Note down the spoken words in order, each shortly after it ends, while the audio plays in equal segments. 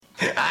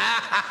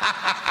All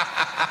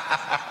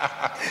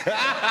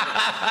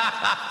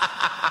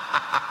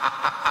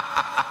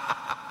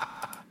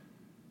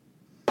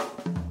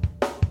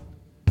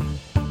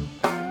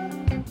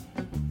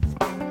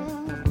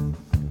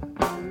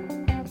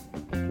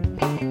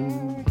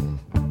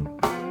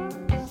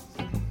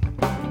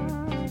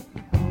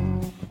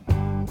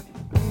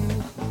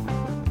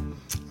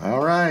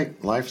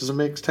right, Life is a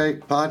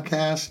Mixtape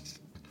podcast,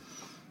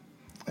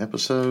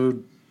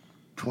 episode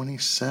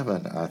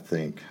 27, I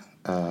think.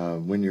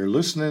 When you're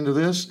listening to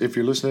this, if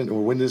you're listening,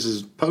 or when this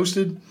is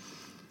posted,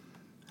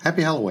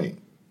 happy Halloween.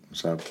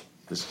 So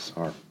this is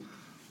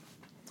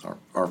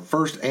our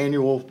first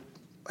annual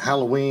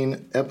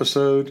Halloween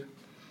episode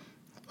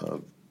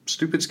of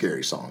Stupid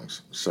Scary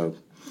Songs. So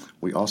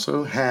we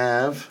also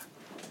have,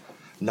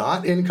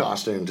 not in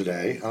costume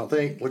today, I don't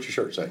think, what's your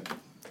shirt say?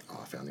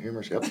 Found the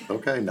humorous. Yep.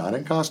 Okay. Not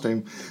in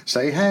costume.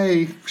 Say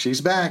hey. She's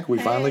back. We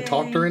finally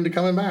talked her into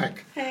coming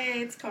back.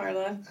 Hey, it's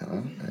Carla.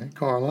 Hey,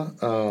 Carla.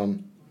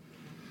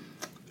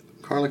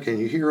 Carla, can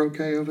you hear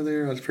okay over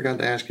there? I forgot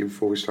to ask you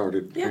before we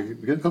started. Yeah. Are you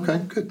good? Okay.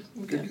 Good.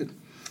 Good.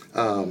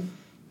 I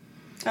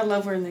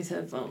love wearing these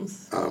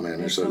headphones. Oh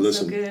man, so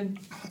listen. So good.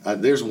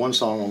 There's one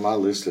song on my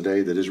list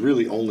today that is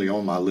really only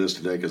on my list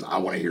today because I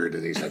want to hear it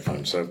in these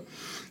headphones. So,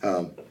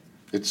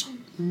 it's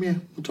we'll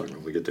talk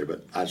when we get there,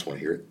 but I just want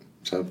to hear it.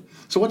 So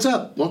what's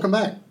up? Welcome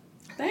back.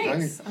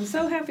 Thanks. I'm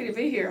so happy to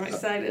be here. I'm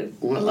excited.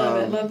 I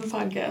love it. Love the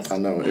podcast. I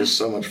know. It's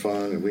so much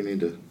fun, and we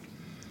need to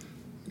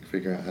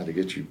figure out how to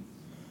get you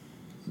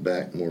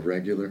back more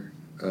regular.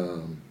 Hang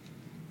on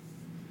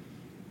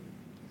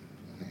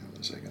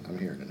a second. I'm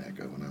hearing an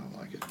echo, and I don't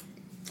like it.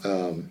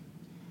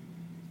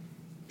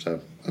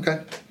 Okay.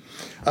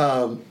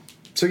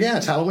 So, yeah,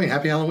 it's Halloween.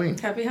 Happy Halloween.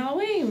 Happy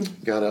Halloween.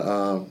 Got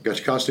your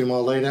costume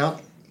all laid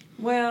out?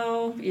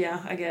 Well,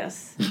 yeah, I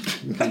guess.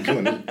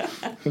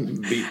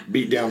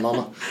 beat down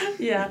mama.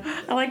 Yeah,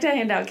 I like to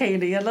hand out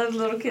candy. I love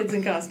little kids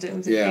in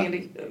costumes and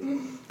candy.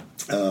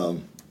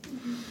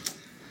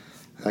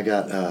 I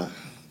got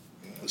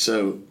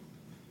so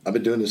I've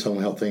been doing this home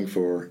health thing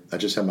I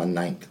just had my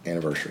 9th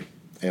anniversary,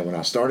 and when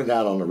I started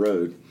out on the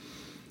road,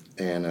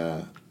 and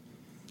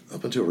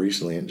up until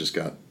recently,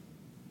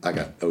 I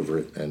got over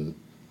it, and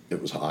it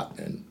was hot,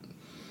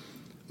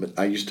 but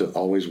I used to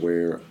always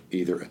wear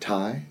either a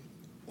tie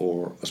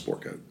or a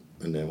sport coat.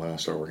 And then when I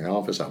started working in the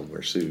office, I would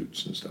wear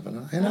suits and stuff.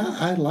 And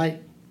I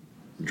like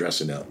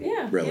dressing up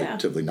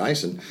relatively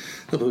nice. And,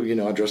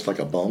 I dressed like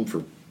a bum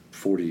for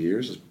 40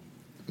 years.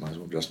 Might as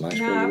well dress nice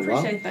for a little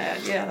while. I appreciate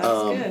that. Yeah,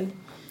 that's good.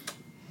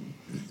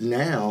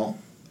 Now,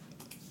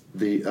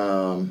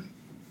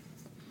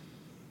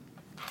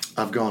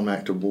 I've gone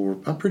back to more,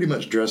 I pretty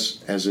much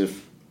dress as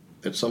if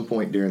at some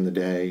point during the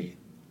day,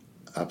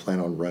 I plan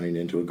on running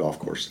into a golf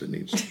course that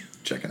needs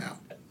checking out.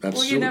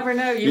 You never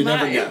know. You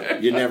might.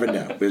 You never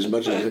know. As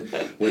much as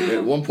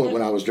at one point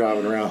when I was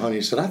driving around,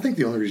 Honey said, "I think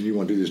the only reason you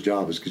want to do this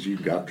job is because you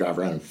can drive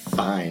around and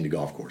find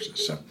golf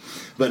courses." So,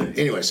 but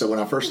anyway, so when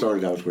I first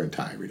started, I was wearing a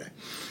tie every day.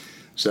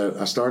 So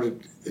I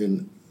started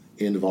in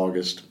end of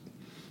August,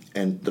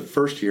 and the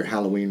first year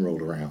Halloween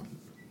rolled around,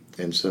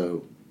 and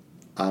so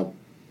I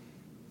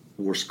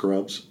wore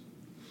scrubs,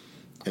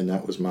 and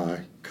that was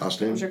my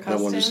costume. That was your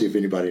costume? I wanted to see if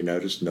anybody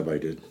noticed. Nobody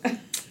did.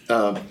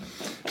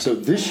 So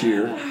this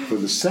year, for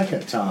the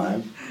second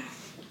time,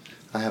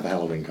 I have a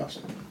Halloween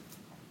costume.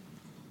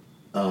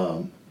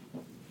 But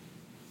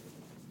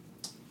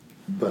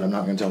I'm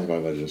not going to tell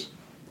anybody what it is.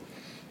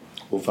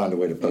 We'll find a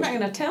way to post it. You're not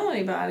going to tell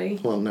anybody?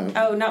 Well, no.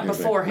 Oh, not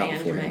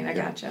beforehand, you mean. I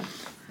gotcha.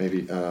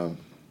 Maybe. So,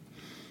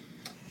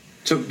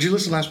 did you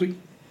listen last week?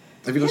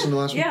 Have you listened to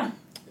last week? Yeah.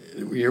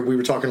 We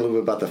were talking a little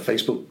bit about the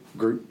Facebook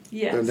group.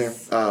 Yes. In there.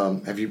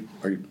 Have you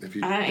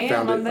I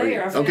found am. it? I'm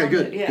there. Okay,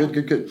 good. Yeah.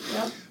 Good.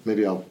 Yep.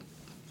 Maybe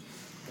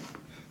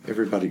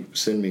everybody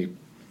send me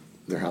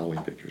their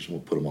Halloween pictures and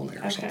we'll put them on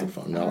there or something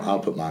fun. No, I'll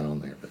put mine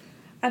on there. But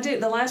I do.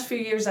 The last few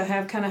years I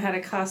have kind of had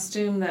a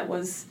costume that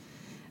was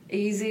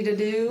easy to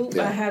do.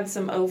 Yeah. I had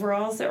some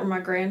overalls that were my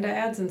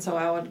granddad's, and so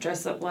I would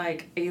dress up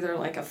like either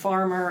like a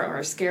farmer or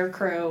a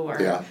scarecrow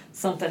or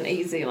something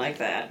easy like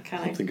that.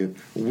 I'm thinking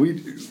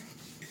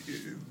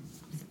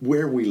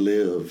where we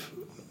live,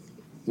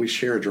 we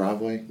share a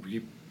driveway.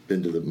 You've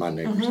been to my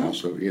neighbor's house,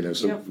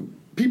 so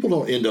people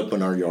don't end up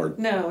in our yard.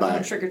 No, we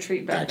don't trick or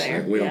treat back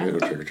there. We don't go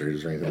trick or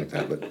treaters or anything like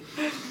that. But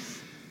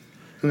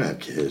we don't have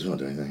kids. We don't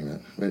do anything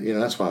like that. But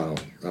that's why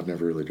I've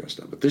never really dressed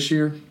up. But this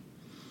year,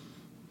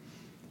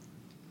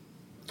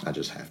 I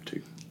just have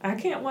to. I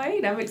can't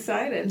wait. I'm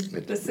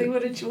excited to see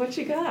what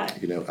you got.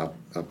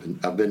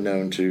 I've been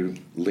known to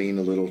lean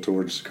a little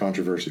towards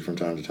controversy from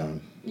time to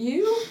time.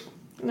 You?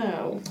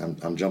 No.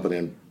 I'm jumping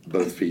in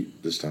both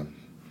feet this time.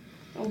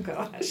 Oh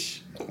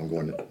gosh. I'm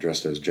going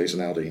dressed as Jason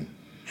Aldean.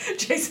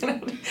 Jason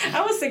Aldean.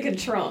 I was thinking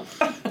Trump.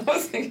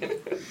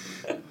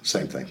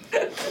 Same thing.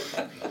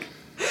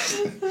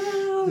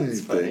 Oh,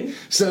 that's funny.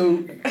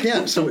 So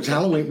it's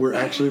Halloween. We're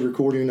actually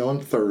recording on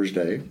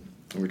Thursday.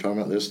 And we're talking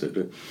about this, that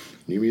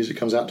new music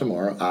comes out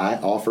tomorrow. I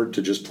offered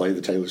to just play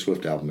the Taylor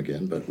Swift album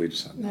again, but we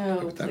decided no, to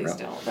go with that please route.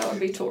 don't. That would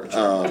be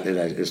torture.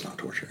 It's not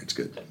torture. It's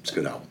good. It's a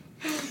good album.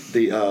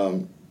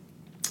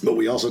 But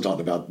we also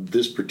talked about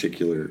this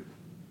particular,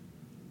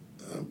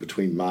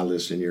 between my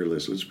list and your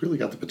list, it's really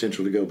got the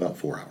potential to go about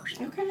 4 hours.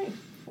 Okay.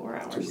 4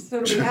 hours.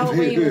 So it'll be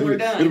Halloween when we're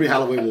done. It'll be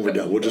Halloween when we're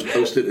done. We'll just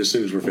post it as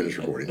soon as we're finished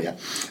recording. Yeah.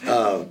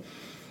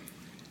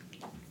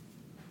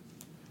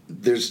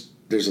 There's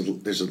a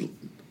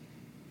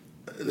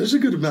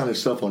good amount of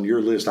stuff on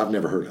your list I've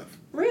never heard of.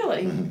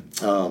 Really?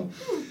 Mm-hmm.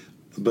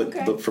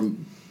 But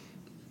from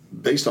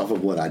based off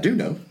of what I do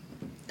know,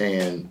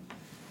 and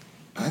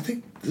I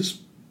think this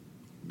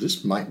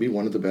might be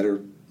one of the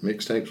better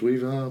mixtapes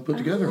we've put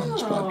together on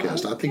this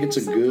podcast. I think it's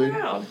a good.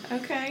 Proud.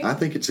 Okay. I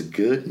think it's a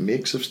good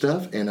mix of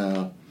stuff,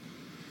 and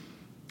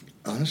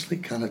honestly,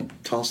 kind of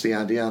tossed the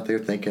idea out there,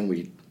 thinking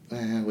we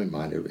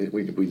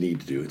need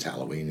to do it's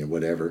Halloween or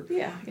whatever.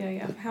 Yeah.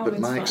 But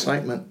my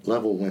excitement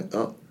level went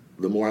up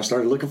the more I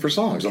started looking for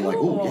songs. I'm like,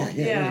 oh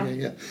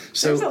yeah.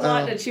 So there's a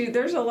lot to choose.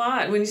 There's a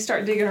lot when you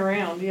start digging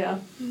around. Yeah.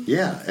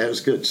 Yeah, it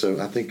was good.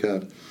 So I think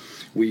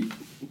we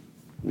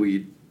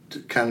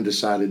kind of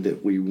decided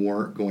that we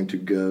weren't going to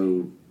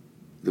go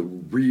the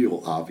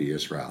real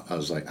obvious route. I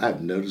was like, I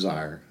have no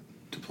desire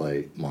to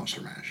play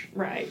Monster Mash.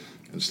 Right.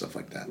 And stuff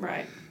like that.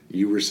 Right.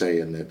 You were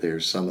saying that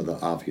there's some of the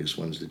obvious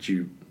ones that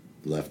you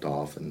left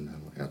off, and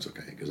I'm like, that's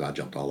okay, because I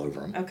jumped all over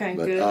them. Okay,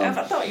 but, good.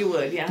 I thought you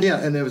would, yeah. Yeah,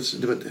 and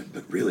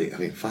but really, I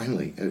mean,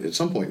 finally, at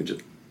some point,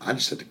 I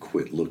just had to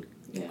quit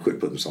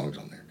putting songs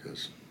on there,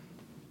 because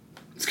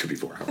it's going to be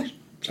 4 hours.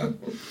 So,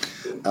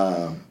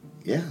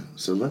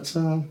 so let's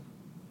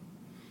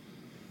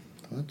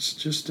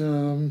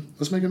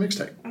make a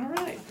mixtape. All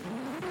right.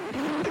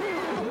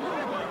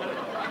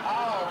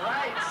 All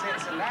right,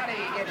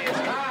 Cincinnati, it is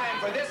time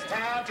for this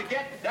town to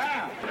get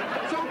down.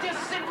 So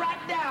just sit right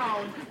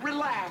down,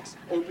 relax,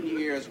 open your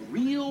ears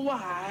real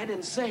wide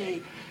and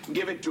say,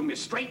 give it to me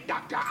straight,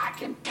 doctor, I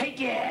can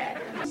take it.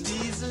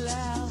 Please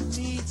allow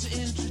me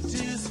to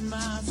introduce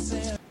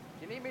myself.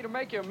 You need me to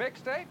make you a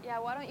mixtape? Yeah,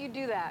 why don't you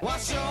do that?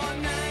 What's your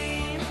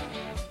name,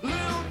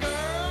 little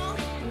girl?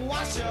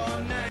 What's your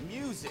name?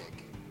 Music.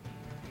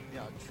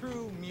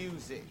 True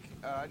music.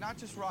 Not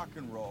just rock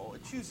and roll.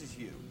 It chooses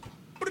you.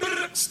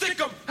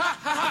 Stick 'em, ha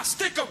ha ha,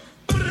 stick 'em.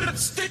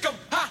 Stick 'em,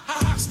 ha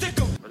ha ha, stick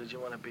 'em. What did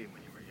you want to be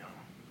when you were young?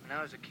 When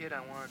I was a kid,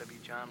 I wanted to be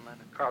John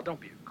Lennon. Carl, don't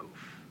be a goof.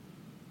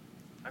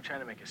 I'm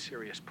trying to make a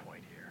serious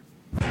point here.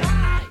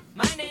 Hi,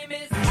 my name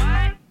is.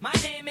 My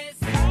name is.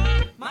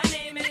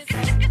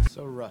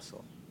 So,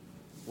 Russell,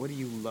 what do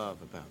you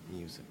love about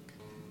music?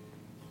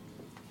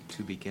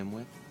 To begin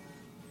with?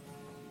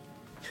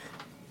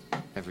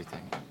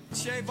 Everything.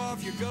 Shave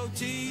off your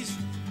goatees,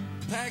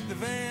 pack the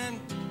van.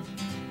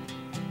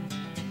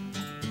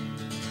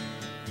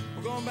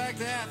 We're going back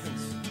to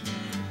Athens.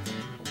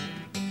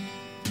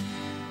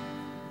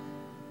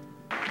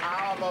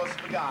 I almost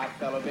forgot,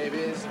 fellow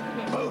babies.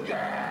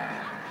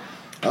 Booger.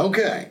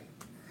 Okay.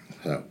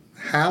 So,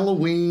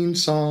 Halloween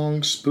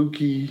songs,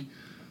 spooky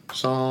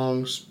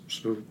songs,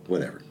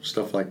 whatever,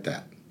 stuff like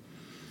that.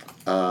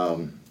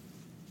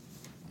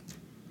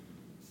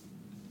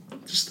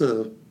 Just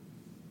the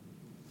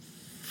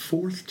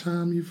fourth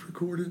time you've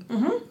recorded?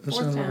 Mm-hmm. That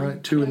sounds about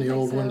right. Two in the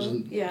old ones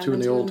and two in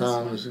the old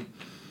times.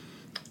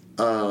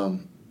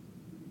 On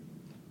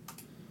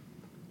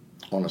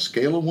a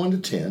scale of 1 to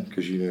 10,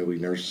 because you know we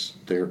nurse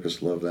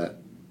therapists love that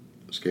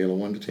scale of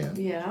 1 to 10.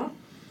 Yeah.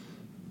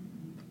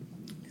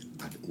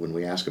 When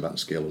we ask about a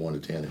scale of 1 to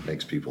 10, it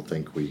makes people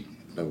think we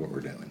know what we're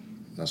doing.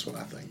 That's what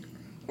I think.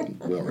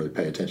 We don't really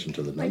pay attention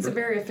to the number. Makes it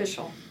very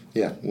official.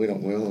 Yeah, we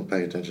don't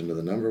pay attention to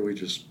the number. We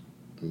just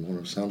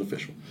want to sound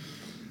official.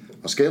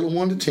 A scale of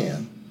 1 to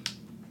 10.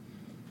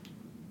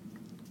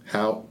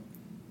 How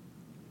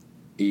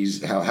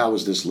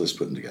was this list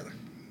putting together?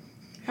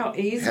 How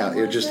easy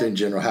was just it? in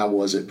general, how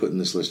was it putting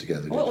this list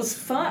together? Well, it was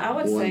fun. I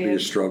would say 1 be a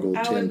struggle,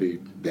 10 be...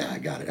 would... Yeah, I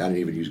got it. I didn't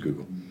even use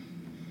Google.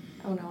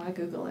 Oh, no, I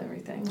Google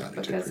everything I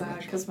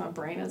because my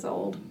brain is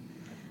old.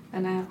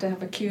 And I have to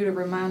have a cue to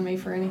remind me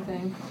for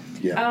anything.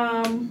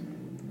 Yeah.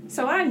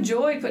 So I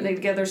enjoyed putting it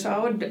together, so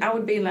I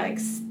would be like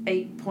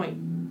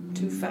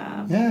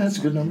 8.25. Yeah, that's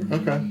a good number.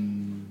 Okay.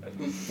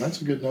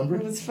 That's a good number.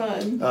 It was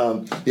fun.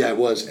 Yeah, it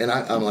was. And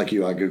I'm like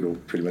you. I Google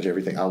pretty much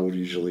everything. I would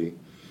usually...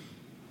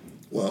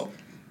 Well...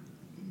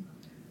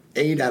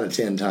 8 out of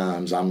 10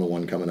 times, I'm the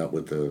one coming up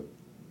with the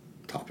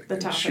topic.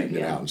 Shooting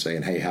it out and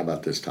saying, hey, how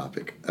about this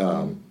topic?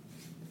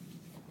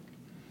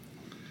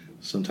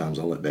 Sometimes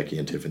I'll let Becky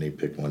and Tiffany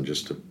pick one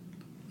just to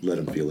let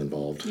them feel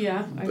involved.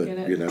 Yeah, I get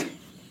it. You know,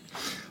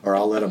 or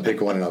I'll let them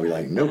pick one and I'll be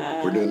like, nope,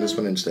 we're doing this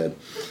one instead.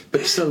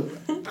 But so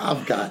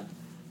I've got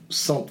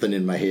something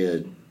in my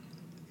head.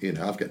 You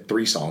know, I've got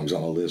 3 songs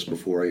on a list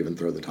before I even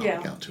throw the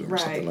topic out to them or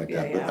something like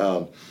that.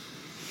 Yeah.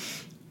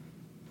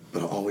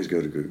 But I always go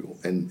to Google.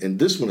 And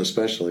this one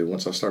especially,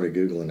 once I started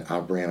Googling, I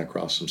ran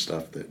across some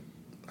stuff that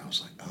I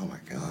was like, oh my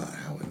God,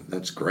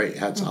 that's great.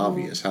 That's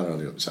obvious. How do I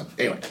do it? So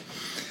anyway,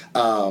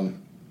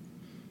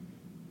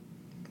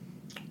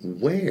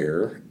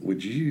 where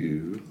would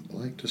you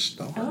like to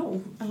start?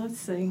 Oh, let's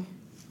see.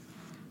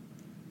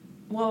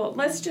 Well,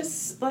 let's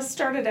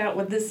start it out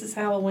with This Is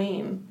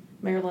Halloween,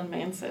 Marilyn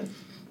Manson.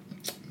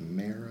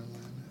 Marilyn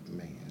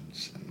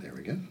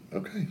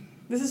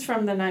This is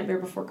from The Nightmare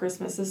Before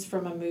Christmas. This is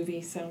from a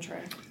movie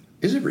soundtrack.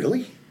 Is it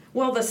really?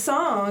 Well, the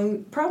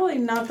song, probably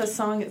not the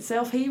song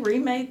itself. He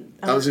remade.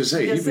 I was going to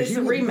say. Yes, it's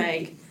a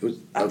remake.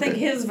 I think okay.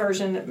 his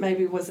version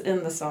maybe was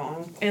in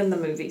the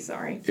movie,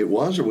 sorry. It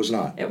was or was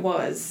not? It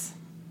was.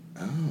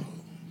 Oh.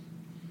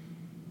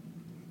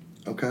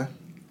 Okay.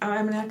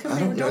 I mean, I could be. I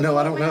don't know.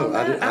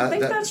 I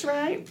think that's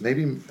right.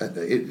 Maybe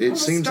it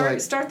seems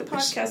start the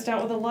podcast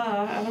out with a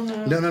lie. I don't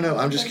know. No.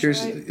 I'm just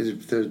curious. Right.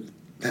 If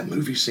that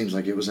movie seems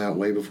like it was out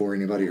way before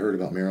anybody heard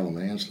about Marilyn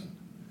Manson.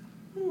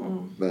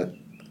 But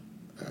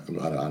I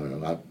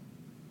don't know. I've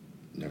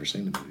never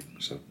seen the movie,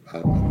 so I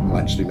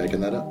might just be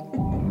making that up.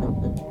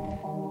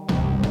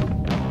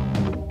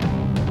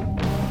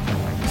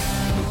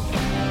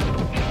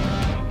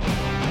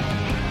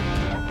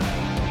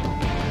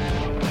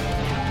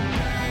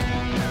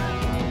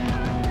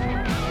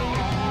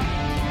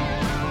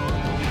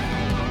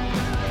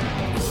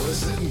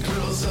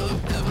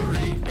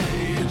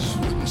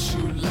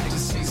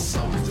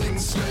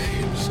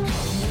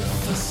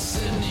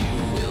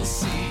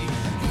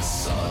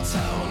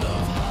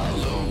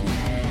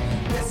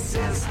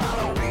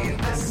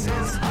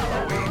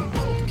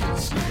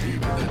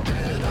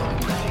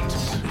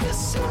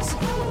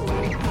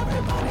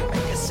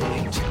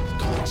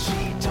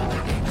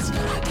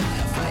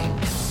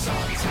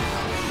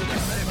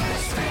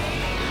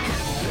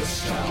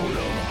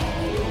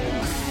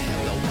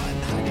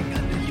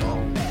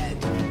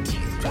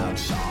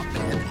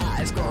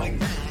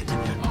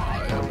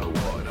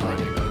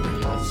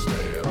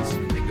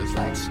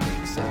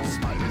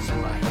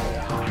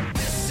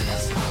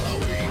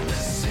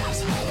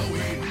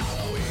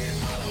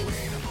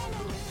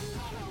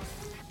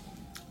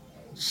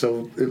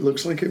 So it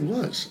looks like it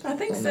was. I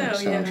think so, that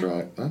sounds yeah.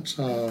 right. That's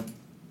let's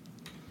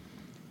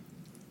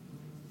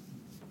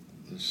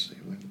see.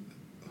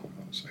 Hold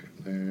on a second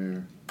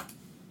there.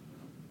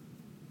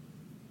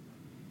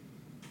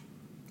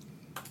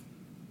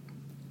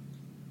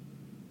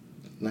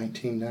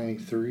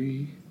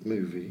 $1993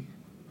 movie.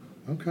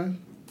 Okay.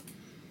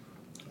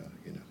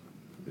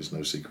 There's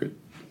no secret.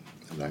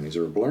 The 90s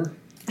are a blur.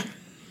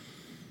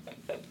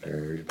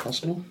 Very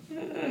possible.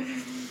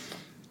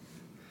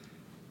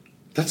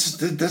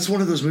 That's one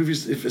of those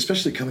movies,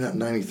 especially coming out in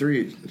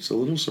 '93. It's a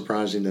little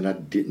surprising that I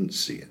didn't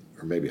see it,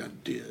 or maybe I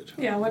did.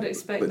 Yeah, I would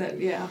expect that.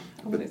 Yeah,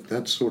 but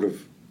that's sort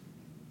of.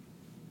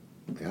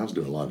 I was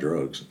doing a lot of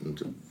drugs in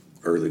the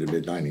early to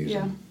mid '90s.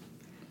 Yeah.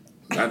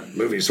 That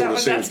movie sort of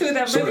seems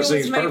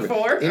perfect.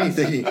 For.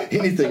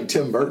 Anything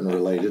Tim Burton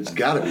related, it's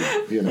got to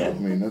be. I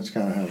mean, that's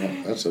kind of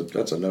how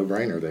that's a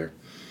no-brainer there.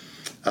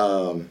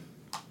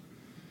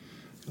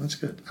 That's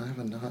good. I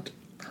have not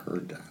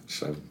heard that.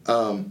 So.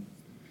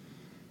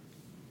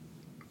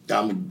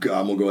 I'm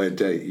gonna go ahead and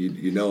tell you.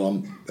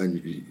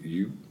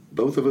 You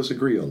both of us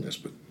agree on this,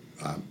 but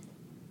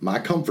my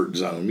comfort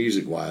zone,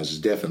 music wise, is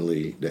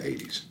definitely the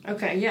 '80s.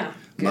 Okay, yeah.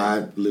 Good.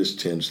 My list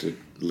tends to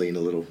lean a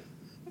little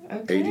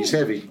 80s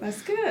heavy.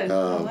 That's good.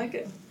 I like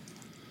it.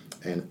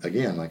 And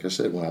again, like I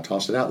said, when I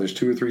tossed it out, there's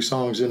 2 or 3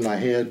 songs in my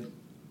head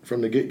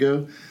from the get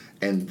go,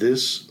 and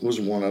this was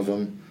one of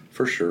them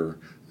for sure.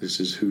 This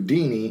is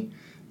Houdini,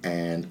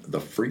 and The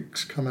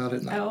Freaks Come Out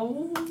at Night.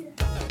 Oh. Yeah.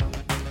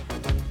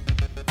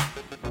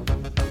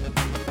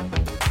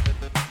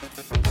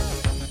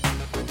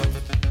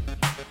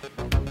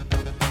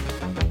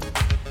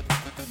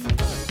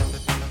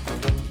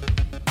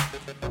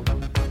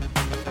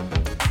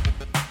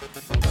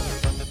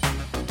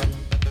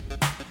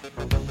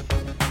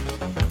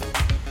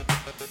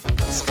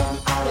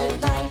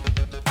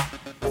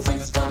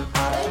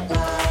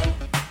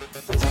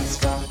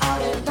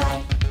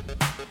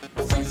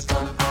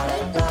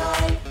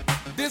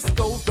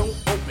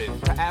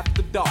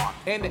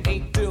 And it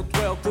ain't till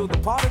 12 till the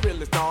party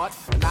really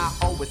starts. And I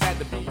always had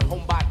to be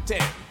home by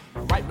 10,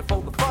 right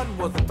before the fun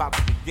was about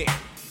to begin.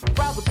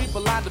 Crowds of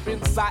people lined up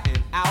inside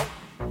and out,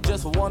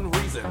 just for one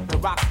reason, to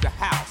rock the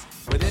house.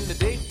 But in the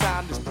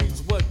daytime, the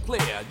streets were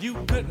clear.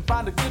 You couldn't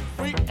find a good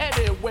freak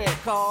anywhere,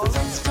 cause the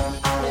freaks come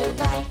out at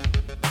night.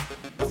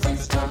 The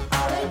freaks come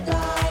out at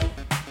night.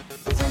 The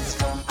freaks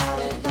come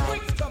out at night.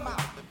 Freaks come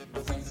out.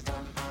 The freaks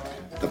come out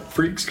at night. The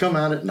Freaks Come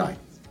Out at Night.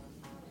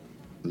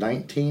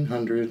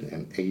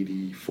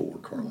 1984,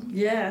 Carla.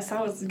 Yes,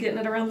 I was getting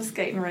it around the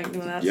skating rink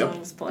when that song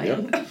was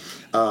playing. Yep.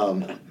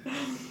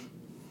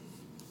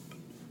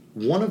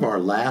 One of our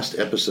last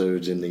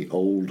episodes in the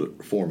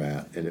old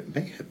format, and it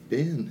may have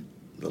been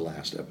the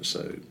last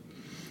episode,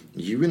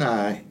 you and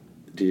I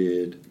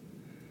did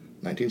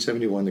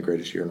 1971, the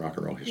greatest year in rock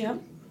and roll history.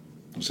 Yep.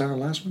 Was that our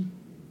last one?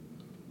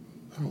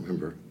 I don't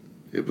remember.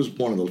 It was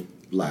one of the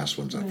last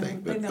ones, I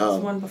think. I think that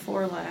was one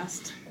before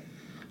last.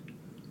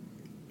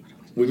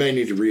 We may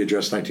need to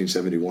readdress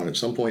 1971 at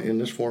some point in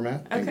this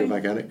format and go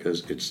back at it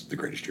because it's the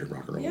greatest year of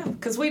rock and roll. Yeah,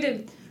 because we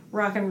did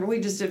rock and we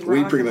just did rock.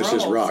 We pretty and much roll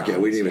just rock. songs. Yeah,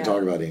 we didn't even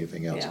talk about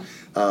anything else.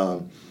 Yeah.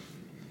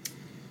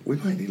 We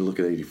might need to look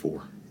at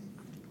 84.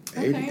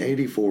 Okay.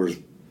 84 is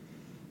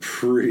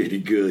pretty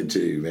good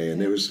too, man.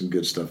 There was some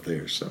good stuff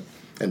there. So,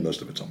 and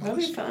most of it's on my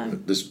list. That'll be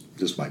fun.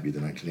 This might be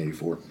the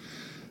 1984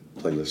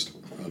 playlist.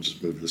 I'll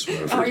just move this one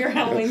over. All your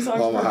Halloween songs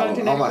all from my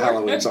 1984.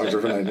 Halloween songs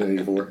are from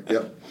 1984.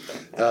 Yep.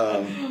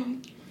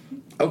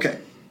 Okay.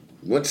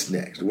 What's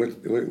next? Where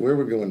are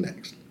we going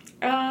next?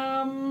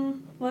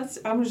 I'm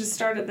gonna just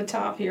start at the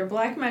top here.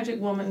 Black Magic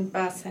Woman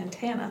by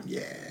Santana.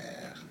 Yeah.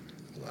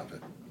 Love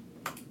it.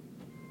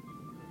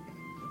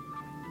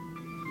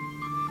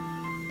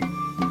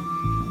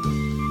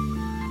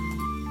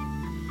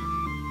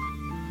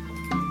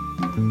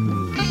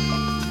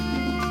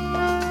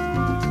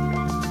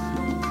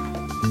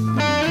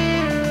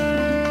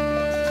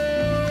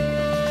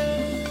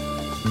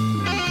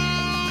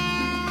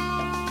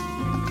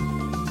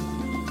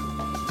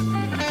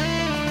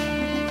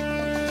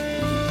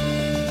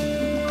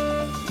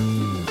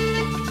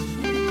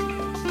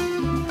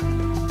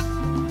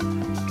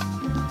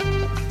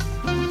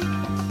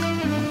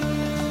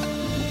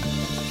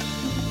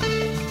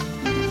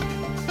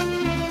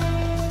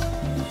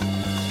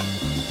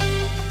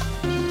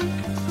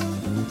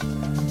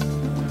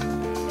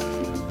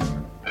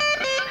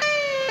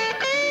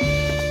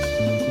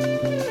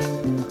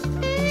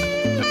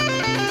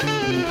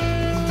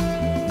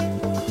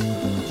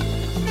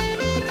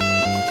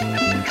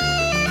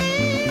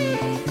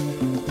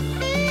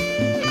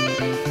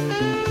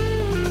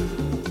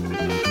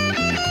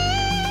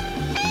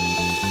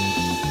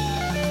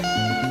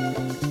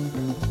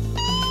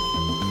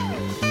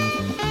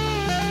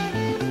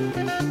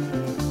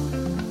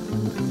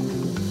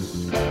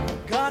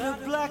 Got a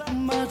black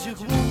magic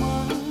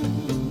woman.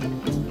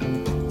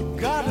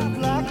 Got a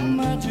black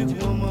magic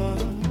woman.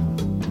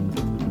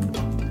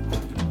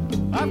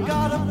 I've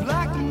got a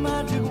black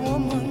magic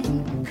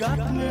woman.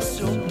 Got me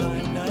so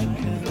blind I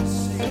can't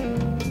see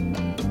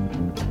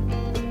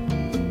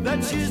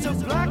that she's a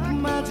black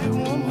magic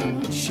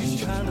woman.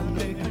 She's trying to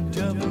make a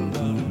devil out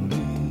of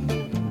me.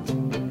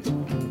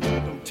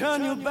 Don't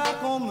turn your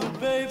back on me,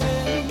 baby.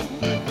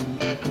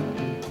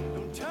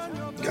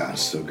 God,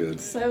 so good.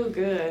 So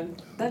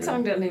good. That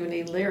song doesn't even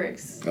need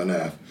lyrics. I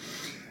know.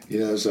 You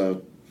know, it's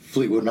a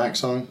Fleetwood Mac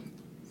song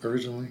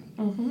originally.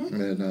 Mm-hmm.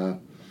 And God,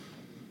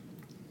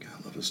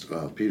 I love this.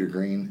 Peter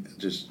Green.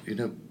 Just, you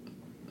know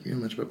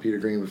much about Peter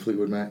Green with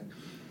Fleetwood Mac?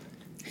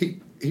 He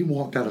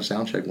walked out of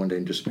soundcheck one day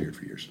and disappeared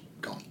for years.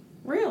 Gone.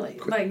 Really?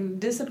 Quit. Like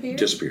disappeared?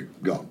 Disappeared.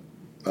 Gone.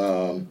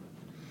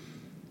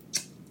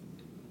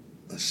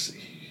 Let's see.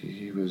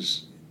 He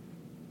was...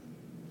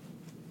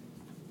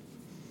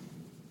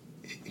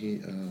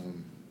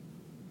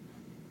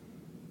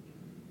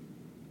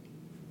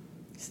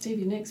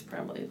 Stevie Nicks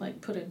probably like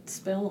put a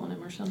spell on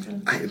him or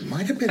something. It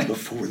might have been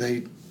before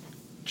they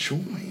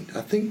joined.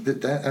 I think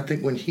I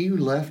think when he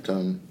left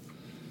them,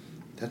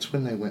 that's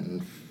when they went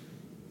and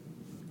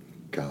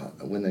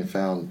when they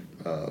found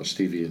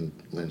Stevie and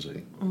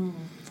Lindsay. Mm.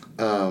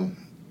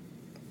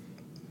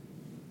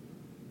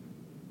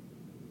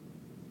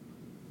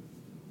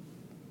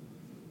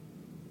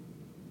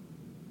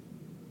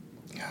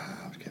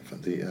 I can't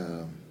find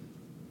the.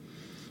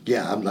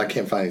 I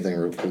can't find anything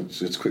real quick.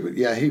 It's quick.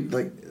 Yeah,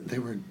 they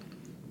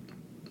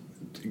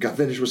got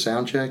finished with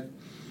sound check.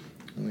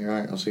 All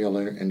right, I'll see y'all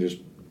later, and just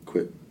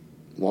quit.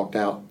 Walked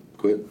out,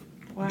 quit.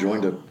 Wow.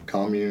 Joined a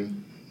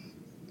commune.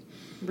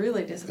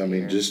 Really disappeared. I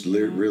mean, just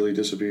really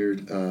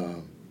disappeared.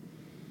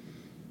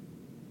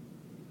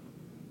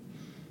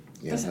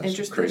 That's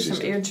interesting. There's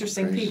some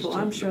interesting people.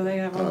 I'm sure they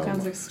have all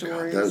kinds of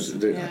stories.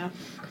 That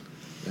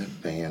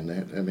band,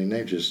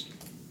 they just...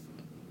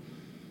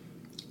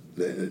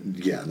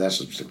 that's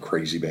just a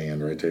crazy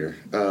band right there.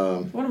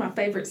 One of my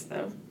favorites,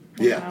 though.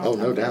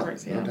 No doubt.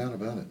 Favorites, No doubt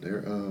about it.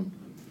 They're, God,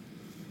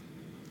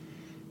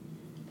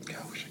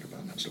 I wish I could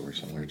find that story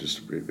somewhere.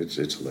 Just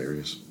it's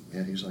hilarious.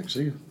 Yeah, he's like,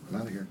 see you. I'm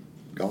out of here.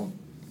 Gone.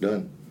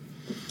 Done.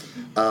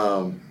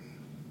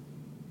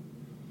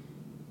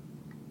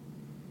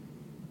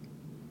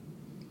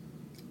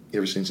 You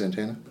ever seen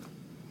Santana?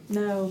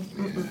 No.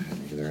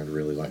 Yeah, I'd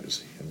really like to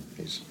see him.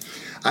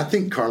 I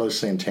think Carlos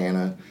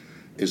Santana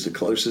is the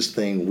closest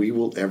thing we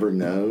will ever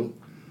know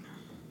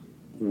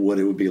what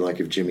it would be like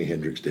if Jimi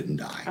Hendrix didn't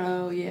die.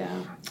 Oh,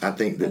 yeah. I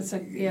think that,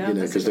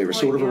 because they were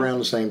sort of around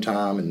the same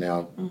time, and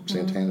now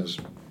Santana's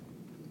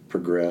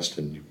progressed,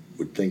 and you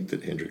would think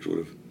that Hendrix would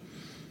have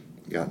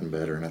gotten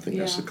better, and I think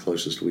that's the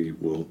closest we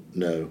will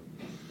know.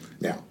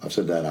 Now, I've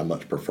said that I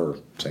much prefer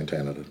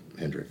Santana to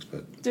Hendrix,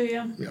 but... Do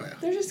you? Yeah.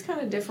 They're just kind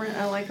of different.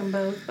 I like them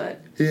both,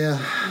 but... Yeah,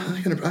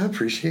 I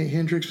appreciate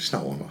Hendrix. It's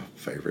not one of my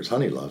favorites.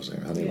 Honey loves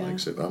him. Honey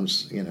likes it, but I'm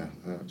just,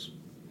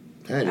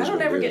 I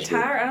don't ever get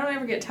tired. I don't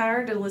ever get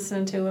tired of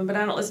listening to him, but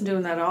I don't listen to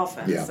him that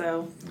often. Yeah.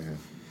 So.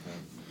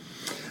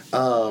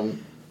 Yeah.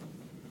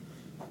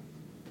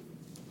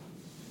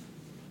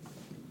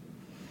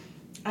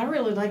 I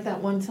really like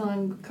that one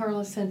song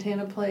Carlos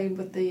Santana played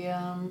with the,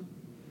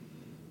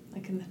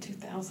 like in the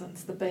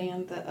 2000s, the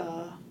band that,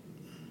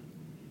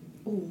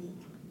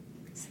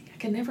 see, I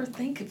can never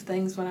think of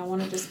things when I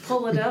want to just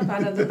pull it up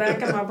out of the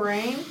back of my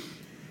brain.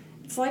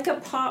 It's like a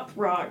pop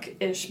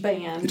rock-ish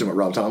band. You talking about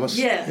Rob Thomas?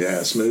 Yes.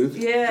 Yeah, Smooth?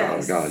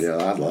 Yes. Oh, God, yeah,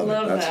 I love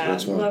it.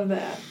 That's one. Love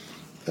that.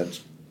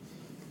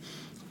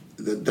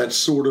 That's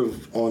sort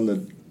of on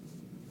the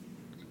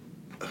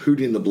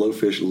Hootie and the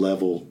Blowfish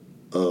level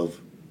of,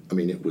 I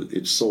mean,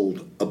 it sold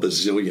a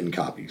bazillion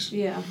copies.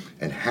 Yeah.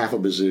 And half a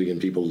bazillion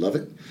people love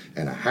it,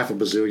 and a half a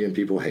bazillion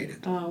people hate it.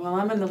 Oh, well,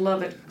 I'm in the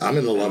love it. I'm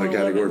in the love it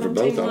category for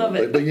both of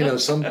them. But, you know,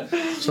 some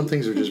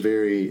things are just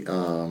very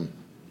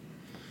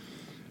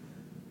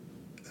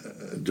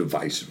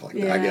divisive like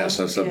that, I guess.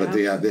 But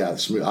yeah,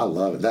 smooth. I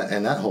love it.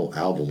 That whole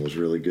album was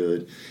really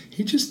good.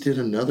 He just did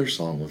another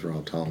song with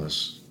Rob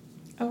Thomas.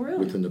 Oh, really?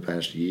 Within the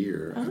past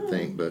year, I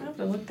think. But I have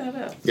to look that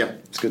up. Yeah,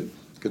 it's good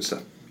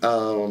stuff.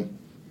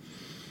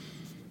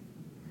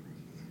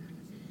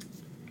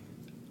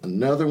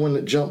 Another one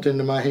that jumped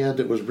into my head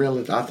that was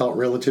I thought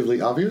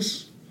relatively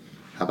obvious.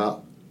 How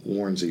about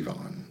Warren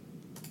Zevon?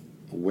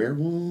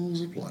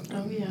 Werewolves of London.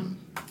 Oh, yeah.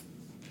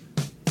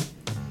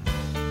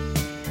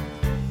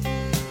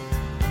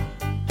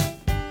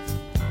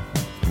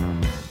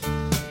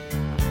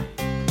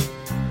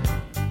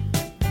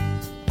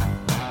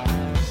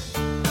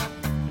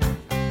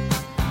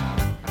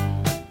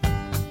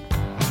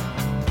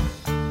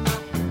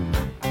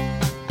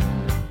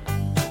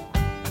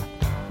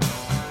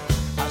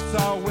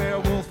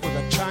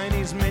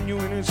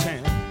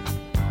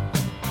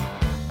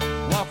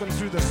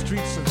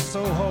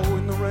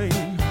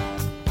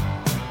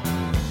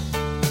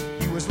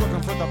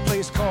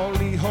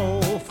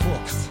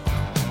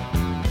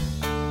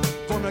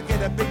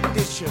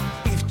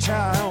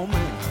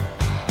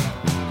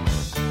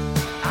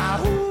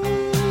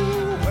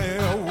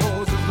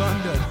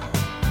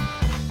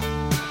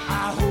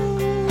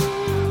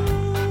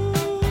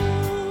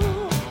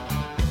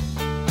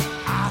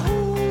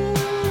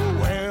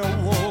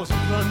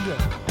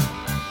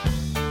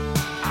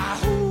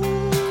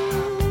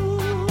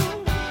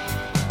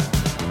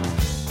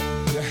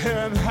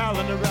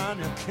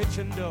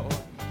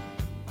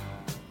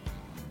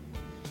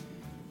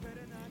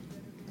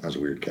 That was a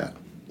weird cat,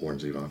 Warren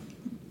Zevon.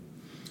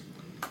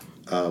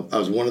 I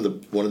was one of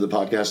the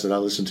podcasts that I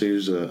listen to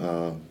is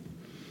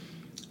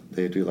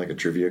they do like a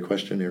trivia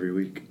question every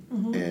week,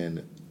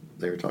 and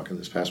they were talking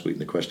this past week,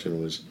 and the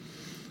question was,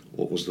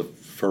 what was the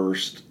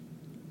first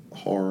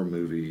horror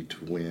movie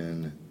to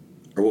win,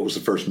 or what was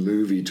the first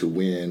movie to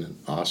win an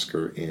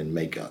Oscar in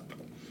makeup?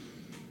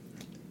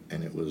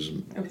 And it was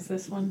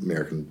this one,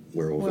 American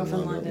Werewolf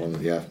in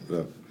London. Yeah,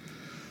 I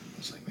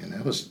was like, man,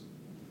 that was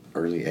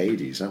early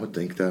 '80s. I would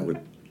think that would,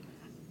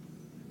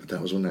 but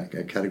that was when that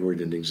category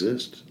didn't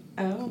exist.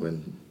 Oh.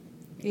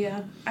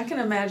 Yeah, I can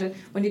imagine.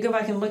 When you go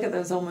back and look at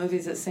those old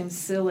movies, it seems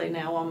silly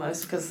now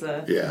almost because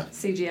the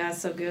CGI is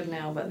so good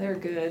now, but they're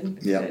good.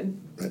 Yeah.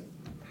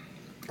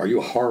 Are you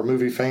a horror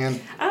movie fan?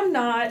 I'm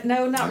not.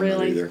 No, not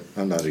really.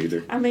 I'm not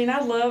either. I mean,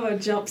 I love a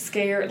jump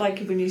scare,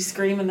 like when you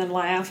scream and then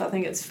laugh. I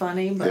think it's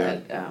funny,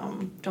 but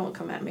don't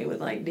come at me with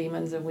like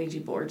demons and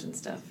Ouija boards and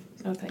stuff.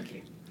 No, thank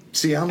you.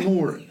 See, I'm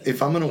more,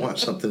 if I'm going to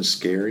watch something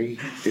scary,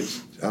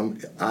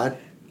 I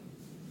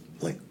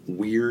like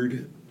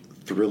weird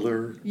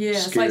thriller. Yeah,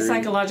 scary, it's like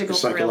psychological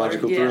thriller.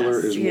 Psychological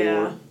thriller is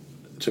more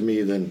to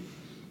me than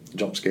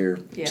jump scare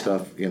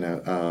stuff, you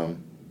know.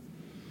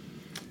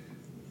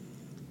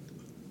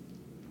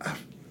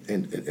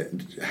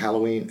 And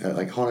Halloween,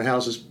 like haunted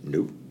houses,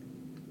 nope.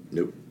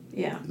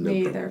 Yeah,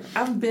 me either.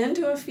 I've been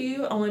to a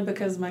few only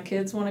because my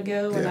kids want to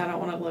go and I don't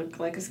want to look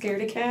like a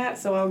scaredy cat,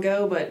 so I'll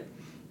go, but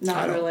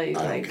not really.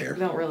 I don't care.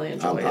 Don't really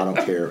enjoy it. I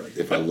don't care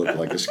if I look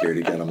like a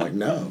scaredy cat. I'm like,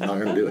 no, I'm not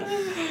going to do it.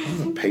 I'm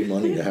going to pay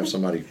money to have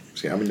somebody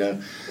scare. I mean,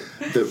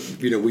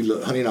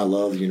 Honey and I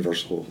love the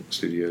Universal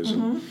Studios.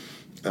 And,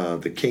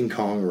 the King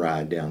Kong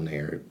ride down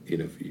there. You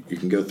know, you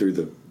can go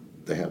through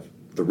they have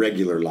the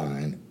regular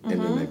line, and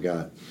then they've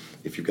got,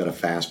 if you've got a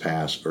fast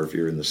pass or if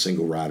you're in the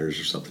single riders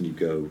or something, you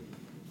go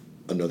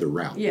another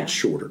route. Yeah. It's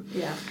shorter.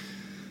 Yeah.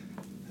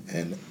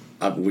 And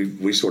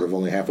we sort of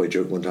only halfway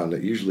joked one time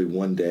that usually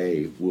one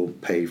day we'll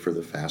pay for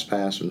the fast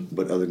pass,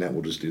 but other than that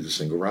we'll just do the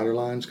single rider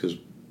lines because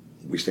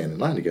we stand in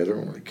line together.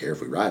 We don't really care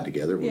if we ride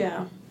together.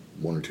 We're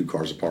one or two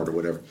cars apart or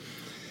whatever.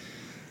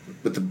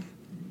 But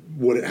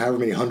however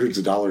many hundreds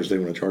of dollars they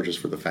want to charge us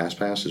for the fast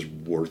pass is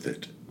worth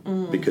it.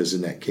 Because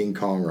in that King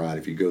Kong ride,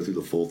 if you go through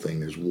the full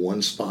thing, there's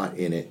one spot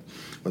in it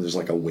where there's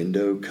like a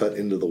window cut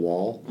into the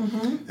wall,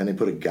 and they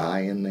put a guy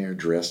in there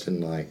dressed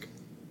in like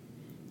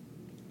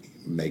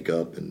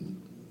makeup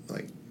and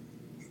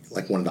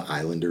like one of the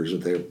Islanders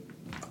with their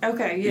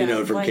you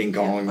know, from King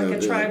Kong, like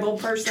a tribal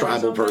person,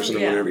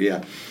 or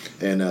whatever,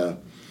 and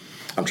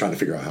I'm trying to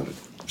figure out how to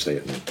say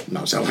it and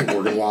not sound like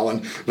Morgan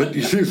Wallen, but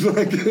you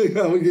like, you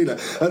know,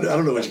 I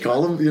don't know what you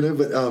call him, you know,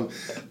 but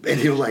and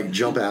he'll like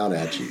jump out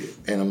at you,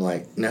 and I'm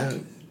like,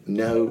 no,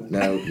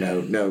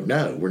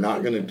 we're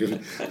not gonna do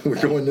it. We're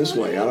going this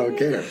way. I don't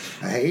care.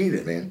 I hate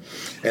it, man.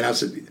 And I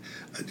said,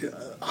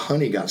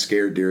 Honey got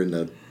scared during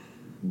the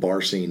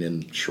bar scene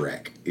in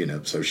Shrek, you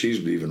know, so she's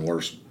even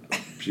worse.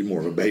 She's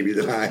more of a baby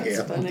than I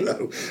am.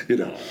 So, you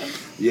know,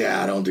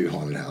 I don't do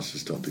haunted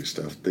houses. Don't do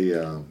stuff.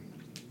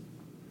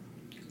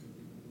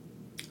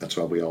 That's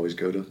why we always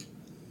go to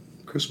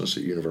Christmas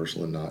at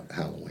Universal and not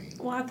Halloween.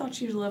 Well, I thought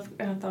you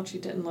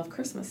didn't love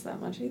Christmas that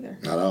much either.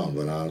 I don't,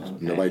 but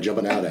nobody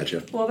jumping out at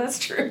you. Well, that's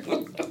true.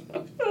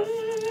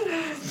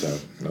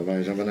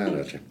 Nobody's jumping out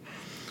at you.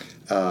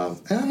 And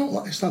I don't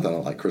like. It's not that I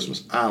don't like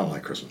Christmas. I don't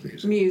like Christmas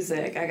music.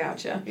 Music, I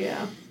gotcha.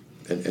 Yeah.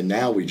 And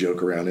now we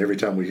joke around every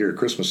time we hear a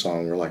Christmas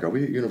song. We're like, "Are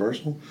we at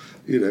Universal?"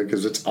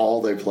 Because it's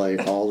all they play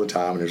all the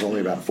time, and there's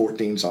only about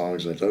 14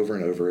 songs, and it's over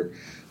and over,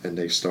 and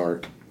they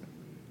start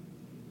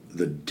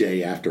the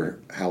day after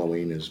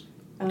Halloween is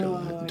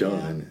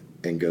done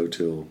and go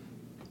till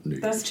New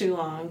Year's. That's too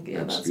long.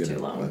 Yeah, that's too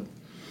long.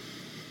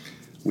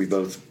 We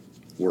both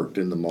worked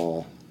in the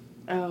mall.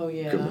 Oh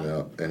yeah. Coming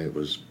up, and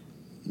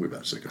we're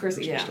about sick of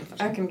Christmas yeah, stuff.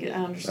 I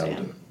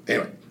understand.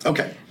 Anyway,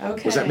 okay.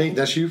 Was that me?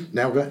 That's you?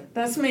 Now we're back?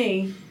 That's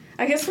me.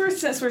 I guess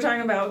since we're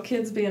talking about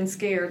kids being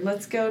scared,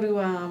 let's go to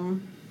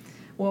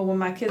when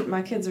my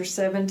kids are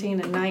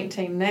 17 and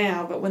 19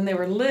 now, but when they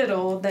were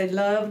little, they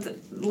loved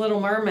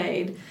Little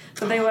Mermaid,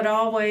 but they would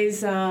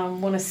always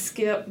want to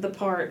skip the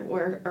part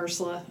where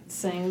Ursula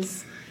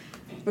sings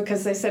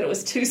because they said it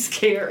was too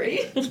scary.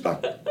 It's my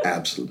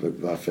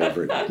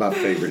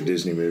favorite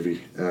Disney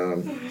movie.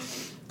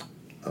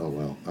 Oh,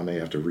 well, I may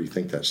have to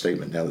rethink that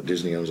statement now that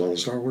Disney owns all the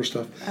Star Wars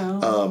stuff.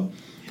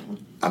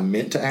 I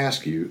meant to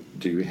ask you,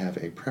 do you have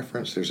a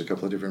preference? There's a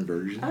couple of different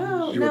versions.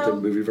 Oh, Do you want the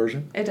movie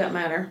version? It doesn't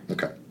matter.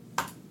 Okay.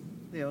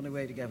 The only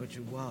way to get what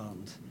you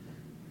want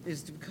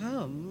is to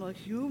become a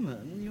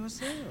human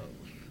yourself.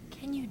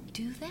 Can you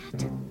do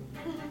that?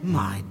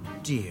 My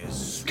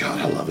dears. God,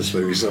 I love this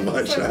movie so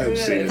much. I haven't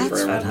seen it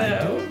forever. That's what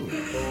I do.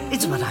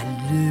 It's what I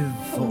live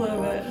for.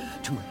 Love it.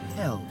 To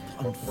help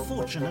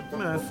unfortunate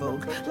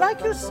merfolk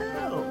like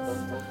yourself.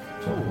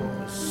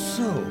 Poor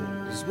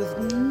souls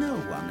with no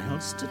one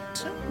else to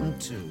turn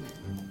to.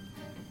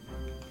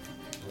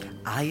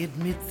 I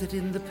admit that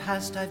in the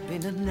past I've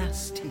been a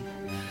nasty.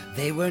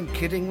 They weren't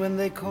kidding when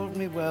they called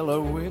me, well,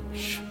 a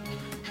witch.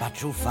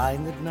 But you'll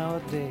find that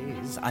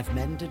nowadays I've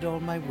mended all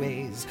my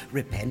ways,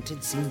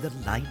 repented, seen the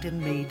light,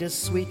 and made a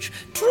switch.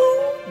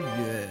 True,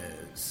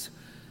 yes.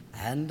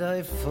 And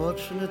I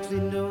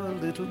fortunately know a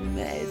little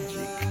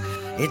magic.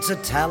 It's a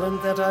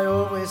talent that I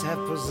always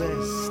have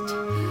possessed.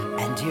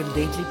 And here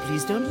lately,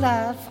 please don't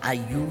laugh, I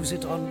use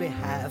it on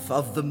behalf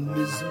of the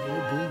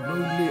miserable,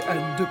 lonely,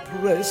 and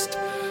depressed.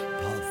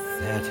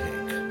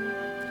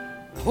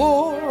 Pathetic.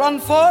 Poor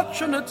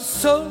unfortunate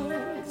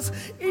souls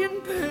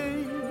in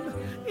pain,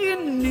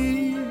 in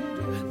need.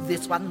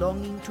 This one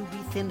longing to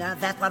be thinner,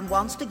 that one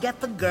wants to get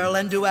the girl,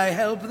 and do I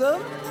help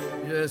them?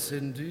 Yes,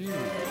 indeed.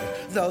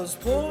 Those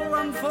poor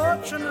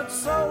unfortunate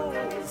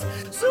souls,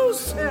 so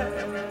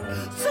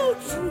sad, so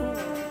true.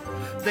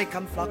 They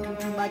come flocking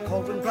to my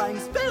cauldron, crying,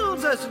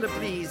 "Spells, Ursula,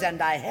 please,"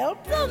 and I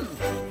help them.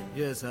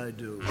 Yes, I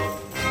do.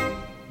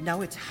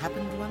 Now it's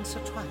happened once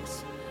or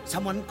twice.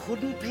 Someone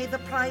couldn't pay the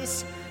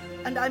price,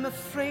 and I'm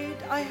afraid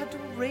I had to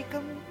rake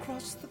 'em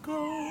across the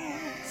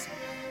coals.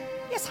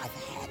 Yes, I've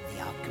had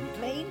the odd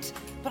complaint,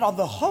 but on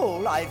the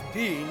whole, I've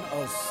been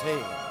a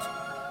saint.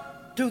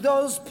 To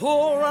those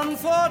poor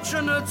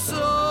unfortunate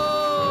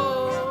souls.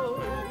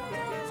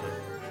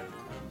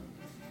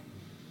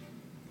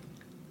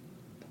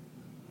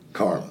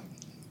 Carla,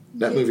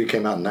 that movie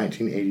came out in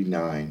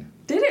 1989.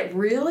 Did it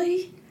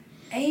really?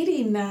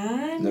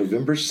 89?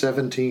 November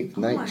 17th,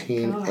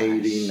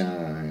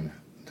 1989.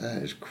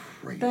 That is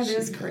crazy. That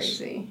is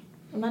crazy.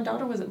 My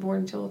daughter wasn't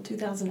born until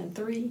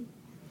 2003.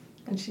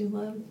 And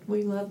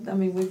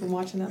we've been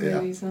watching that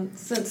movie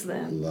since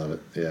then. Love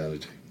it. Yeah, I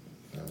do.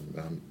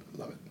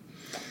 Love it.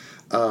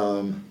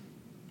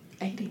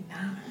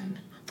 89.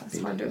 That's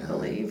 89. Hard to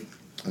believe.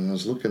 And I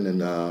was looking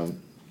in, I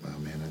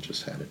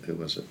just had it. Who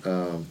was it?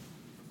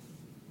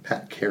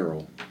 Pat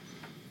Carroll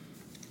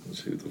was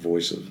who the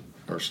voice of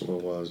Ursula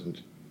was.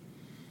 And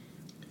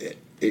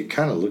it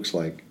kind of looks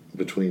like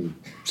between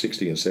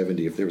 60 and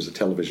 70, if there was a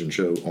television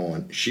show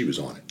on, she was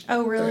on it.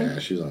 Oh, really? Yeah,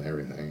 she's on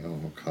everything,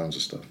 all kinds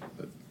of stuff.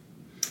 But,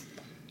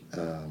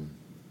 all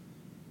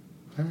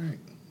right.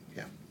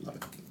 Yeah, love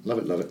it.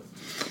 Love it.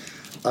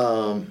 I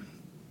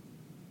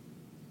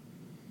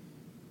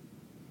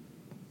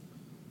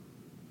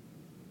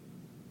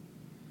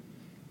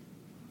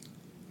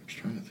was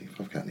trying to think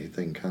if I've got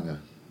anything kind of...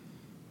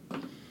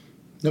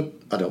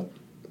 Nope, I don't.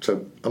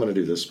 So I'm going to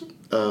do this.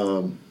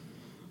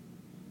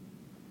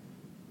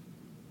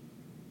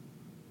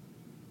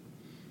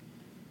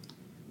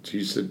 So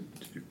you said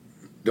you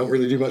don't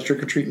really do much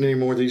trick-or-treating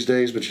anymore these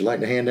days, but you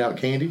like to hand out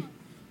candy?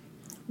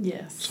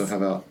 Yes. So how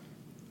about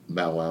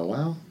Bow Wow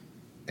Wow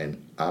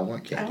and I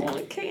Want Candy? I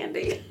Want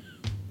Candy.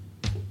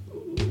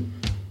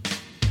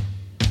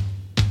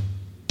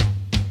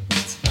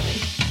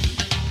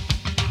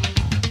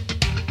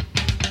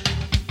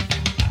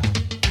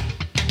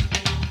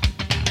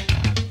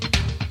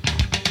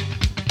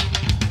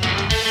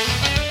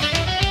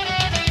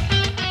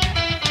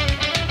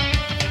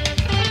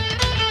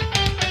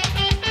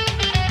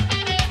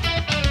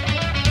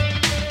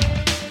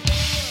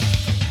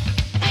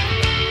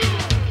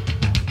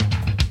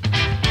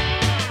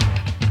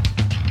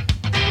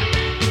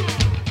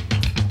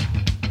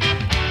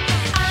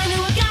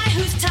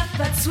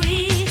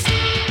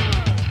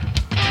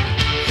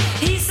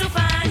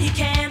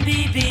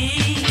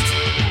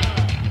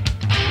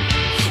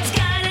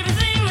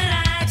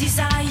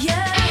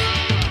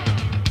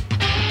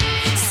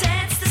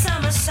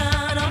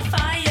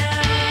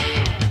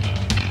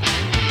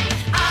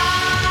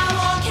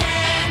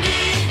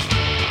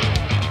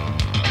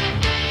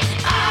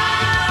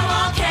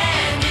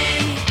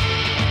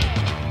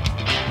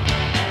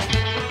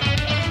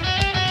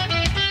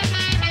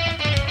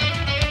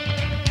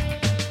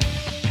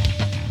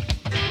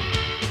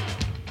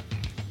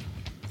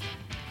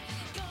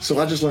 So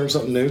I just learned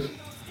something new.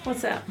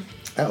 What's that?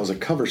 That was a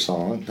cover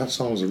song. That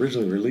song was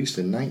originally released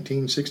in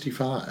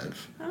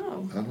 1965.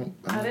 Oh.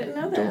 I didn't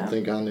know that. Don't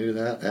think I knew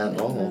that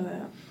at all.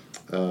 Know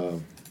that.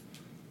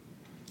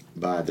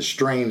 By the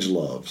Strange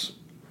Loves.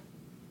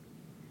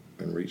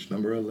 And reached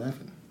number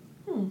 11.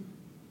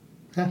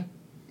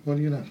 What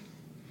do you know?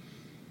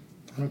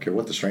 I don't care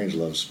what the Strange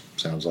Loves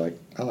sounds like.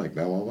 I like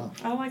Bow Wow Wow.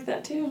 I like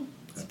that too.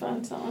 It's a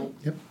fun song.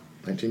 Yep.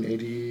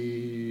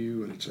 1980,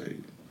 what did it say?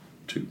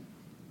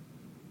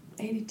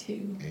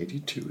 82.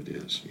 82 it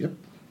is. Yep.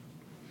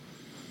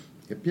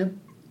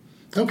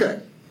 Okay.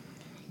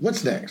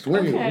 What's next?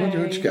 What you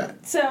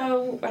got?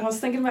 So I was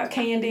thinking about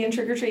candy and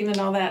trick-or-treating and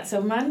all that.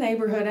 So my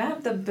neighborhood, I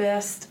have the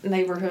best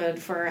neighborhood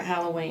for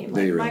Halloween.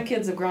 Like, my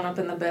kids have grown up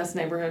in the best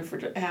neighborhood for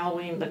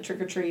Halloween, the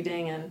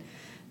trick-or-treating, and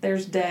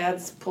there's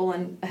dads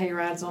pulling hay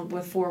rides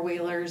with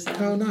four-wheelers. And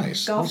oh,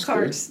 nice. Golf That's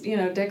carts,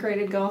 good.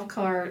 Decorated golf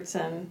carts,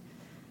 and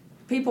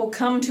people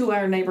come to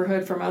our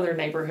neighborhood from other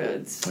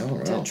neighborhoods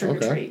to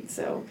trick-or-treat.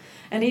 So,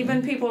 and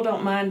even people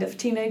don't mind if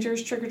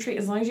teenagers trick-or-treat,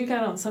 as long as you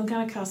got on some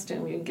kind of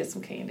costume, you can get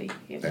some candy.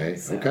 Hey,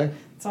 so okay.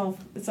 It's all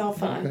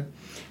fun. Okay.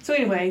 So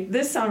anyway,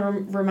 this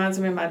song reminds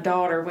me of my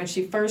daughter when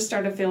she first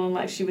started feeling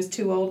like she was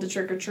too old to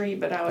trick-or-treat,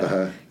 but I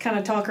would kind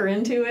of talk her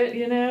into it,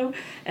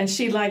 and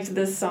she liked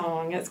this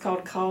song. It's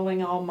called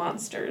Calling All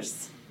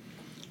Monsters.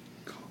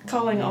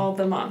 Calling All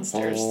the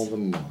Monsters. All the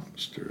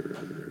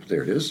Monsters.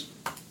 There it is.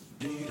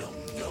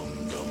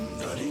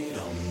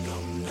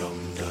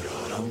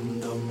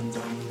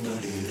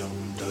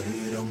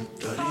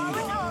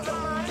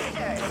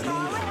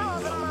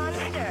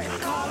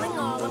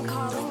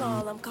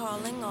 I'm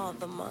calling all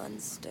the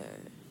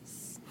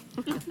monsters.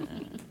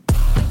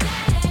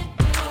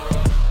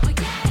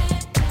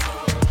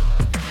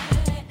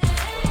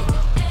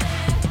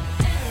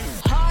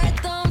 Hard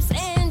thumbs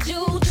and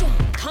juju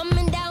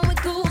coming down with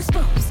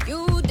goosebumps.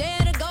 You dare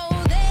to go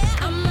there?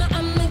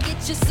 I'ma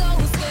get you so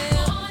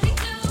scared.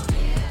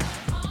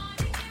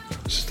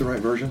 Is this the right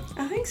version?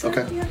 I think so.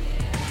 Okay. Yeah.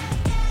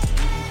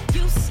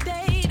 You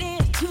stayed in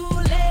too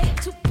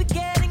late to be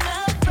getting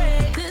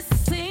afraid.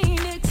 This ain't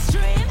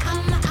extreme.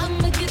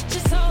 I'ma get you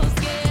so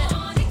scared.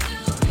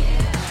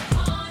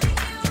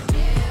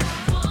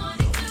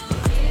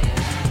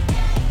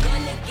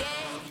 Gonna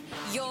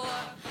get your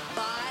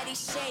body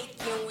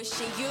shaking,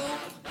 wishing you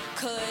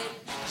could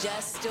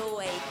just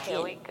awaken.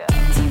 Here we go.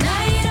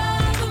 Tonight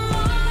all the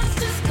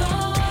monsters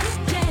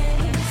gonna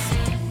dance.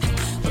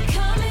 We're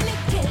coming to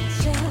get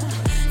you.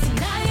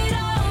 Tonight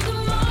all the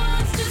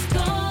monsters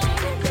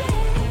gonna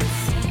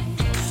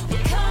dance.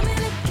 We're coming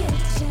to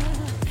get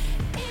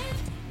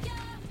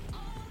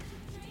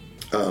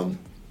you.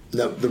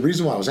 Now, the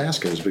reason why I was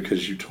asking is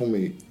because you told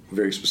me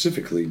very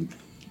specifically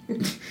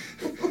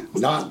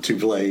not to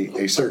play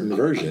a certain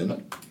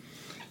version.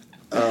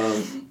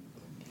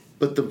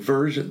 But the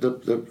version,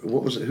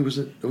 what was it? Who was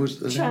it? Who was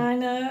the name?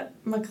 China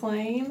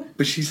McClain.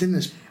 But she's in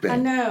this band. I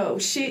know.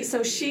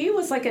 She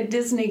was like a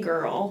Disney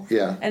girl.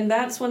 Yeah. And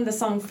that's when the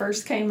song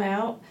first came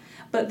out.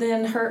 But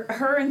then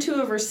her and two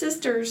of her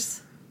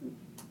sisters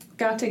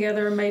got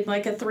together and made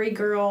like a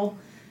 3-girl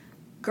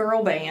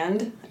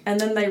band, and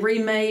then they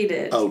remade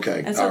it.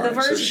 Okay. And so all the right.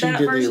 version, so she that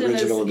did version the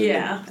original. is The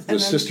and then,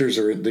 sisters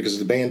are because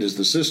the band is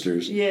the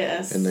sisters.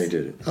 Yes. And they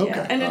did it. Okay.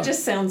 Yeah. And it all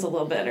just sounds a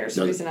little better. Is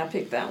the No, reason I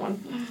picked that one.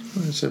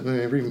 right. So,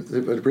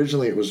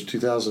 originally it was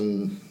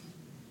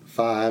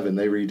 2005, and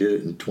they redid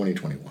it in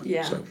 2021.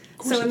 Yeah. So,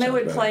 and they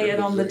would play it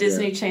on the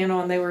Disney Yeah.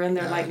 Channel, and they were in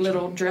their like Gotcha.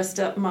 little dressed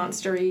up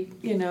monstery,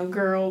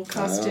 girl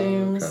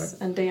costumes okay.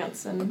 and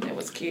dance, and it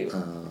was cute.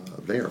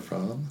 They are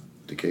from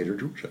Decatur,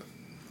 Georgia.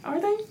 Are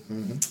they?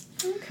 Mm-hmm.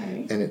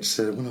 Okay. And it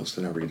said, what else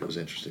did I read that was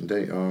interesting?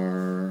 They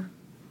are,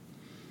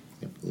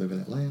 live in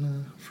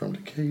Atlanta, from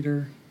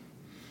Decatur.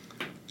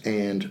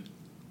 And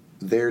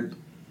their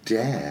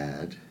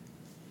dad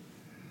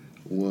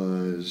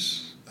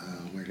was,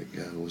 where'd it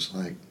go? Was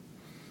like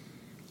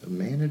a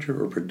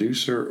manager or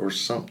producer or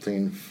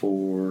something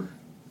for,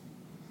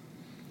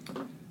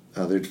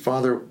 their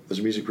father was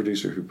a music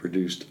producer who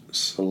produced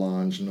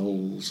Solange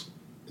Knowles'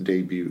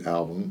 debut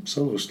album,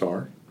 Solo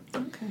Star.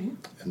 Okay.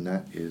 And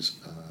that is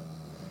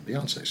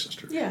Beyonce's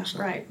sister. Yeah, So,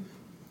 right.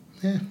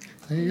 Yeah,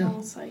 there you go.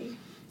 I'll say.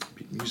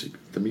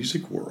 The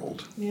music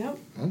world. Yep.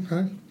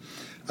 Okay.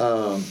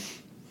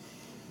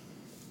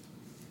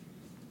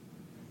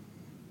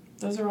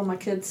 Those are all my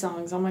kids'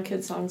 songs. All my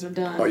kids' songs are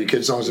done. All your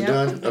kids' songs Yep. are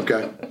done?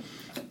 Okay.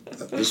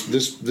 This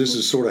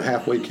is sort of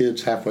halfway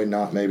kids, halfway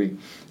not, maybe.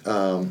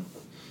 Nah,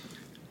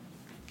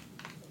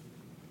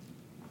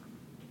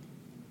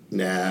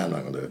 I'm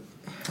not going to do it.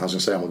 I was going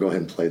to say I'm going to go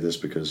ahead and play this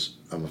because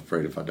I'm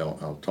afraid if I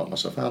don't, I'll talk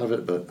myself out of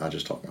it, but I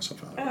just talked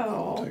myself out of it.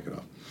 Oh. I'll take it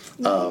off.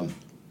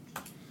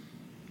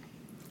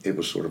 It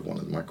was sort of one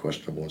of my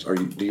questionable ones.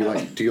 Do you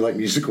like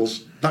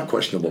musicals? Not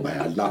questionable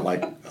bad. Not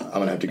like I'm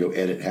going to have to go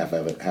edit half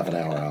of it, half an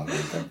hour out or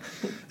anything.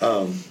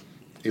 Do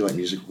you like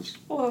musicals?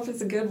 Well, if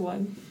it's a good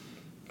one.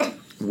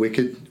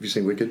 Wicked? Have you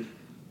seen Wicked?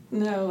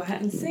 No, I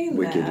hadn't seen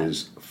Wicked that.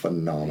 is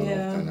phenomenal.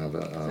 Yeah. And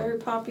Very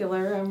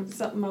popular.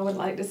 Something I would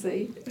like to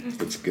see.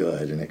 it's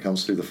good, and it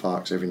comes through the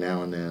Fox every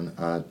now and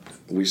then.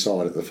 We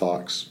saw it at the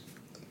Fox,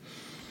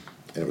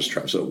 and it was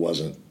so it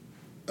wasn't.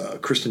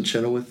 Kristen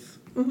Chenoweth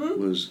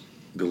was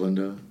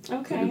Glinda.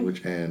 Okay. Wicked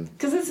Witch, and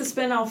Because it's a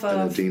spinoff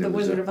of Adina The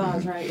was Wizard it. of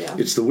Oz, right? Yeah.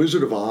 It's the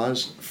Wizard of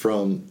Oz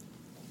from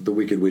the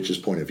Wicked Witch's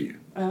point of view.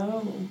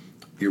 Oh.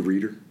 You a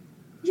reader?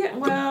 Yeah,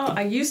 well,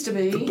 I used to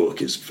be. The book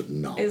is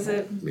phenomenal. Is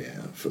it?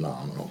 Yeah,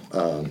 phenomenal.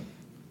 I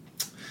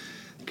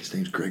think his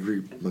name's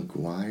Gregory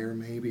Maguire,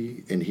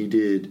 maybe, and he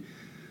did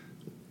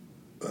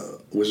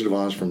Wizard of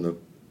Oz from the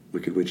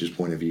Wicked Witch's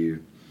point of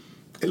view.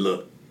 And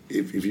look,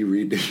 if you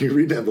read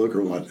that book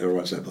or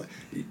watch that play,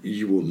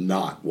 you will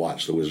not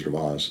watch the Wizard of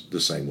Oz the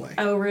same way.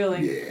 Oh,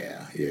 really?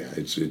 Yeah.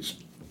 It's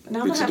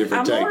No, it's a I'm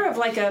different take. more of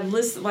like a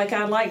listen. Like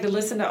I like to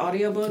listen to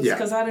audiobooks Yeah,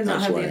 because I do not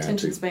that's have what the I am,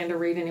 attention too. span to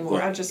read anymore.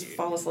 Well, I just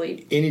fall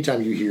asleep.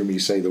 Anytime you hear me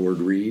say the word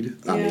read,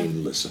 I Yeah.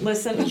 mean listen.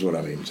 Listen. is what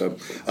I mean. So,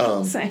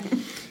 Same.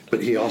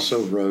 but he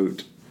also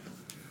wrote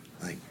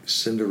like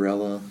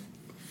Cinderella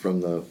from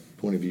the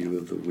point of view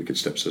of the wicked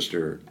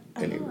stepsister,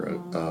 and he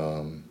wrote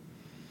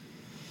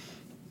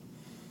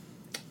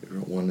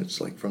one that's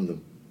like from the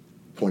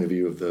point of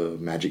view of the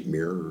magic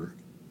mirror.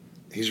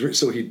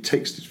 So he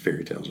takes these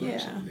fairy tales.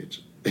 Yeah.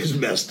 It's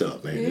messed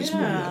up, man. It's Yeah,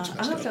 messed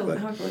I'll have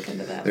up. to look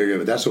into that. There you go.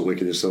 But that's what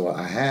Wicked is. So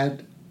I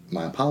had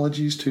my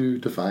apologies to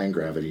Defying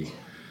Gravity.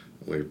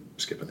 We're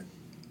skipping it.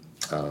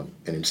 And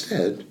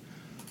instead,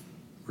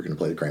 we're going to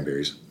play the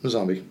Cranberries, the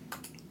Zombie.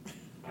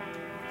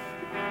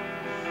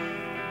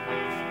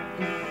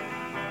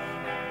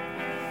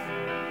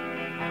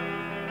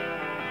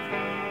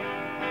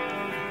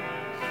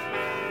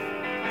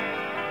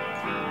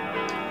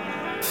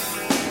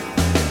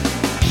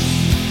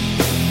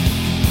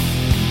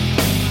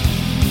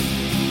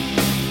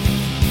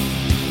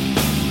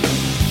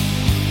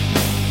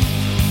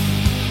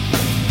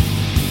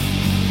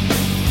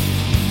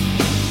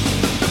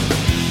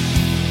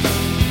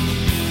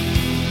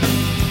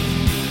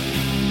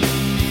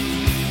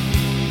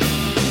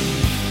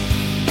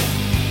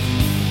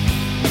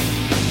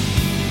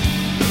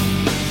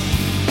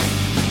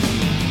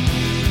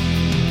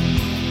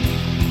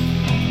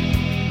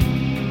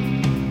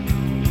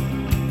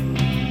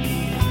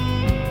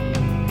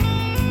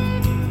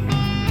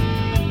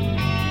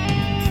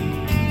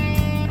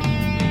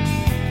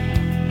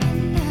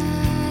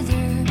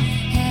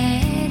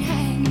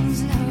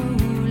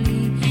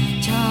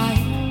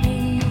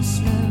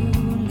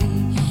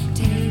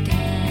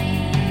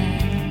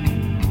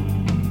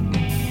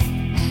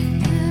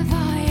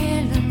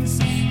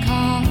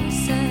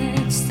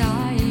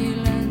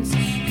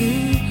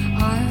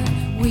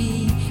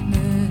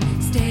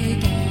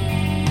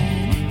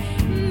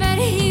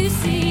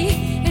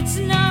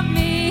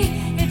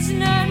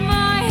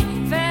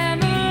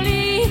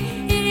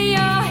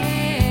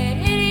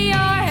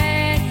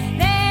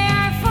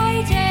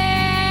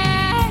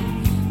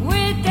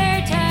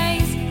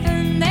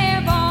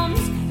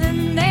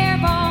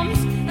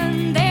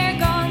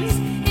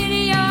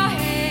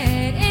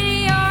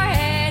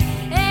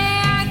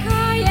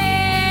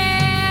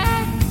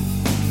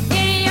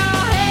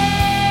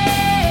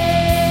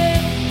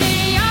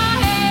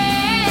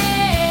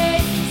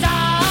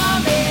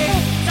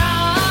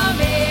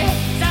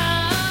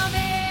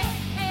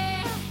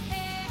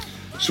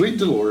 Sweet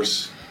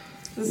Dolores.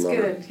 This is Love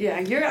good. it.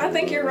 Yeah, I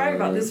think you're right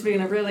about this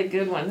being a really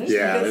good one. There's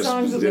some good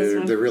songs with this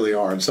one. There really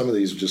are. And some of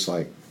these are just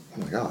like,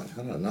 oh my God,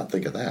 how did I not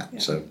think of that? Yeah.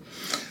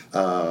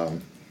 So,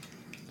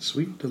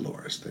 Sweet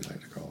Dolores, they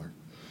like to call her.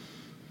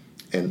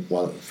 And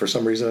while for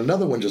some reason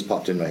another one just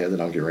popped in my head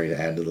that I'm getting ready to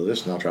add to the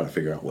list, and I'll try to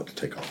figure out what to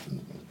take off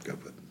and go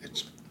with.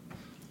 It's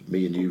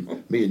me and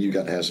you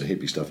got to have some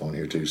hippie stuff on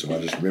here too. So I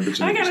just remembered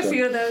some. I hippie got a stuff.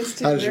 few of those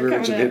too. I just They're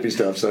remembered some coming up. hippie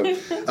stuff. So,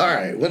 all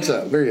right, what's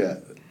up? Where you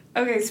at?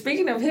 Okay,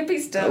 speaking of hippie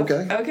stuff.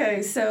 Okay.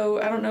 Okay, so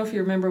I don't know if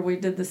you remember we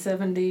did the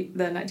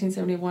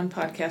 1971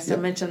 podcast. Yep.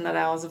 I mentioned that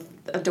I was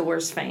a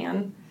Doors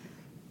fan.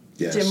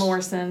 Yes. Jim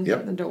Morrison,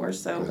 Yep. the Doors.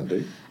 So I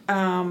do.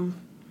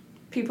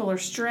 People Are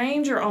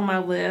Stranger on my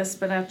list,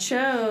 but I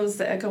chose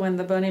the Echo and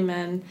the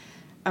Bunnymen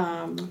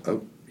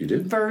Oh, you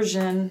did?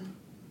 version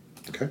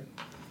Okay.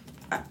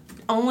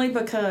 only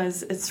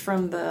because it's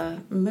from the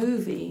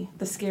movie,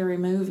 the scary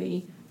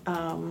movie,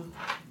 The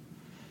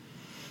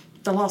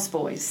Lost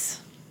Boys.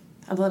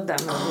 I love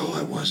that movie. Oh,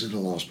 I was in the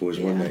Lost Boys,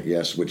 wasn't it?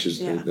 Yes, which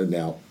is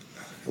now,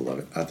 I love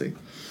it. I think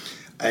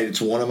it's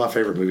one of my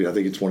favorite movies. I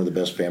think it's one of the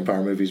best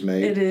vampire movies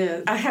made. It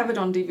is. I have it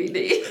on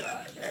DVD.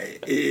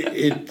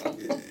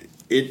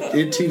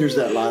 It teeters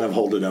that line of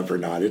hold it up or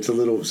not. It's a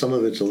little, some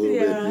of it's a little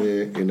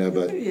bit,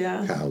 but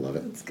Yeah. I love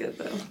it. It's good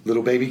though.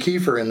 Little baby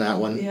Kiefer in that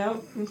one.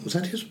 Yep. Was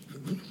that his?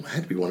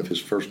 Had to be one of his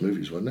first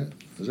movies, wasn't it?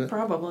 Was it?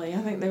 Probably. I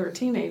think they were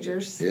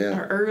teenagers. Yeah.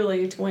 Or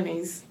early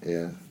 20s.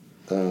 Yeah.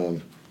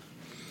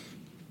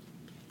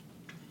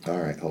 All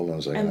right, hold on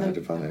a second. I have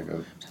to find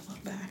Echo.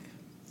 Look back.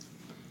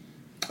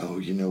 Oh,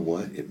 you know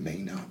what? It may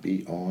not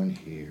be on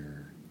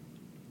here.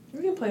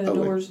 We can play the Oh,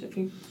 wait. Doors if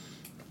you.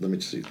 Let me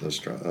see. Let's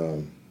try.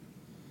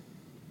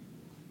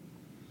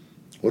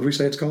 What did we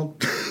say it's called?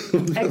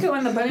 Echo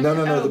and the Bunnymen? No,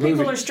 Oh, the People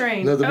movie. Are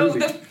Strange. No, the Oh,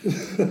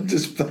 movie.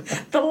 Just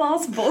The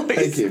Lost Boys.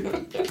 thank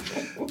you.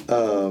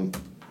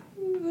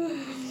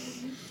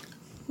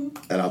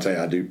 And I'll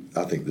tell you,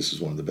 I think this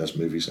is one of the best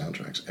movie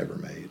soundtracks ever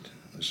made.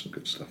 There's some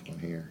good stuff on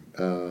here.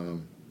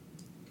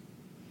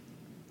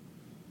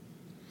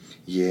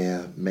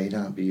 Yeah, may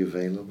not be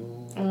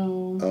available.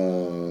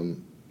 Oh.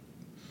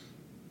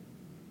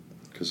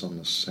 Because on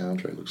the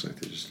soundtrack, it looks like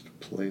they just did a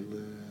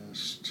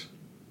playlist.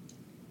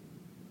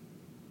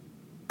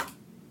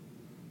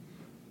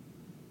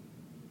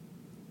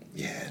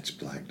 Yeah, it's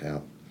blacked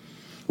out.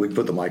 We can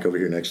put the mic over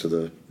here next to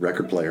the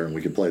record player, and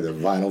we could play the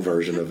vinyl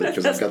version of it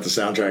because I've got the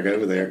soundtrack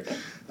over there.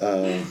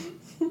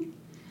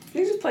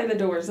 You just play The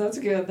Doors. That's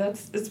good.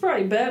 It's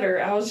probably better.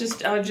 I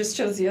just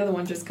chose the other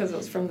one just because it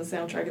was from the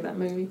soundtrack of that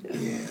movie.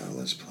 Yeah,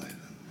 let's play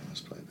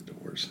the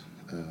Doors.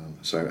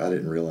 Sorry, I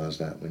didn't realize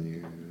that when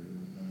you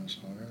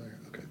saw it earlier.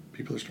 Okay,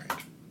 People Are Strange.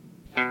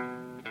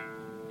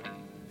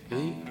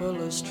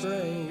 People are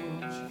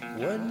strange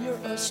when you're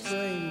a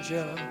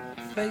stranger.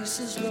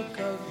 Faces look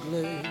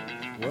ugly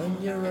when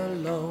you're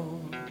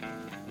alone.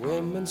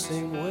 Women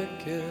seem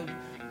wicked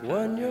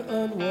when you're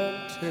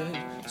unwanted.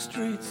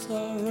 Streets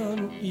are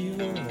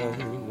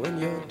uneven when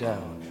you're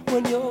down.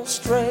 When you're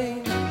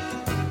strange,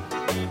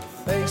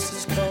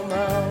 faces come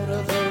out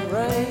of the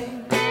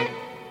rain.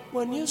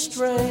 When you're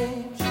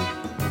strange,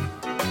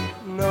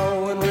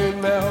 no one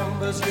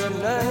remembers your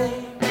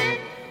name.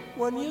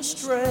 When you're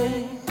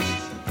strange,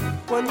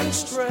 when you're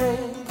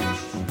strange,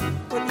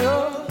 when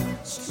you're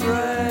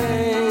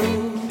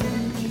strange.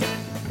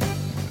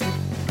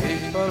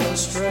 People are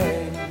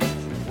strange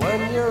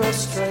when you're a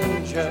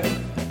stranger.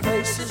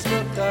 Faces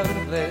look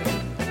ugly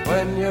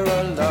when you're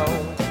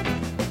alone.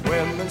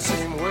 Women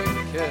seem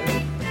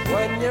wicked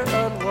when you're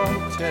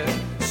unwanted.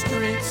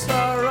 Streets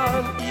are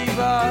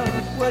uneven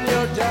when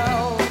you're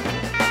down.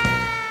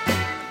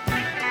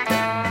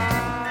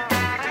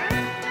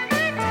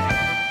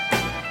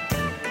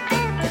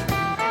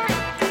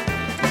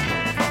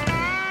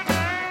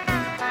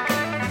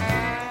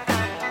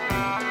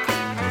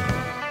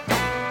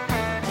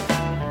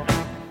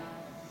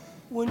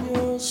 When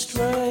you're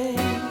strange,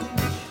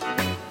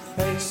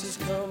 faces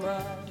come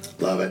out.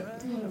 Love it.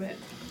 Love it.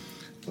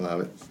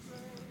 Love it.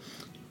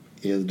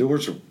 Yeah, the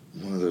Doors are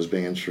one of those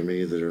bands for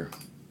me that are,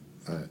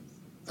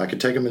 I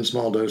could take them in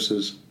small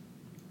doses,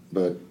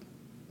 but,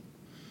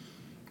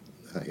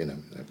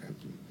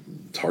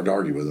 it's hard to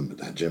argue with them, but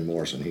that Jim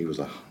Morrison, he was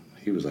a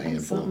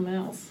handful. Something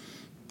else.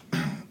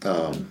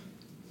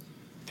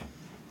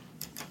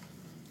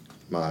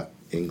 My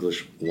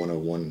English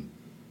 101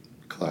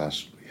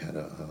 class, we had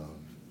to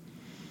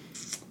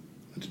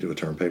do a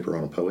term paper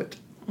on a poet.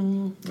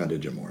 I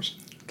did Jim Morrison.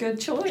 Good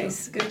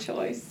choice. Good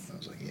choice. I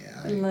was like,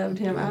 yeah. I loved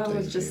him. I was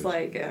things just he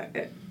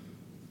like,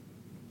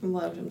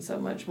 loved him so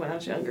much when I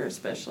was younger,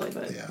 especially,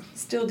 but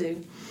still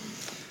do.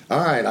 All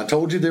right, I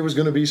told you there was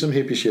going to be some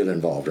hippie shit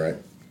involved, right?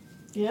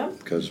 Yep.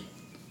 Because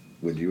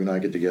when you and I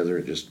get together,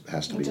 it just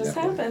has to be It just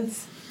that way.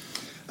 happens.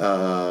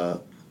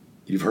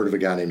 You've heard of a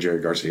guy named Jerry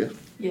Garcia?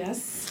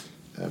 Yes.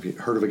 Have you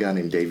heard of a guy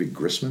named David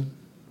Grisman?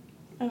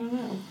 I don't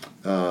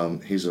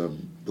know. He's a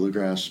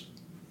bluegrass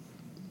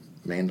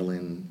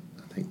mandolin,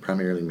 I think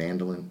primarily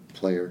mandolin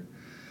player.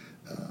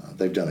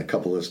 They've done a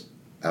couple of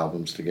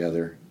albums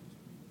together,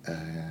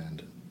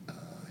 and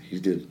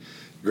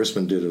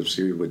Grisman did a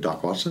series with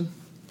Doc Watson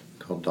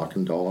called Doc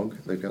and Dog.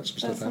 They've got some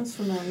That stuff sounds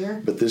out.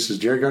 familiar. But this is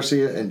Jerry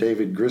Garcia and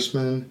David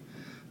Grisman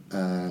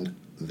and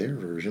their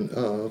version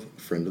of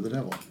Friend of the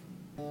Devil.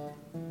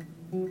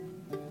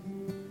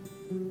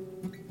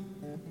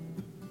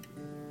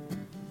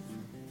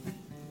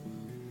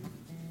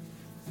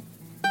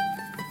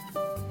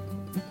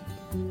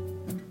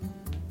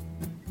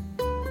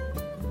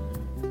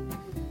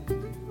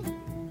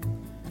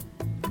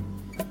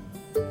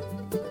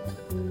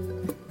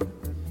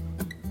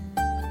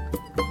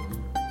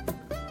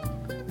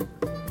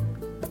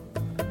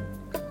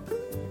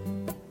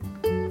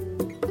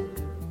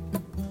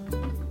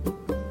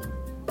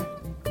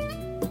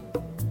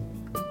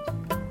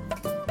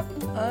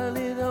 I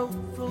lit out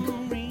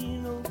from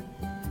Reno.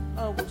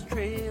 I was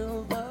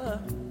trailed by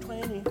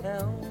 20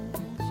 hounds.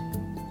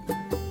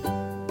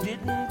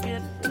 Didn't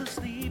get to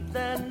sleep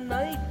that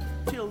night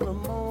till the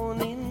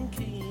morning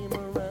came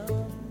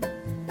around.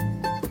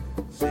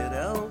 Set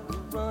out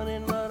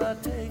running, but I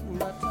take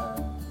my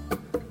time.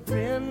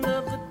 Friend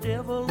of the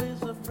devil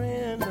is a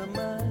friend of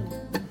mine.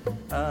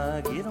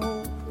 I get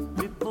home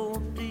before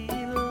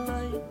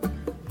daylight.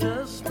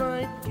 Just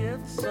might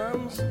get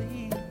some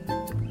sleep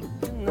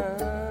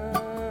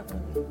tonight.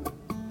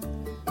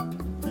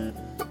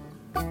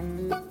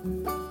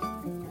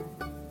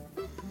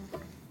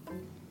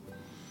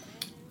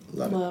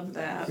 Love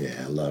that.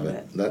 Yeah, I love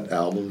it. That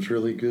album's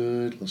really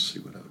good. Let's see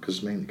what else, because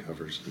it's mainly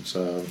covers. It's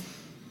The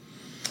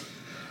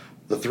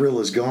Thrill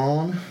Is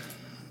Gone.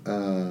 They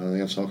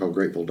have a song called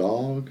Grateful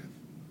Dog.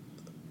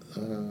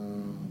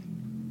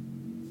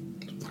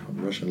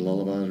 Russian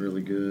Lullaby is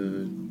really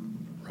good.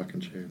 Rockin'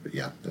 Chair. But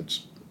yeah,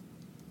 it's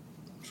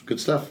good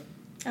stuff.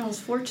 I was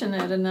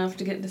fortunate enough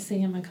to get to see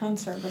him in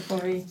concert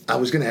before he. I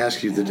was going to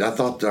ask you that. I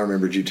thought I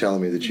remembered you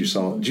telling me that you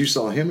saw. Did you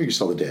saw him or you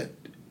saw the Dead?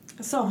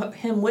 I saw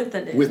him with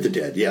the Dead. With the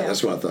Dead, yeah,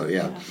 that's what I thought.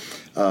 Yeah.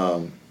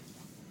 God,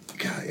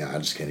 yeah, I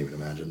just can't even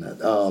imagine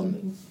that.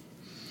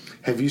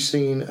 Have you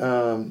seen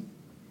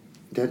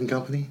Dead and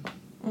Company?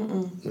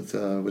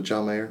 With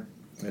John Mayer?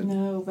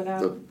 No, but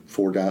the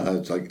 4 guys,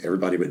 it's like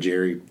everybody but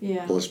Jerry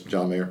plus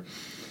John Mayer.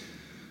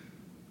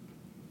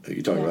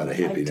 You're talking about a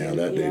hippie now.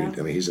 That dude,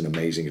 I mean, he's an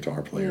amazing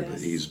guitar player, but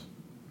he's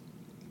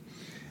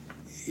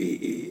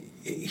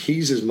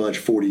as much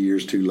 40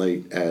 years too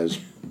late as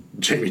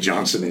Jamie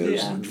Johnson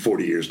is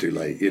 40 years too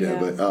late, you know.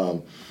 But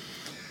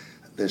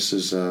this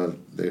is going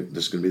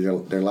to be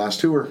their last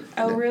tour.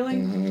 Oh, really?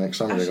 Next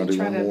summer they're going to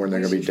do one more and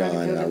they're going to be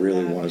done. And I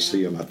really want to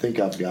see them. I think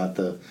I've got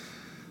the.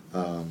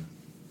 I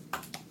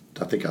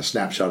think I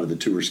snapshotted the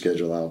tour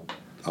schedule.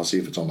 I'll see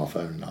if it's on my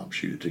phone and I'll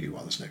shoot it to you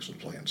while this next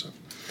one's playing. So,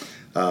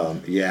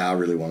 I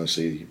really want to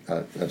see.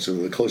 That's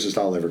the closest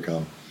I'll ever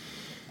come.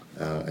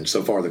 And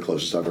so far, the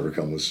closest I've ever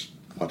come was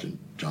watching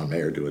John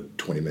Mayer do a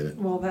 20-minute.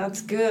 Well,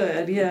 that's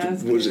good. Yeah.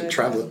 Was it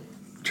traveling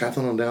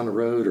on down the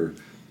road or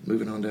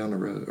moving on down the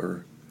road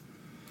or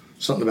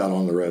something about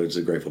On the Road? It's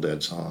a Grateful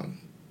Dead song.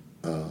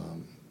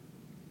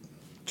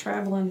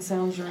 Traveling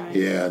sounds right.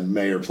 Yeah,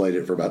 Mayer played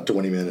it for about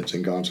 20 minutes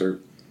in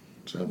concert.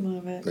 So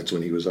love it. That's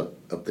when he was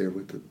up there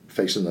with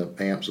facing the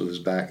amps with his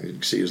back. You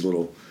can see his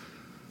little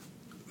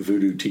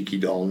voodoo tiki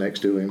doll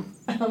next to him.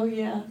 Oh,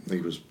 yeah. He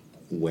was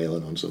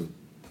wailing on some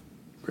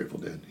Grateful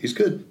Dead. He's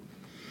good.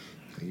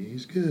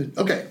 He's good.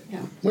 Okay.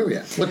 Yeah. Where are we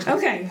at?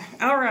 Okay.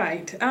 All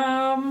right.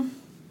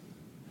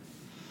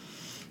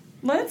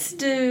 Let's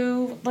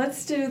do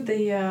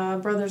the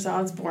Brothers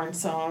Osborne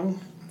song,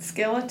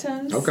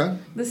 Skeletons. Okay.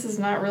 This is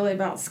not really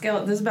about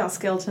This is about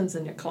skeletons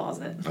in your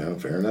closet. Oh,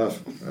 fair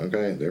enough.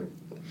 Okay. The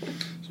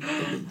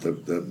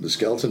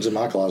skeletons in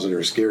my closet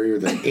are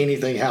scarier than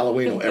anything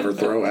Halloween will ever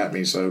throw at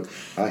me, so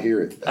I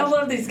hear it. I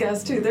love these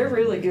guys, too. They're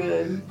really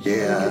good.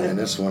 Yeah, and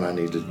that's one I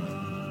need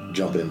to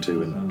jump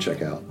into and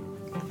check out.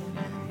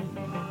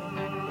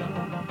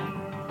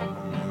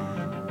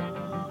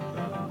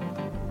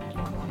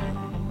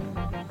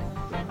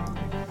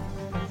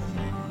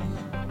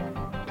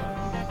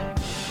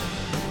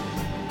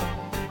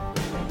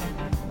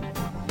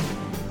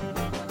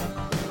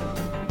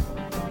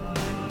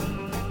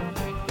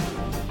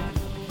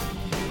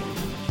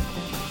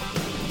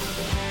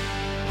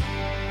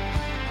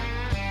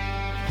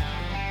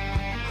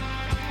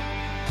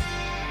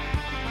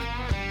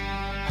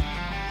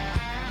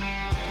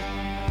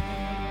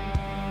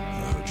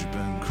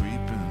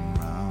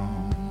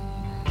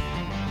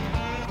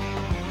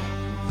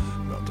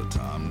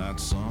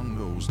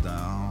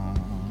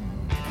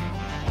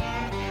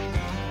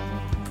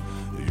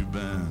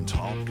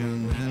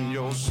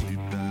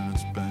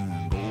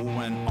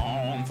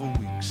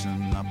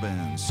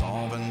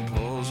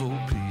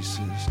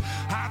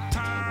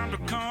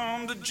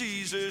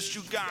 Jesus,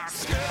 you got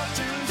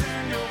skeletons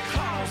in your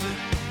closet,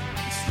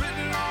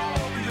 spitting all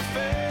over your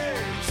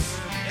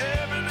face.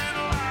 Every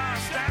little lie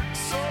stacked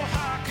so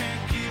high,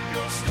 can't keep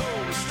your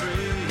story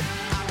straight.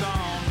 I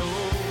don't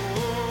know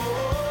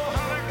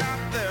how they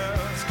got there,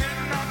 it's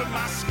getting under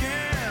my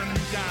skin.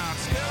 You got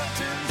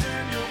skeletons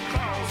in your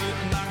closet,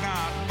 and I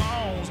got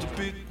bones to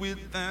pick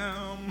with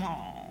them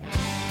home.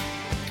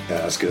 Yeah,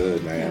 that's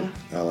good, man.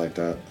 Yeah. I like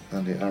that.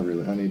 I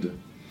need to.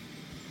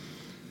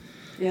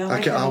 Yeah,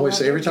 I can always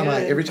say every time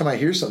I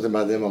hear something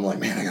by them, I'm like,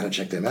 man, I got to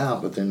check them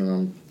out. But then when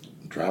I'm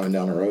driving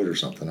down the road or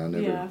something, I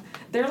never. Yeah,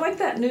 they're like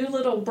that new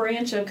little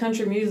branch of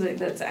country music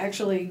that's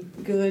actually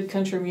good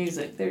country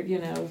music. They're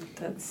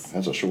that's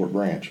a short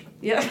branch.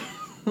 Yeah,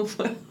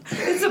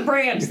 it's a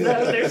branch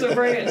though. There's a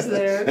branch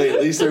there. Hey,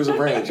 at least there's a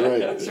branch, right?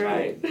 That's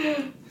right.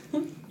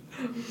 What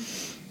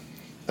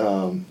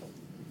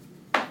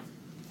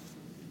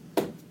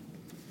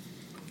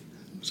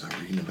was I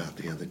reading about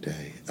the other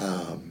day?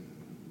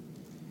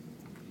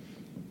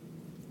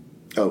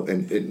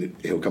 And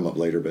he'll come up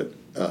later, but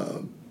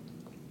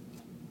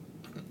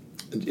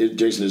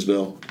Jason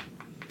Isbell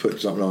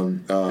put something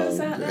on. Who's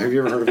that? Have you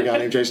ever heard of a guy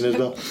named Jason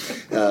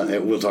Isbell?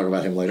 And we'll talk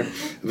about him later.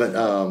 But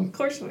of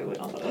course we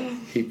will.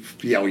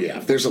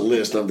 If there's a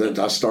list,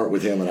 I start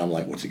with him, and I'm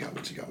like, what's he got?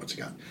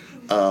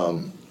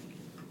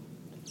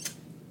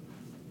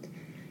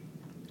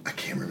 I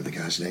can't remember the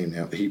guy's name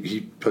now.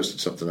 He posted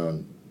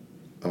something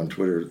on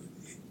Twitter.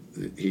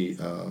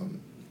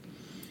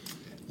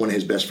 One of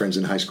his best friends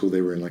in high school,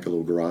 they were in like a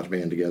little garage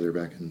band together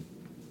back in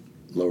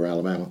Lower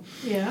Alabama.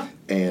 Yeah.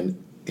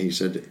 And he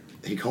said,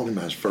 he called him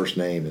by his first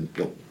name, and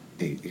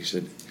he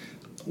said,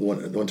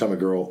 one time a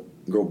girl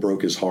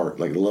broke his heart,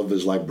 like the love of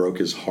his life broke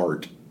his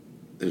heart,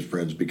 his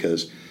friends,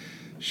 because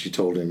she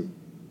told him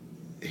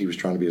he was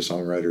trying to be a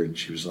songwriter, and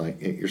she was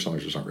like, your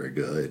songs just aren't very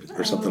good,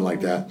 or something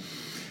like that.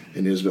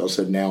 And Isabel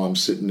said, now I'm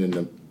sitting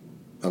in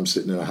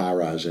a high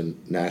rise in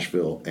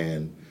Nashville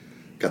and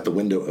got the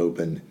window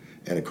open,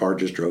 and a car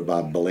just drove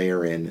by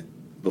blaring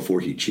Before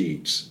He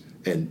Cheats.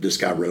 And this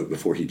guy wrote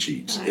before he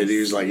cheats. Nice. And he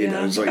was like, you know,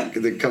 Yeah. it's like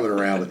they're coming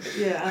around.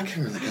 Yeah. I can't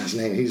remember the guy's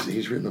name.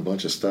 He's written a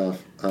bunch of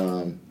stuff.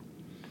 And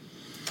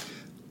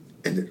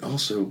then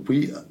also,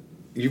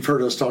 you've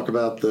heard us talk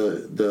about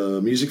the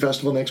music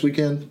festival next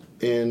weekend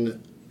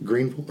in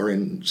Greenville or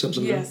in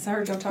Simpsonville. Yes, I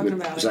heard y'all talking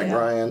with about it. Zach Yeah.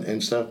 Bryan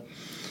and stuff.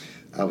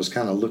 I was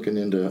kind of looking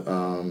into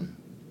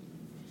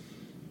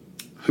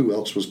who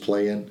else was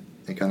playing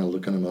and kind of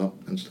looking them up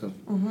and stuff.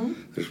 Mm-hmm.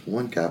 There's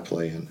one guy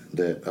playing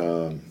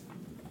that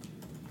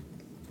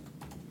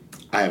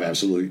I have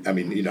absolutely. I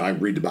mean, you know, I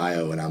read the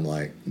bio and I'm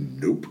like,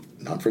 nope,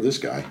 not for this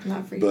guy.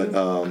 Not for you. But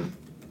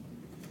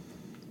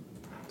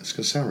it's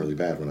going to sound really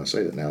bad when I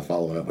say that now,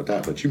 following up with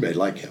that. But you may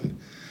like him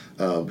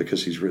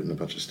because he's written a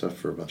bunch of stuff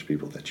for a bunch of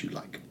people that you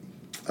like.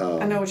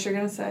 I know what you're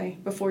going to say.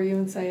 Before you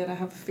even say it, I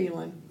have a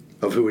feeling.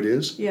 Of who it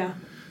is? Yeah.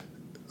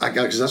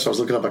 Because that's what I was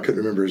looking up. I couldn't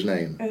remember his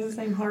name. Is his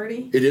name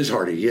Hardy? It is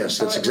Hardy. Yes,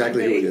 that's it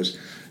exactly might who be. it is.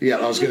 Yeah,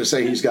 I was going to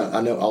say he's got.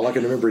 I know. All I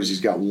can remember is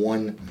he's got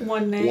one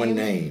name. One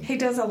name. He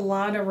does a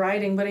lot of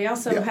writing, but he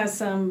also Yeah. has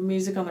some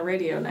music on the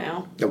radio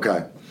now.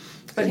 Okay.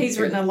 But he's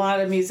written a lot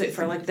of music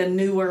for like the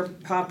newer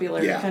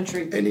popular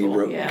country people. And he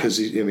wrote yeah. because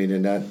a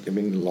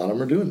lot of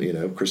them are doing. You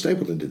know, Chris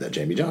Stapleton did that.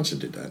 Jamie Johnson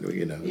did that.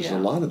 You know, there's a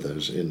lot of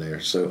those in there.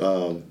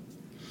 So,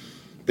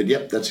 but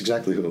yep, that's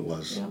exactly who it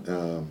was.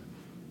 Yeah.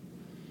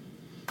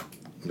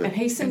 And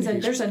he sings.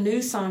 There's a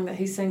new song that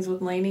he sings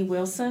with Lainey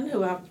Wilson,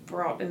 who I've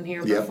brought in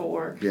here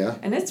before. Yeah.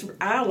 And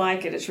I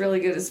like it. It's really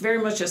good. It's very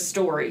much a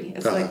story.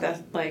 It's Uh-huh.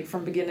 like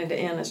from beginning to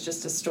end. It's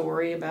just a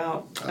story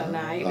about a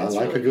night. I It's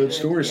like really a good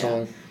story yeah.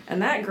 song.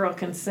 And that girl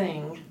can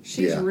sing.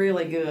 She's Yeah.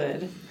 really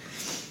good.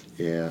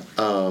 Yeah.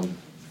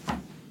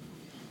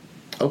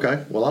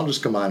 Okay. Well, I'll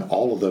just combine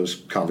all of those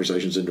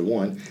conversations into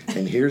one.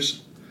 And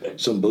here's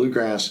some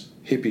bluegrass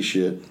hippie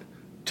shit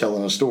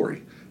telling a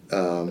story.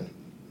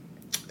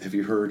 Have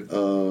you heard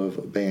of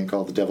a band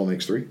called The Devil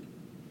Makes Three?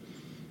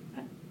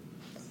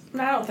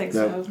 No, I don't think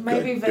No, so.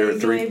 Maybe good. They're a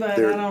vaguely, but I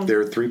don't.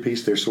 They're a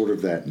three-piece. They're sort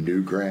of that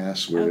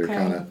newgrass where they're Okay.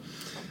 kind of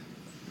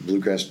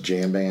bluegrass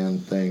jam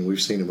band thing.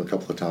 We've seen them a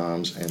couple of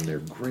times, and they're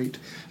great.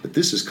 But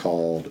this is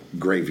called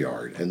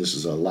Graveyard, and this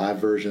is a live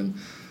version.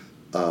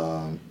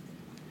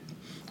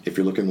 If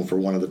you're looking for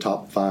one of the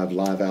top 5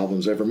 live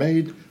albums ever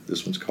made,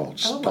 this one's called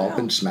Oh, Stomp wow.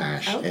 and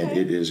Smash, and Okay.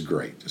 it is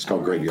great. It's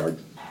called All right. Graveyard.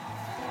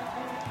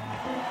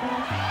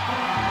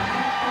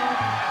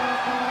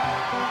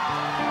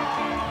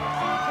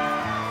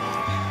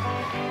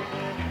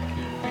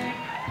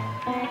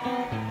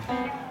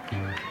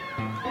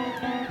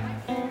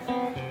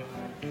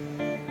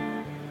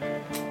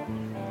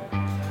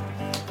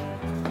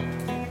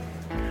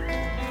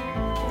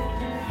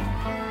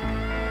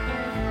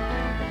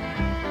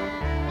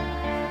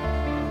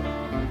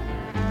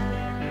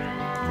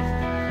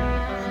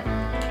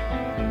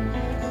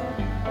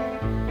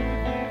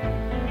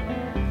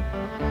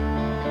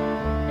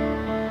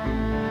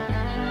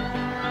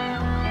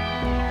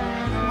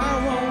 I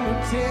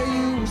wanna tell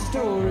you a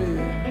story.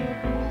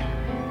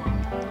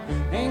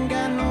 Ain't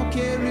got no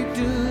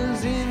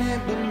characters in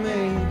it but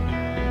me.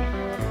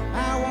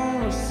 I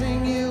wanna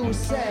sing you a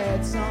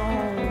sad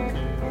song.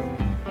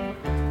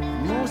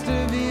 Most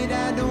of it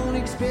I don't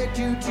expect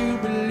you to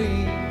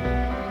believe.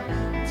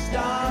 It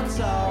starts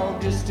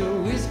off just a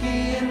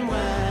whiskey and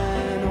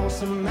wine, or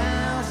some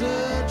miles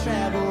of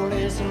travel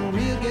and some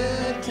real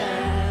good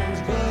times.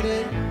 But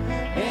it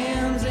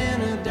ends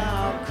in a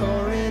dark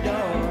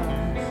corridor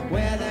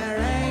where there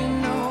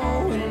ain't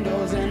no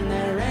windows and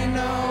there ain't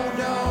no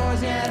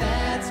doors. Yeah,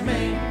 that's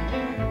me.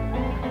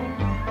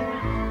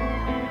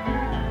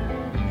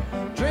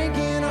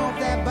 Drinking off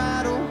that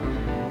bottle,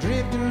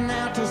 drifting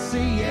out to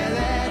sea. Yeah,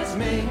 that's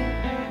me.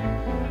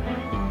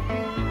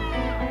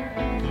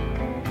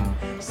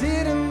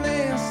 Sitting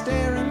there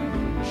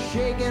staring,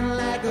 shaking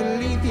like a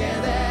leaf.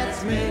 Yeah,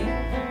 that's me.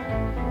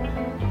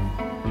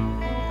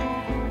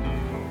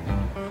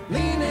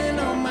 Leaning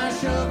on my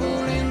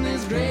shovel in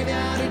this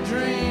graveyard of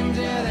dreams.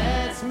 Yeah,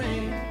 that's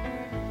me.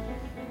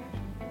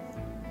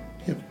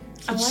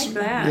 I like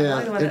that. Yeah, I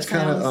like the way it's that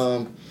kind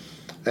sounds.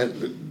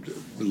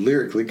 of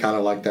lyrically kind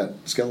of like that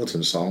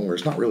skeleton song, where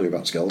it's not really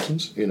about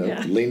skeletons. You know,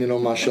 Yeah. leaning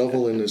on my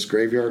shovel in this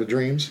graveyard of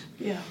dreams.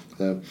 Yeah.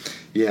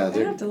 Yeah, I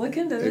have to look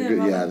into they're them. good.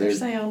 I Yeah, like their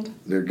sound.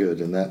 they're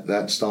good, and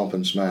that Stomp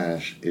and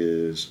Smash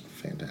is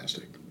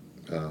fantastic.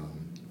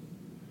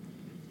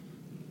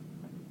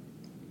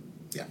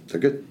 Yeah, they're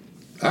good.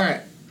 All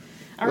right.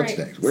 All What's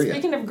right. next? Where you at?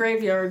 Speaking of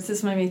graveyards,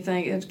 this made me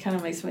think. It kind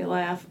of makes me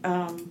laugh.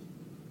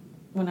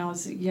 When I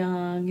was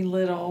young,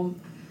 little,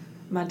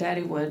 my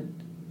daddy would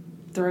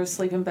throw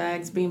sleeping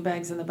bags, bean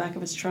bags in the back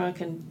of his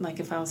truck, and like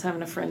if I was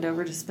having a friend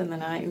over to spend the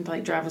night and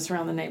like drive us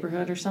around the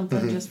neighborhood or something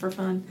Mm-hmm. just for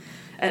fun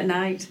at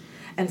night.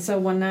 And so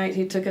one night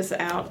he took us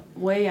out,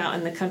 way out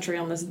in the country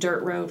on this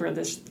dirt road where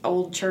this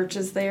old church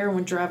is there, and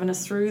went driving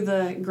us through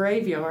the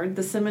graveyard,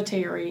 the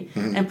cemetery,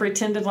 Mm-hmm. and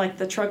pretended like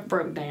the truck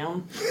broke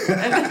down.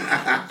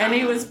 And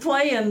he was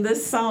playing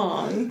this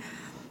song,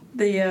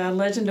 the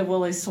Legend of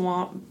Willie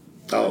Swamp.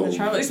 Oh, the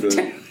Charlie's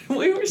good.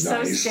 We were so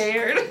Nice.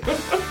 scared.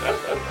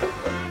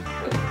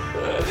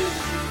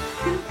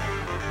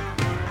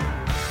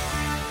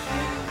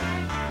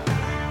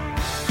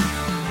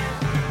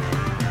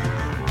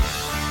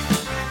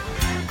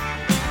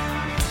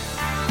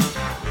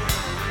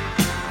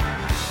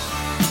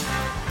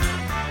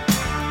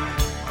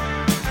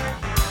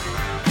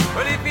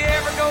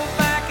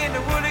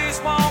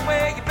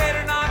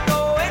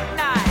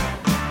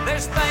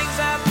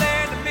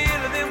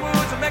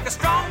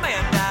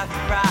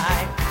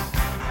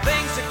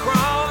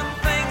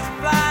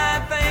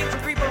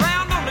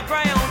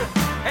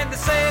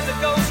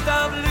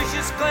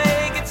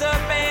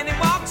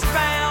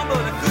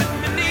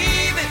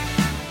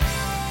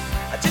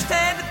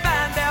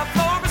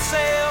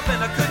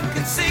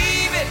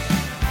 receive it,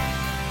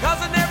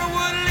 'cause I never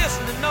would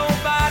listen to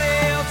nobody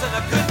else, and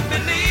I couldn't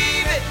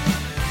believe it.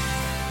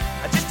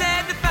 I just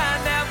had to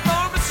find out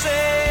for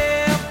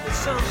myself. There's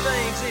some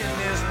things in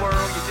this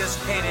world you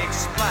just can't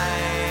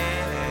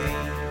explain.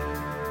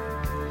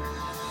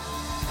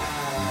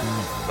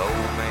 The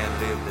old man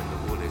lived in the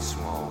woolly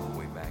swamp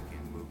way back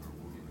in Booker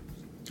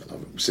Woods. I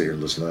love it. Sit here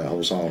and listen to that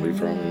whole song be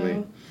from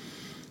me.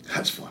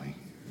 That's funny.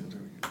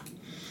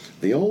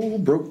 The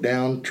old broke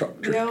down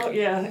truck trick.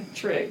 Yeah,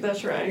 trick.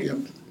 That's right. Yep.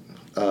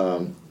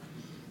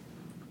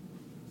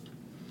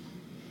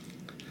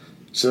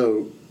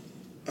 So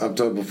I've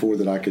told before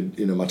that I could,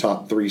 my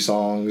top 3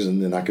 songs,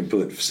 and then I could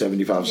put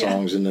 75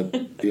 songs in the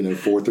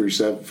 4 through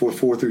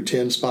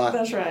 10 spot.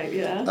 That's right.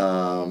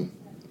 Yeah.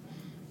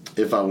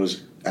 If I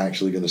was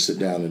actually going to sit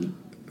down and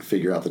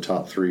figure out the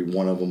top 3,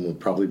 one of them would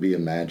probably be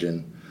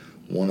Imagine.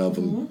 One of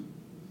them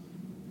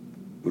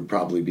would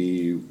probably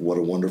be What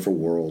a Wonderful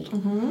World.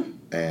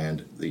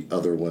 And the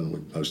other one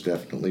would most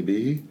definitely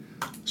be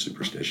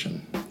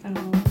Superstition.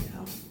 Oh,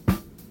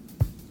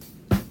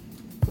 yeah.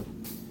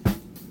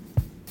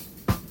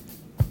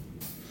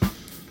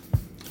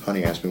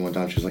 Honey asked me one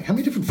time, she was like, how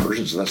many different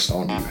versions of that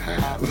song do you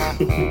have?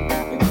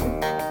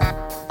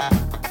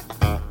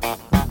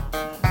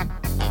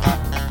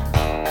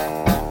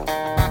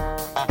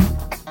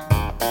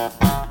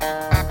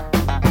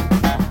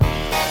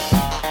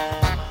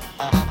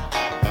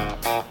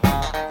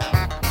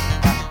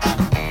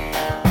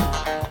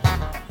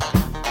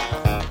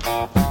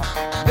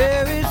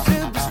 Very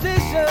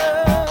superstitious,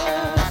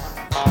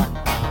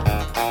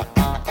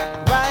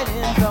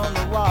 writings on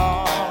the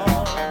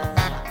wall.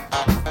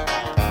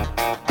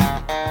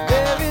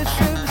 Very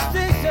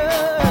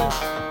superstitious,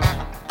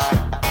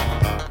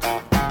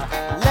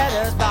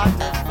 letters about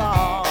to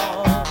fall.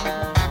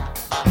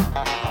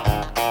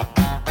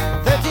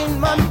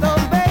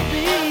 13-month-old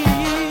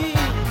baby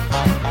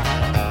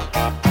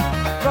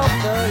broke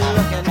the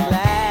looking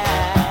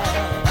glass.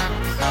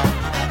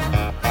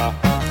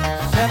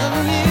 7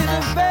 years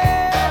of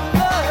bad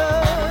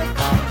luck,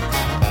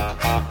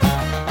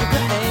 you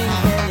put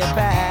things in your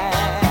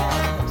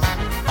past.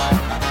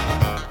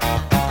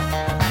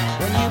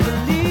 When you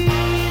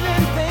believe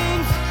in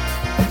things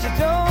that you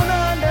don't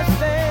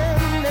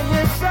understand, and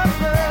you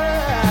suffer.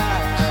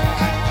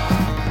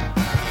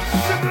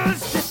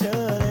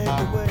 Superstition ain't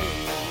the way.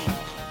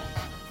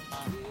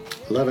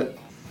 Love it.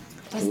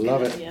 That's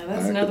Love good. it. Yeah,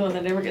 that's another one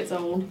that never gets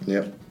old.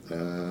 Yep.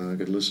 I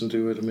could listen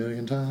to it a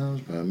million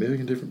times by a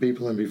million different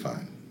people and be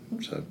fine.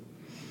 So,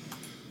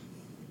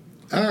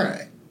 all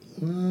right.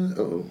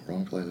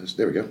 Wrong playlist.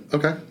 There we go.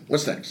 Okay.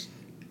 What's next?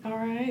 All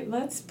right,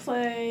 let's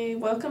play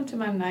Welcome to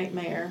My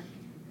Nightmare.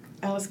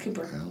 Alice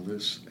Cooper.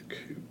 Alice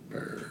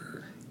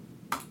Cooper.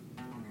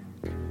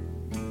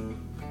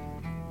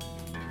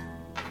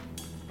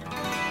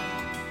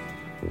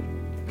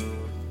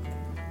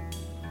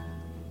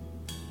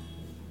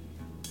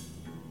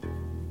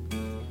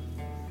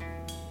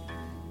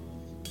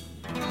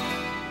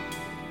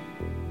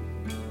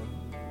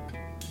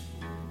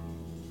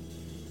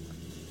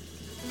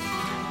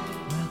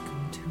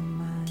 Welcome to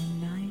my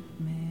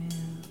nightmare.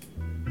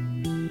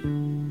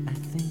 I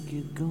think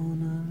you're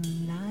gonna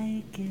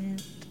like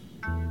it.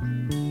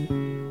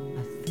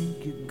 I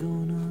think you're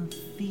gonna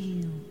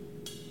feel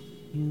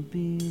you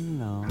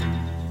belong. A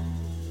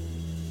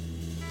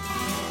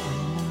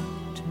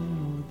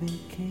nocturnal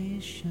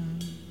vacation,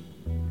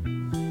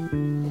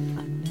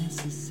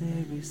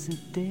 unnecessary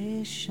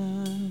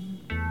sedation.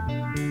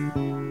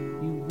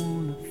 You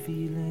wanna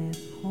feel at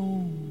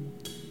home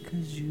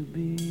 'cause you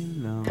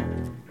belong.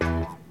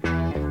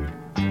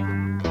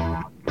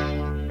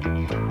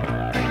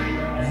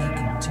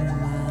 Welcome to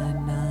my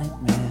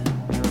nightmare.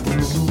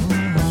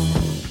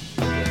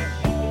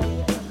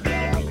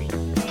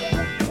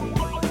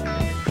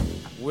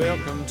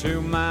 Welcome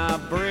to my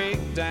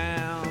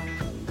breakdown.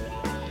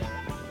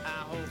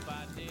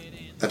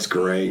 That's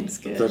great. That's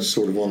good. That's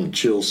sort of on the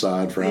chill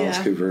side for Alice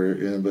Yeah. Cooper.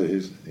 Yeah, but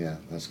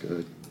that's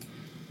good.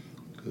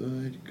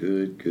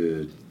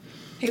 Good.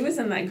 He was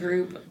in that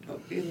group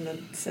in the,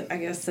 I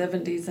guess,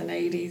 70s and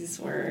 80s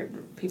where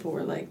people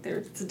were like,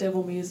 it's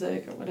devil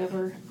music or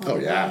whatever. Oh,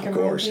 yeah, rock and of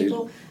roll course.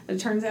 people. It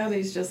turns out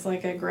he's just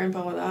like a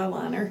grandpa with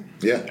eyeliner.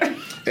 Yeah.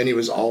 And he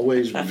was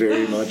always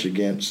very much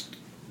against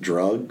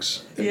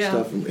drugs and Yeah.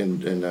 stuff.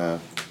 And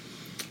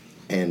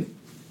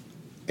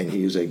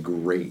he is a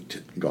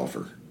great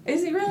golfer.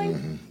 Is he really?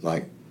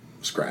 Like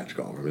scratch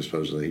golfer. I mean,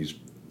 supposedly he's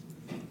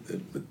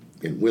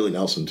and Willie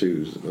Nelson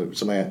too.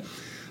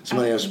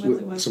 Somebody asked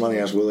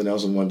Willie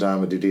Nelson one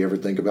time, did he ever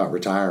think about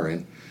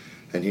retiring?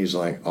 And he's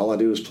like, all I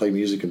do is play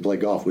music and play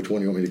golf. Which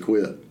one do you want me to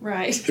quit?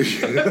 Right. So,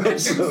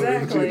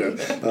 Exactly.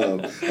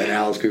 And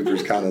Alice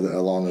Cooper's kind of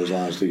along those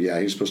lines too. Yeah,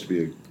 he's supposed to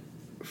be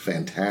a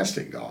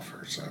fantastic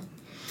golfer. So.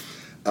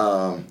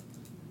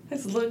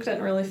 His look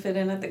doesn't really fit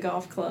in at the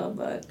golf club,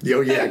 but...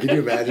 Oh, yeah. Can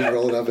you imagine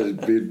rolling up and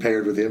being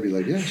paired with him? Be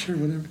like, yeah, sure,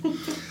 whatever.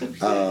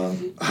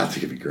 I think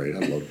it'd be great.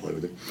 I'd love to play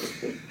with him.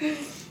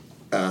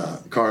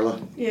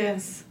 Carla?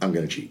 Yes. I'm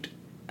going to cheat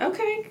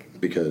Okay.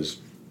 because,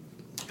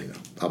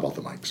 I bought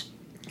the mics.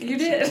 You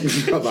did.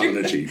 I'm not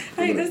gonna cheat.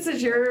 Hey, this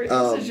is your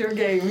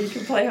game. You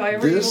can play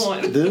however you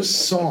want. This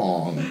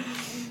song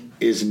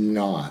is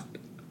not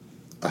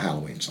a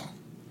Halloween song.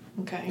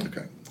 Okay.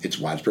 Okay. It's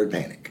Widespread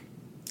Panic.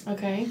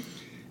 Okay.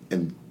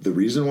 And the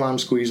reason why I'm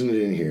squeezing it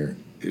in here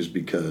is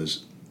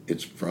because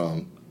it's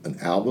from an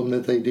album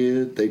that they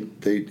did.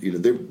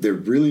 They're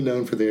really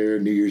known for their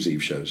New Year's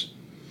Eve shows,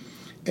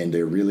 and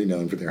they're really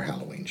known for their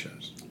Halloween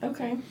shows.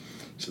 Okay.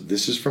 So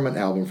this is from an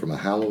album from a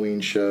Halloween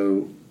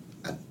show.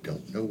 I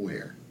don't know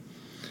where,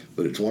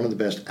 but it's one of the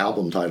best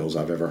album titles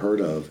I've ever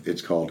heard of.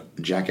 It's called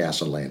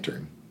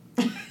Jack-O-Lantern.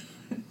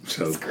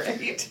 So that's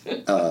great.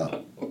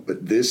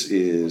 But this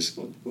is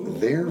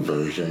their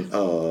version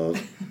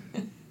of.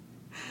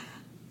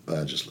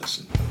 Just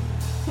listen.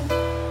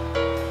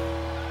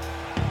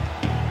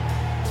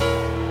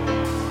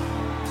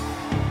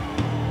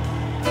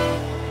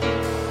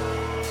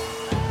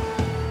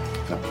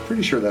 I'm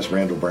pretty sure that's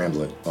Randall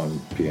Bramblett on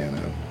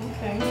piano.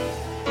 Okay.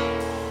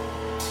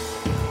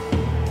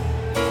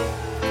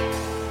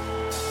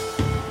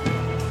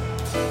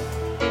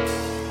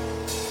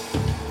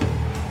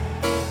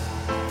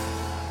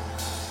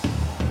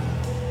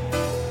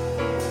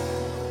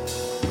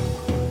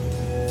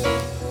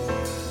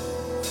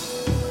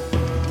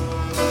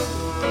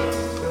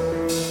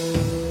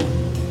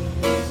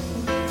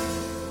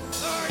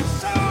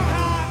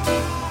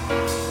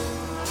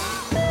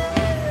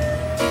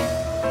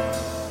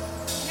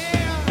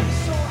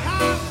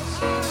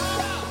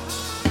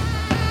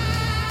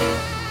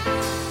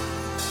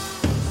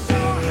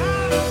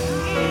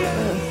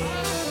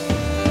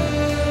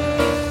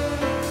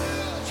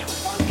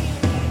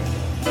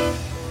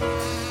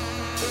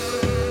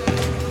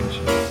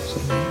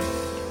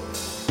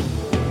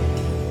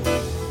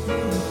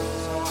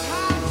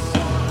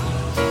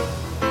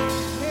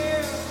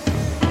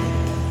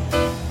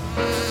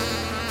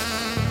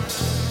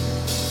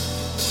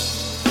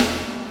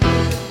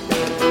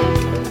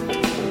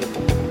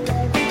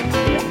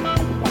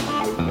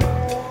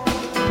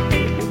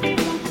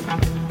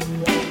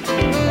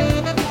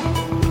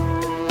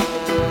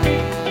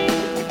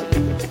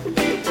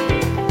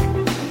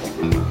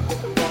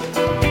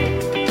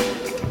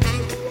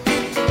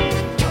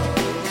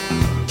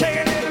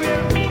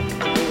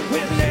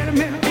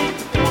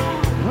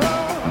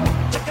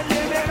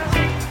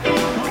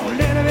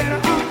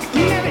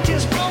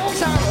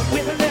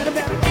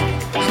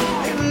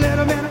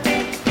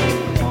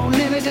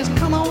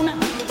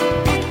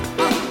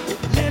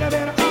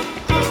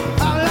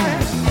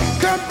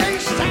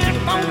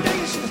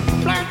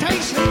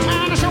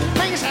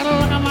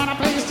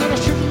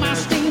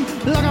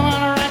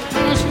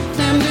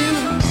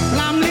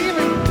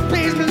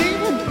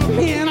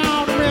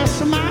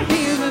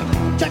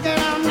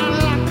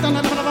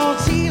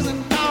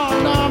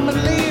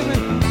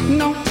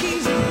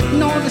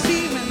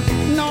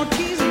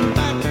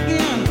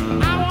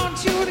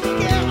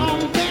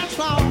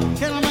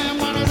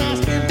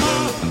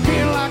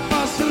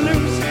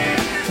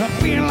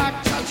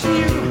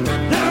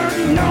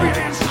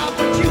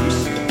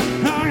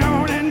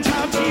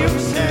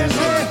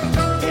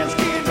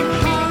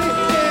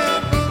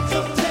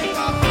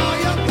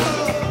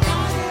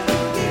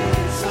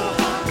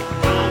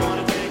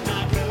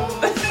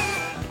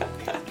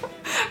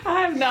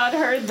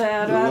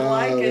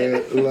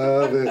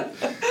 Love it.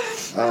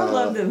 I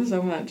love them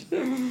so much.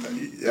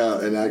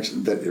 And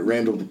actually,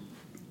 Randall,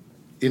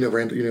 you know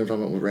what I'm talking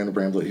about with Randall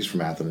Bramblett? He's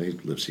from Athens. He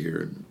lives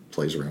here and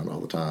plays around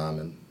all the time.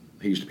 And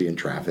he used to be in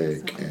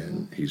Traffic,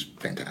 and he's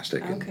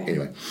fantastic. Okay. And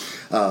anyway,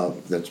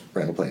 that's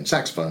Randall playing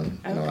saxophone,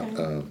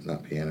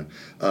 not piano.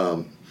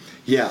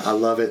 Yeah, I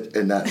love it.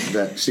 And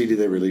that CD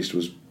they released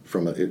was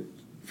from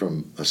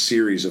a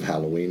series of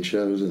Halloween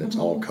shows, and it's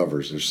all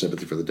covers. There's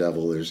Sympathy for the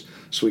Devil. There's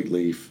Sweet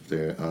Leaf.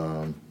 There.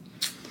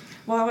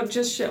 Well, I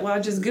just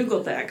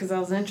Googled that because I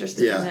was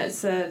interested, and it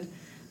said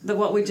that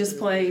what we just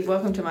played,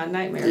 "Welcome to My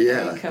Nightmare."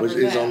 Yeah,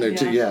 it's on there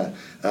too. Yeah,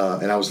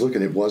 and I was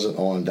looking; it wasn't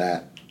on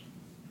that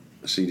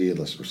CD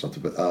unless or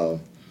something. But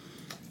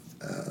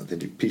they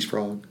do Peace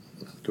Frog,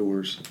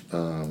 Doors.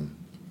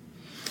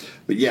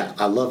 But yeah,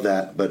 I love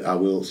that. But I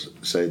will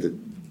say that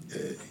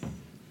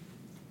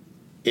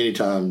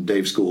anytime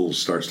Dave Schools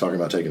starts talking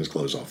about taking his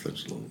clothes off,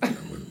 that's a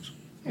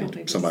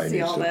little.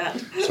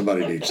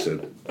 Somebody needs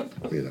to,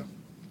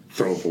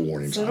 throw up a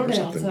warning sign or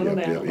something.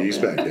 Yep. He's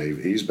back,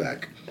 Dave. He's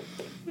back.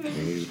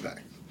 He's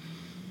back.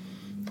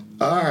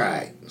 All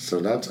right.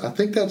 So I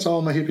think that's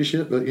all my hippie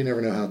shit, but you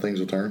never know how things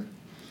will turn.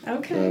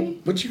 Okay.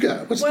 What you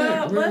got? What's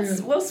that?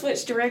 We'll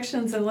switch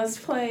directions and let's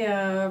play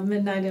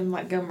Midnight in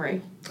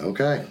Montgomery.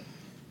 Okay.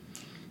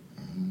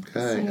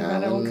 Sing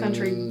about Old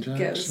Country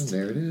Ghost.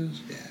 There it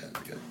is. Yeah.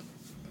 Good.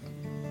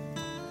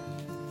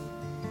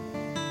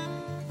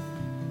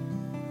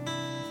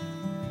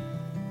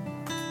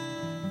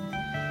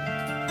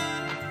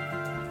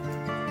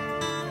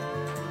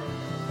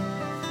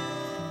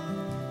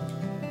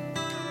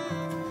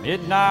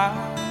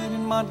 Midnight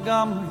in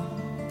Montgomery,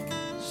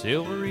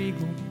 Silver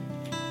Eagle,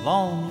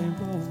 Lonely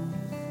Road.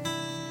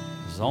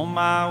 Was on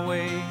my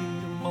way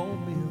to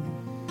Mobile,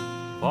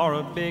 for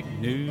a big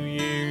New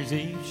Year's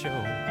Eve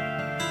show.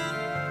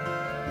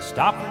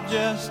 Stop for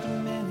just a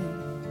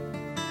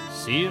minute,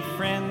 see a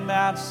friend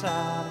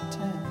outside of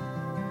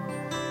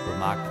town. Put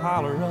my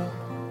collar up,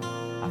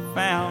 I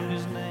found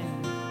his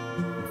name,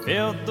 and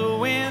felt the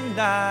wind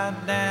die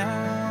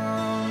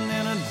down.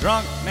 And a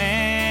drunk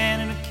man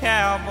in a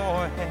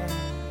cowboy hat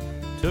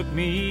took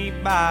me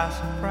by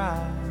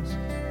surprise,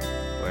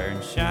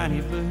 wearing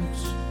shiny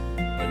boots,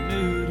 a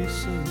nudie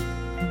suit,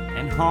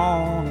 and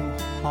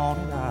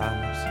haunted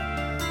eyes.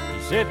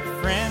 He said,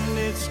 friend,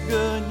 it's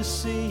good to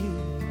see you.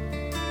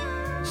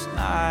 It's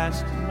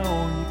nice to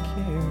know you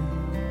care.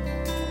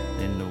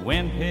 Then the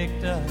wind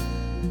picked up,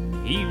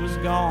 he was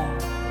gone.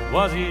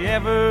 Was he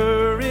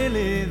ever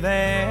really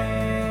there?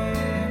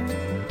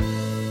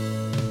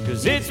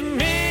 'Cause it's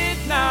midnight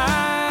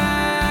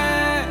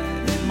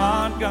in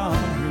Montgomery.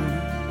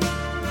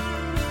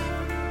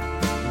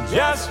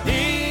 Just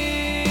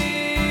hear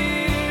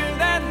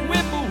that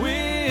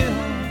whippoorwill,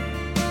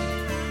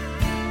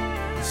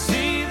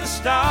 see the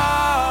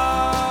stars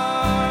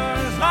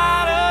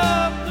light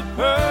up the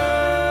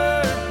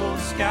purple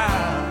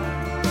sky,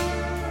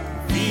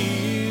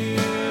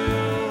 feel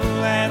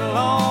that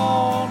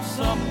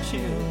lonesome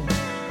chill.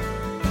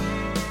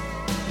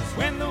 'Cause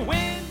when the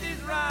wind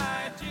is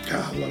right,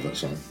 God, I love that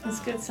song. That's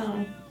a good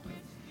song.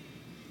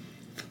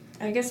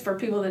 I guess for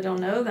people that don't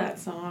know that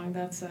song,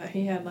 that's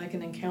he had like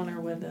an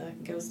encounter with the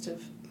ghost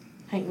of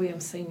Hank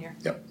Williams Sr.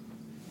 Yep.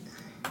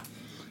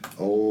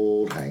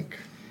 Old Hank.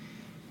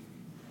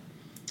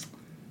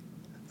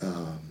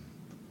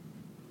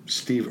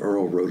 Steve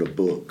Earle wrote a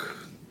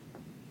book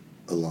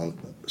along,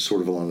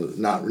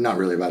 not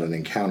really about an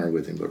encounter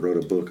with him, but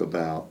wrote a book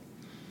about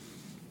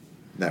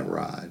that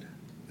ride.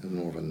 It was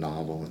more of a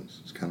novel, and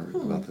it's kind of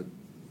about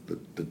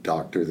the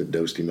doctor that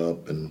dosed him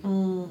up, and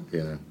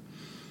you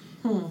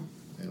know.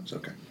 It was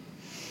okay.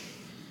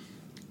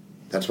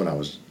 That's when I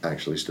was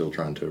actually still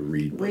trying to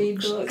read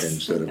books.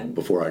 Instead of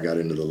before I got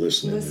into the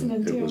listening.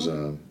 It was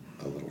a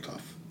little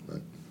tough, but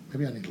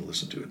maybe I need to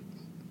listen to it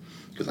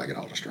because I get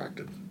all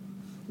distracted.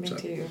 Me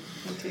too.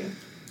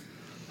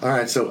 All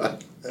right, so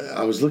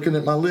I was looking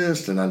at my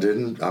list, and I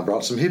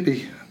brought some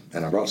hippie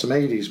and I brought some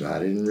 80s, but I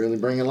didn't really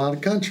bring a lot of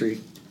country.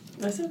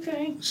 That's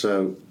okay.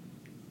 So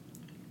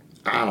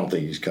I don't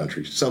think he's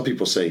country. Some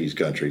people say he's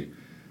country.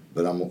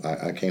 But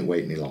I can't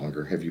wait any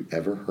longer. Have you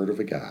ever heard of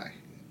a guy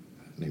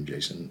named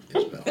Jason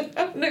Isbell?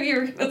 I knew you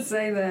were going to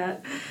say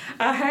that.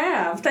 I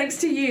have, thanks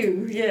to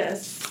you,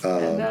 yes.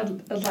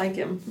 And I like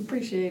him,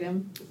 appreciate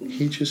him.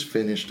 He just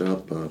finished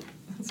up a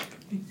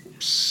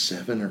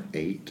 7 or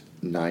 8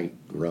 night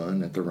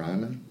run at the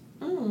Ryman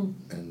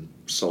and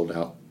sold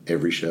out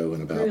every show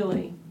in about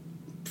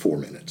 4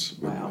 minutes.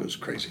 Wow. It was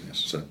craziness.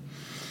 So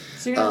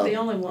you're not the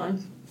only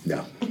one.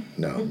 No.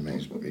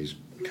 He's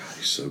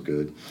so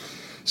good.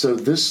 So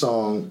this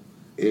song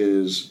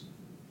it's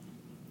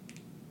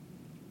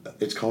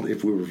called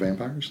If We Were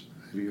Vampires.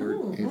 Have you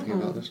heard anything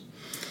about this?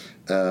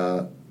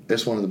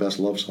 It's one of the best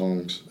love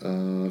songs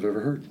I've ever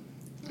heard.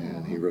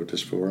 And he wrote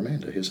this for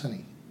Amanda, his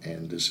honey.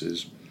 And this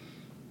is,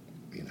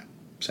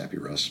 Sappy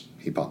Russ.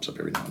 He pops up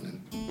every now and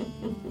then.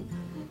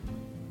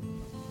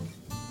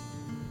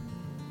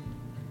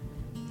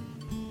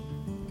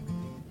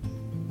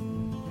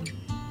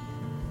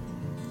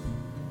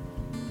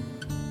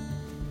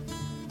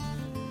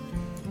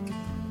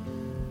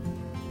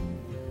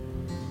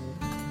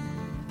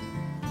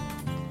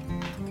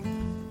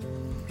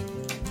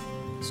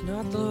 It's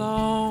not the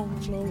long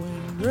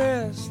flowing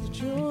dress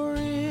that you're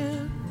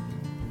in,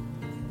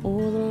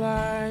 or the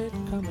light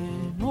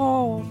coming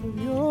off of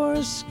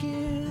your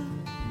skin,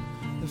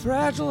 the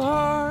fragile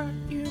heart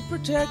you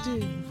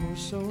protected for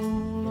so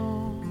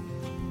long,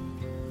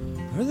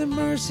 or the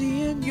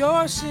mercy in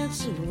your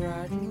sense of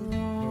right and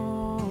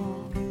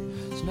wrong.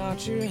 It's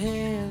not your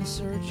hand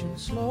searching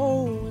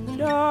slow in the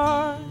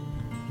dark,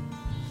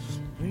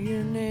 or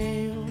your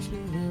nails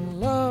leaving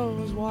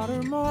love's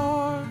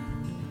watermark.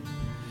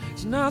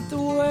 It's not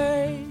the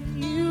way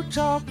you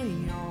talk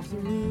me off the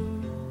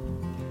roof.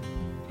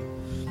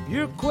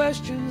 Your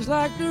questions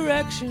like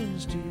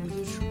directions to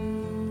the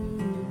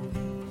truth.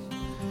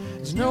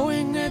 It's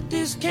knowing that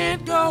this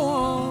can't go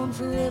on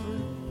forever.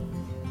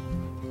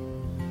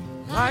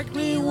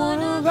 Likely one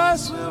of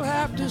us will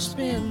have to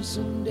spend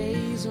some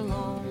days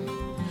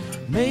alone.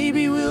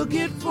 Maybe we'll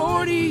get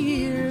 40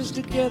 years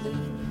together,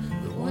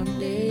 but one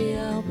day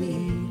I'll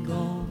be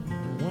gone.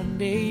 One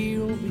day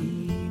you'll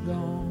be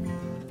gone.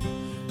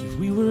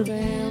 We were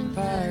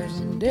vampires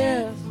and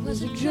death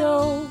was a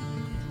joke.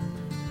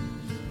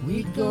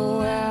 We'd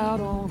go out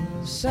on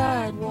the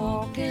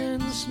sidewalk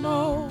and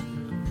smoke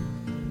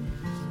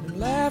and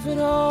laugh at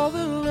all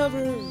the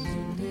lovers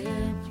and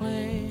their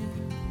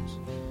plans.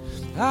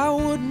 I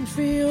wouldn't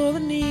feel the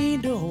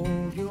need to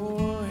hold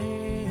your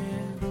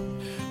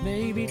hand.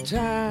 Maybe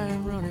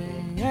time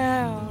running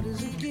out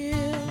is a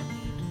gift.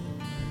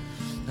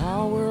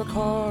 I'll work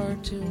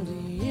hard till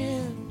the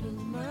end.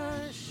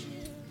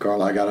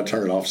 Carl, I got to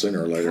turn it off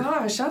sooner or later.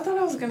 Gosh, I thought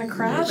I was going to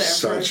cry there for a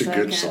second. Such a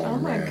good song, Oh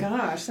my man.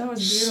 gosh, that was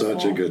beautiful.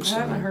 Such a good song.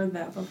 I haven't heard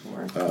that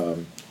before.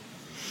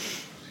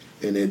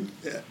 And it,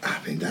 I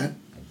mean, that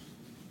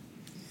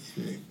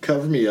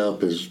Cover Me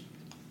Up is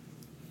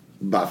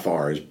by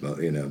far,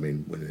 you know, I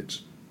mean, when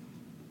it's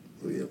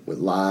with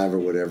live or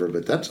whatever,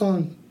 but that's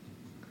on.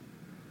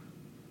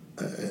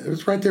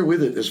 It's right there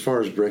with it as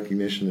far as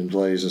recognition and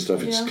plays and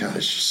stuff. It's Yeah. God,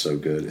 it's just so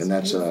good, and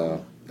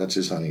that's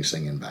his honey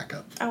singing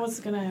backup. I was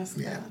gonna ask.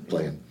 Yeah, that.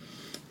 playing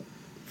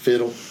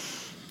fiddle.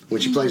 When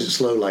she plays it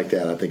slow like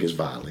that, I think it's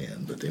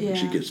violin. But then when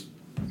she Yeah. gets,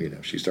 you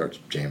know, she starts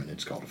jamming,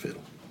 it's called a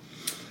fiddle.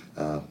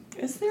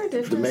 Is there a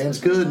difference? The man's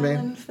between good, violin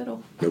man. and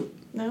fiddle? Nope,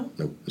 No.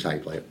 nope. It's how you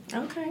play it.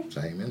 Okay.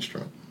 Same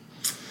instrument.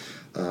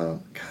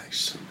 God, he's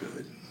so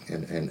good.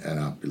 And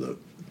I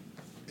look,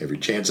 every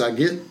chance I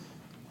get,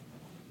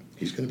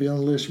 he's going to be on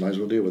the list. You might as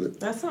well deal with it.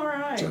 That's all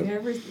right. So-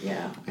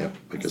 Yeah. Yep,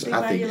 because See I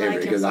why think you like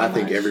him because so I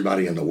think much.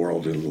 everybody in the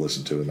world will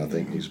listen to him. I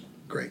think he's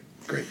great.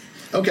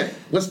 Okay,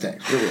 what's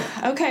next? Where we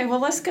at? Okay, well,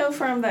 let's go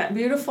from that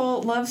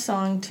beautiful love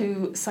song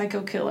to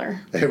Psycho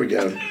Killer. There we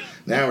go.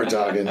 Now we're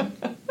talking.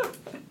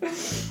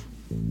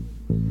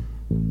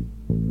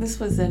 This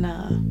was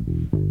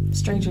in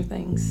Stranger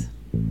Things.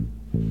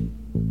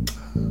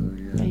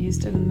 They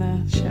used it in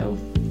the show.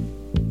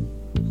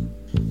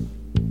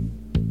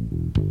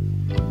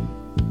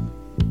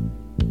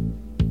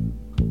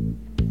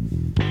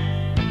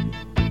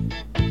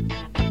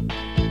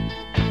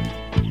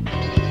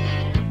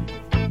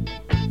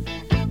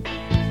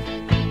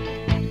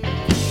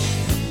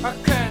 I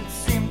can't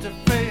seem to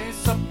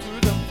face up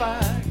to the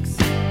facts.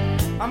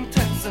 I'm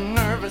tense and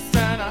nervous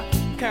and I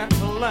can't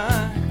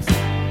relax.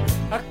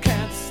 I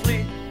can't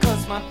sleep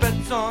 'cause my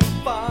bed's on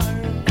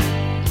fire.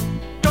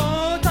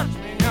 Don't touch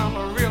me, I'm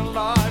a real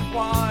live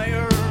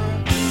wire.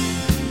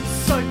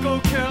 Psycho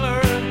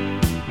killer,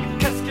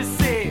 qu'est-ce que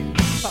c'est?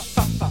 Fa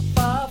fa fa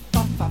fa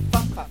fa fa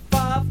fa fa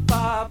fa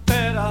fa.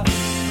 Better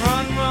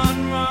run, run,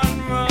 run,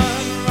 run,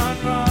 run,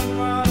 run,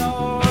 run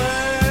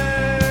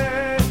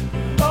away.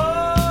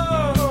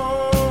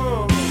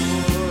 Oh,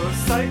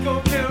 psycho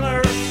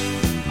killer,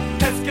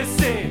 qu'est-ce que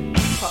c'est?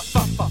 Fa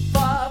fa fa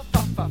fa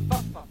fa fa fa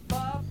fa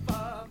fa fa.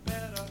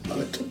 Better.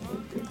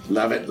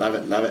 Love it. Love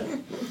it. Love it. Love it.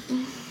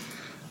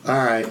 All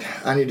right,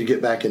 I need to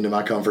get back into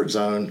my comfort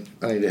zone.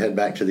 I need to head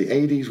back to the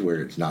 80s where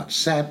it's not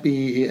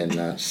sappy and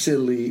not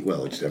silly.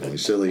 Well, it's definitely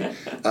silly.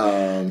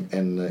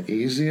 And the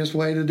easiest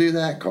way to do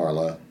that,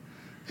 Carla,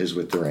 is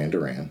with Duran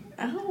Duran.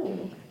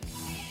 Oh.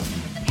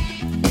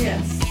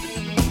 Yes.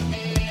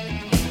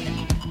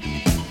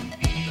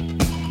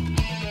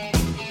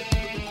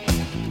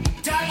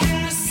 Dark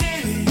in the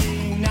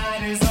city,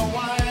 night is a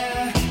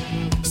wire.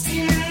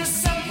 Steam in the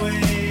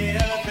subway,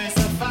 earth is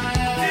a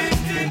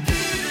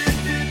fire.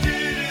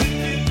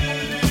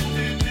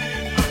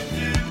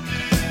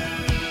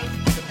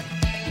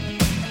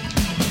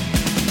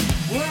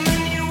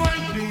 Woman, you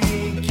want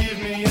me, give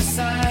me a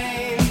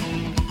sign.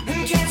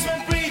 And catch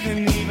my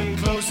breathing even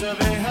closer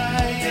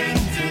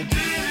behind.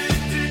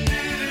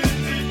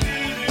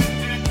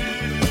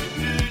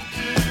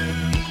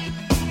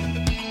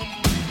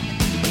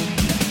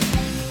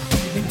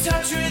 In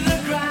touch with the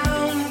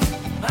ground,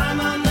 I'm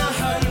on the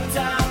hunt,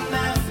 I'm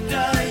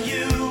after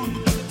you.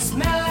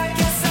 Smell like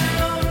a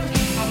sound,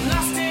 I'm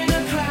lost in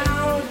a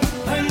crowd,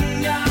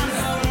 and I'm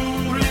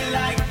hungry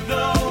like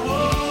the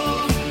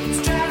wolf.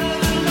 Straddle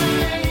the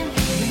line,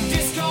 in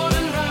discord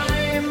and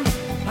rhyme,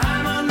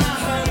 I'm on the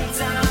hunt,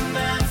 I'm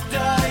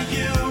after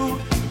you.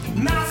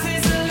 Mouth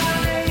is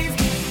alive,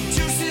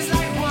 juice is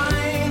like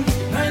wine,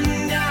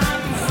 and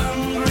I'm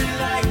hungry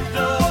like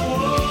the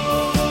wolf.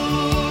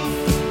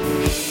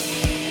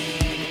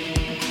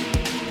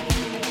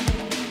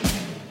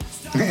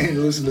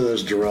 And listen to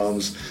those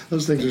drums.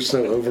 Those things are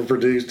so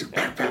overproduced.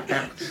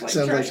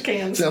 trash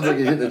cans. Sounds like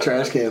you're hitting a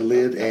trash can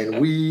lid, and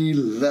we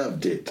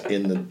loved it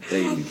in the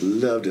 80s.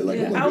 Loved it. Like,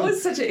 Yeah, oh my I God,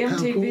 was such an how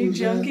MTV cool is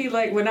that? junkie.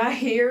 Like when I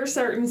hear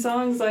certain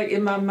songs, like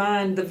in my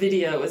mind, the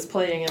video is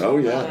playing in Oh,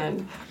 my yeah.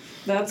 mind.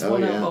 That's Oh,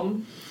 one yeah. of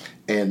them.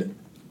 And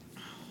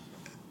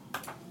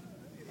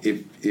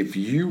if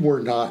you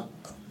were not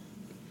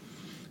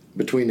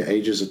between the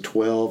ages of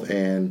 12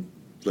 and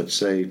let's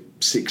say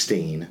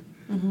 16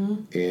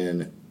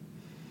 in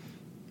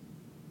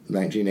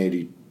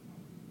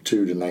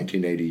 1982 to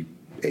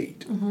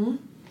 1988,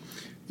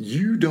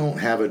 you don't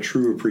have a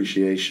true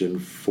appreciation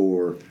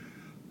for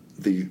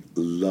the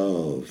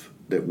love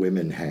that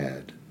women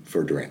had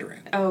for Duran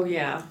Duran. Oh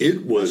yeah,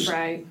 It was that's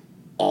right.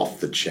 off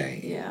the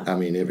chain. Yeah. I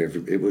mean,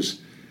 it was.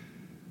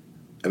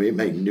 I mean, it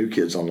made New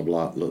Kids on the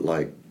Block look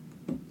like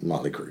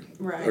Motley Crue,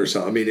 Right. Or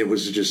something. I mean, it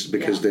was just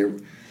because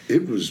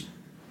it was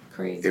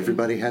Crazy.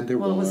 everybody had their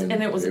Well, it was- one.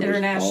 and it was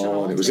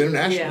international, and it was too.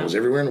 international. Yeah. It was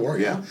everywhere in the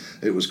world. Yeah,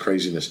 it was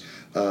craziness.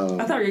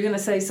 I thought you were going to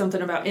say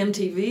something about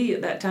MTV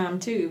at that time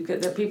too,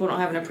 because that people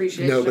don't have an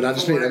appreciation. No, but I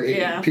just for, mean,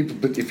 yeah. people.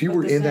 But if you What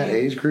were the in that same.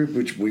 age group,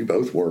 which we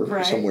both were,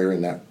 Right. somewhere in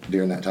that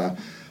during that time,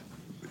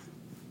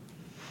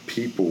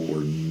 people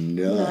were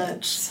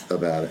nuts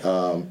about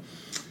it.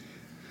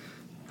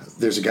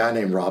 There's a guy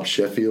named Rob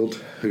Sheffield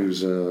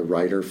who's a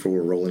writer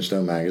for Rolling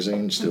Stone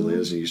magazine, still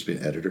is. He used to be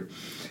an editor.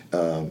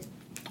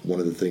 One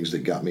of the things that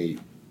got me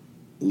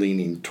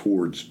leaning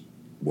towards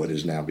what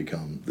has now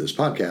become this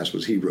podcast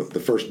was he wrote the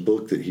first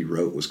book that he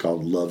wrote was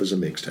called Love is a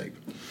Mixtape,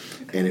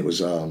 and it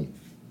was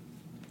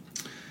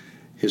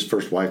his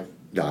first wife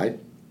died,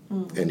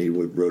 and he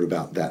wrote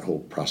about that whole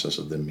process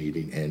of them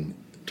meeting and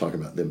talking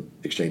about them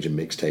exchanging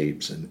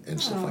mixtapes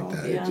and stuff like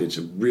that. Yeah. It's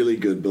a really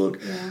good book.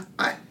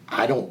 Yeah.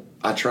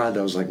 I tried.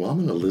 I was like, well, I'm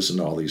going to listen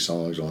to all these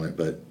songs on it,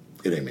 but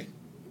it ain't me.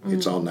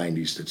 It's all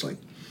 90s. It's like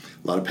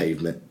a lot of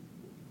Pavement,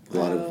 a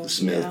lot of the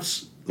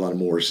Smiths, a lot of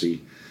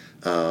Morrissey,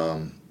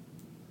 a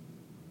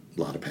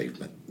lot of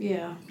Pavement.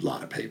 Yeah. A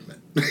lot of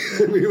Pavement.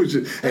 I mean, it was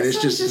just, and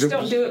it's just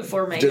don't do it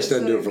for me. Just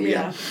doesn't do it for me.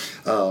 Yeah.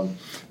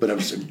 But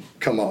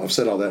I've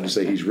said all that to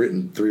say he's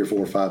written 3 or 4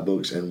 or 5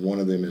 books, and one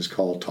of them is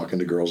called "Talking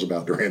to Girls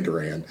About Duran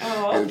Duran,"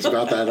 and it's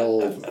about that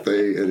whole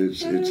thing, and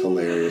it's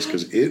hilarious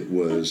because it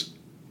was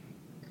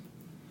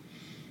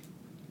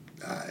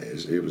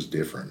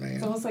different, man.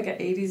 It's almost like an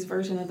 80s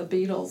version of the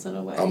Beatles in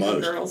a way.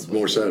 Almost. Girls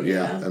More so,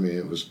 yeah. I mean,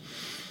 it was.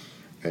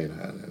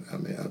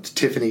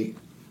 Tiffany,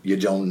 you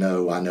don't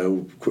know. I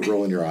know. Quit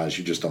rolling your eyes.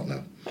 You just don't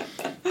know.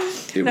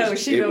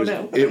 She don't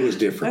know. It was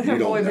different. With her You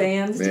don't boy know.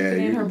 bands.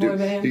 Tiffany and her boy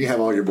bands. You can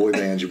have all your boy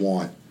bands you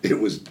want. It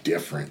was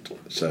different.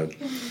 So,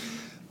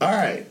 all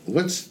right. How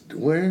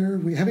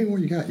many more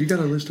you got? You got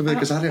a list of it?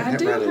 Because I didn't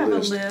do write have a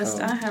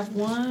list. I have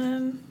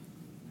 1,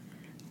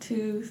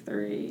 2,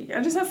 3.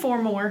 I just have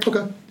 4 more.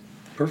 Okay.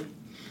 Perfect.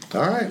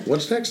 All right.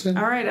 What's next then?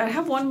 All right. I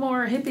have one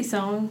more hippie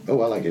song.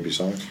 Oh, I like hippie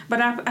songs. But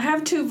I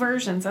have 2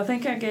 versions. I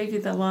think I gave you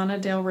the Lana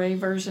Del Rey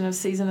version of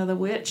Season of the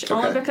Witch, Okay.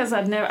 only because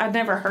I'd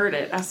never heard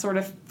it. I sort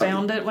of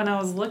found it when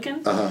I was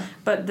looking.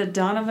 But the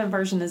Donovan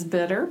version is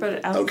better.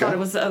 But I thought it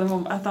was the other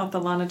one. I thought the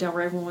Lana Del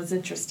Rey one was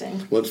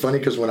interesting. Well, it's funny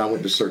because when I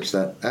went to search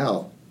that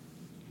out,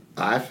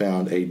 I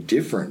found a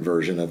different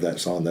version of that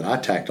song that I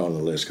tacked on the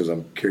list because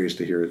I'm curious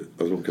to hear it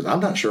as well. Because I'm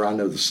not sure I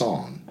know the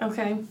song.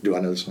 Okay. Do I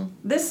know the song?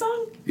 This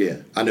song? Yeah,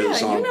 I know the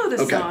song. Yeah, you know the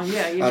song.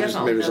 Yeah, you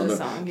definitely know the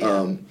song.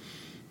 Yeah.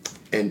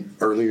 And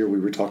earlier we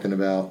were talking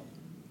about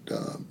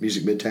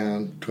Music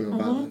Midtown,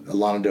 21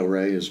 Lana Del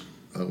Rey is,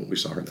 we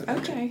saw her that night.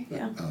 Okay,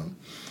 yeah.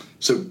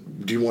 So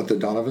do you want the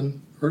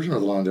Donovan version or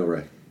the Lana Del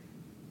Rey?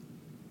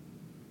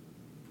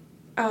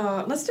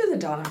 Let's do the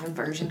Donovan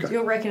version. Okay.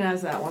 You'll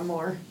recognize that one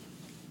more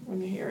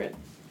when you hear it.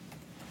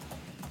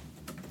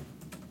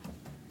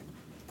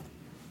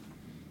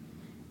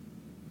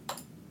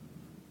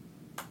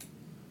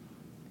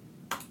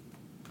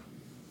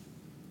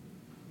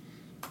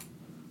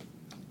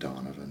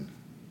 Donovan.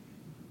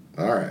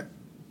 All right.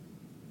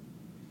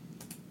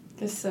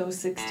 It's so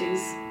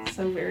 60s.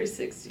 So very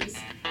 60s.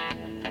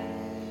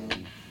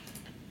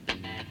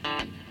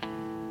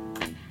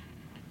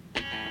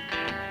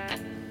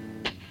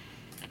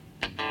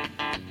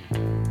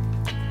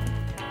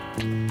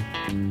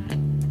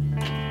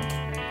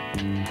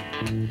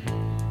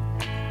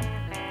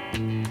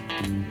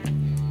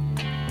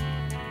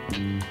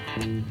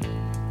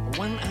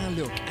 When I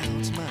look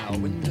out my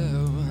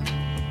window,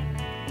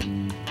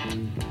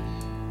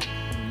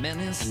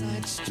 many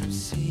sights to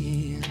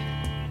see.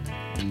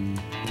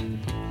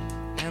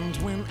 And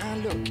when I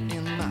look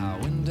in my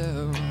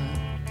window,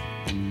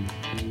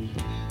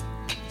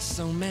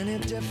 so many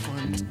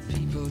different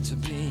people to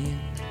be,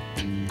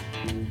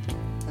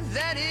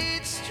 that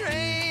it's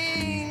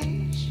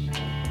strange,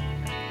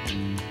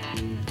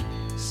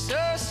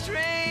 so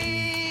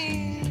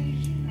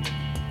strange.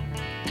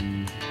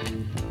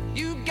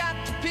 You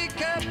got to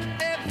pick up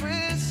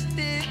every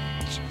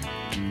stitch.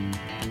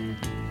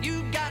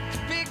 You got to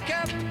pick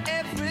up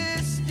every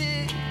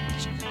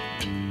stitch.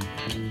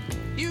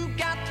 You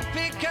got to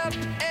pick up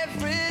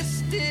every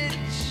stitch.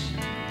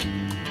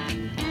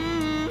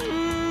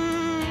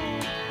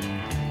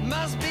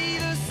 Must be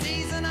the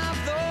season of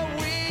the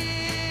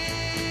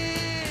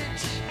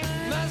witch.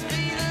 Must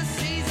be the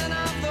season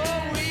of the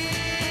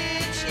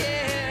witch,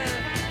 yeah.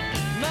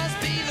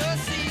 Must be the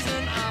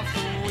season of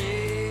the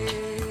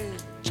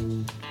witch.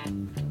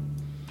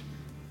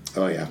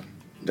 Oh yeah,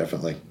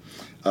 definitely.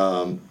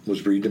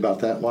 Was reading about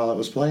that while it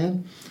was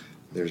playing.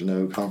 There's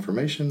no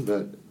confirmation,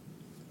 but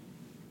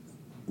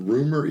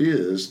rumor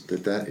is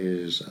that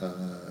is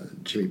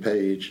Jimmy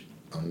Page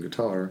on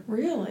guitar.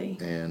 Really?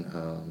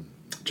 And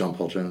John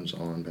Paul Jones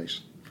on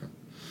bass.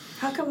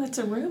 How come it's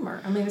a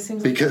rumor? I mean, it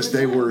seems Because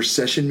they were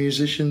session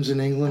musicians in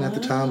England at the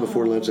time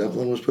before Led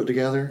Zeppelin was put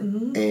together,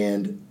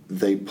 and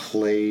they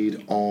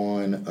played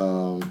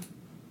on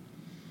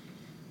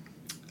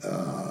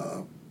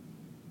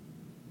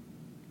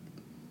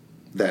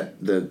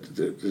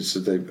so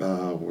they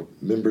were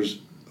members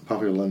of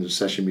Popular London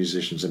session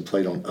musicians and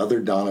played on other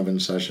Donovan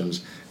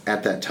sessions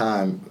at that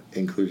time,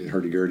 including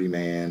Hurdy-Gurdy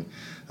Man,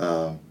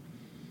 but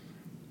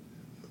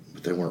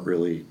they weren't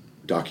really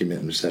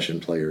documenting session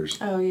players.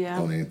 Oh yeah.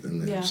 On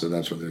anything. Yeah. So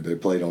that's what they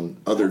played on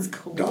other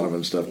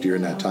Donovan stuff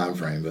during that time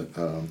frame. But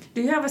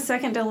do you have a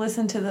second to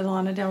listen to the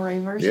Lana Del Rey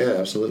version? yeah,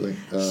 absolutely.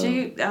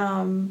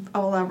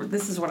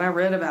 This is what I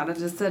read about it.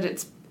 It said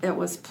it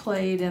was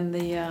played in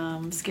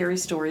the Scary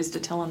Stories to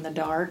Tell in the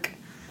Dark.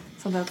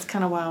 So that's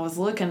kind of why I was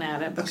looking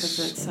at it, because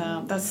it's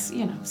that's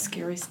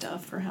scary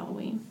stuff for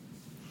Halloween.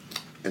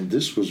 And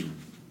this was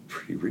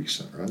pretty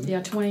recent, right?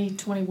 Yeah,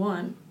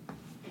 2021.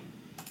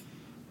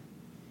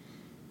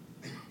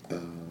 There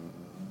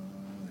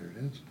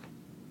it is.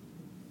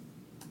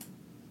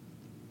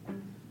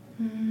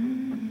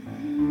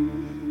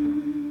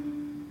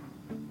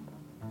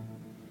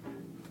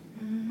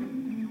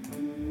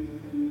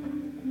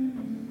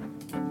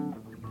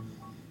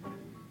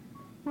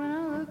 When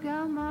I look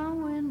out my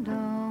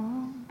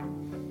window,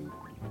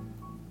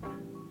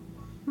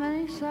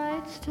 many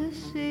sights to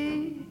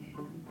see.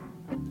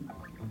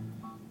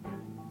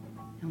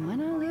 And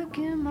when I look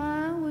in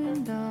my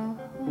window,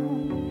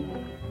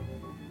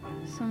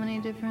 so many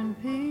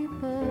different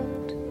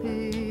people to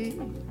be.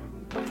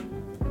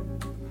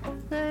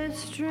 They're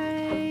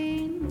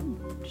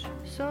strange,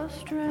 so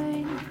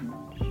strange.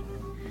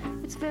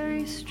 It's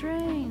very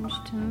strange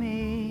to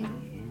me.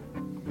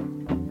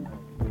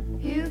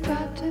 You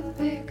got to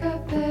pick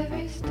up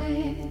every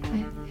stitch.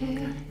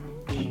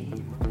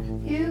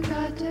 You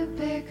got to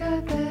pick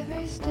up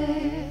every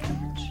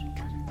stitch.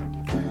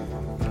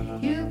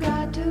 You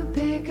got to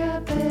pick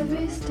up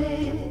every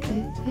stitch.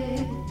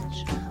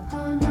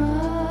 Oh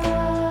no,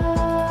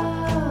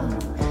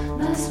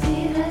 must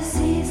be the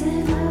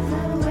season of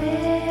the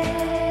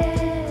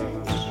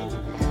witch.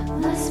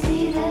 Must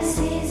be the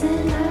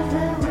season of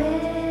the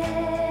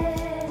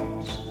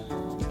witch.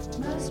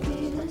 Must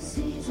be the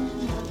season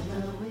of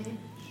the witch.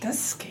 That's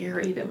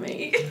scary to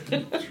me.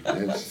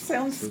 That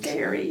sounds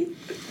scary.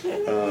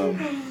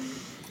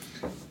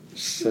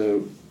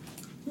 So,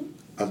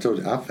 I told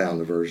you I found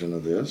a version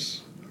of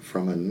this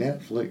from a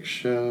Netflix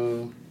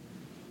show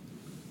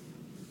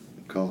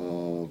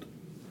called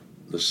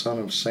The Son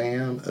of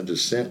Sam, A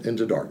Descent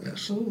into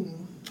Darkness.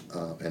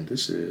 And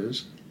this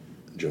is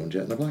Joan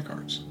Jett and the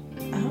Blackhearts.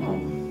 Oh.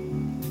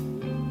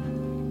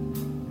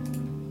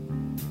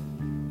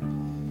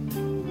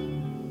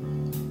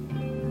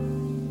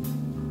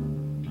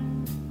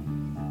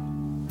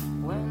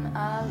 When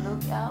I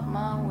look out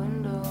my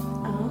window,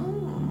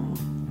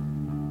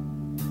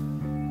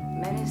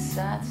 many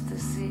sights to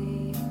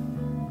see.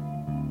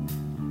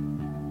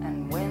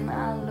 And when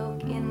I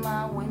look in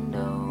my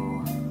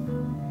window,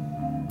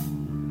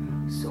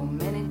 so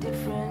many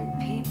different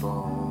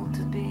people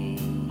to be.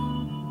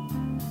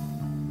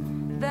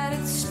 That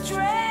it's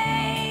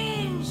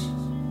strange,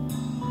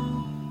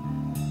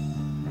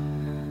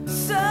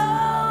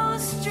 so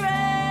strange.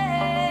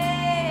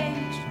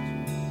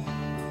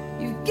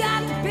 You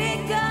got to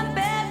pick up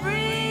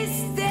every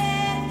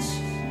stitch.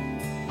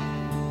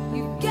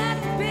 You got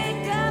to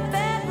pick up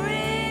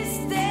every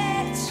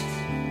stitch.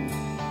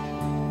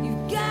 You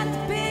got to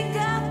pick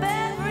up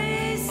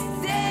every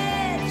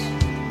stitch.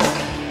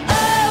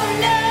 Oh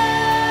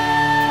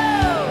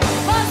no,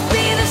 must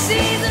be the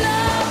season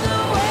of the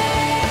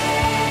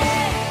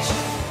witch.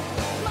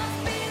 Must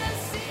be the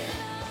season.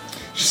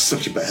 She's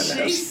such a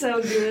badass. She's so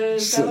good.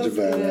 That Such a was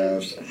good.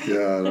 badass.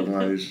 God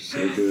almighty, she's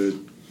so good.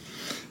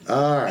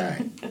 All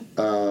right.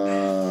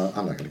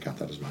 I'm not going to count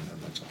that as mine.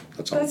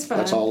 That's all. That's fine.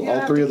 That's all. You don't All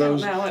have three to of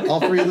those. count that one. All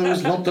three of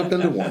those lumped up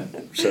into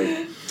one.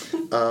 So,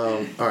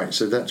 all right.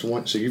 So that's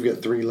one. So you've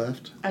got three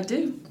left. I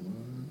do.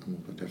 I'm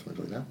gonna definitely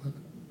play that one.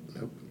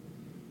 Nope.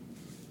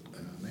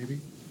 Maybe.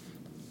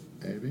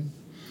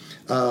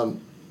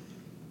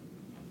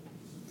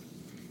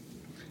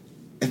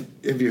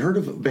 Have you heard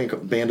of a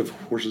Band of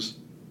Horses?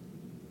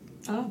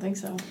 I don't think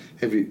so.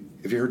 Have you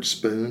heard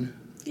Spoon?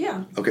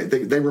 Yeah. Okay,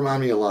 they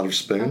remind me a lot of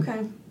Spoon.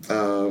 Okay.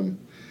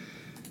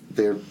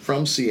 They're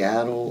from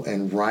Seattle,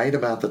 and right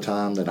about the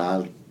time that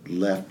I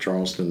left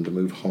Charleston to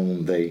move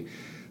home, they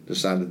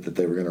decided that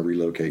they were going to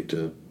relocate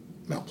to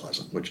Mount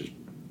Pleasant, which is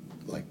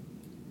like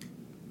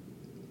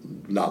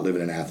not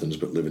living in Athens,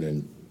 but living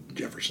in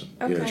Jefferson.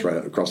 Okay. You know, it's right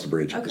across the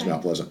bridge. It's Okay.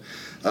 Mount Pleasant.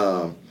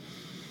 I'm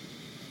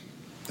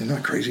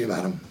not crazy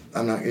about them.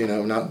 I'm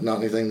not, not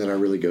anything that I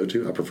really go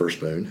to. I prefer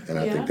Spoon, and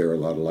I Yeah. think they're a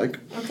lot alike.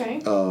 Okay.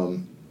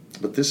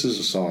 But this is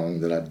a song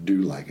that I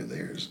do like of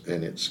theirs,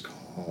 and it's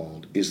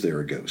called "Is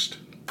There a Ghost?"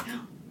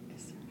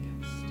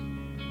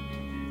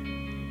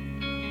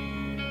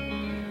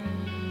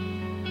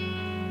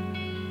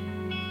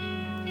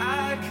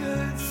 I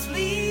could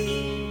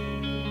sleep,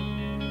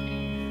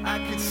 I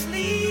could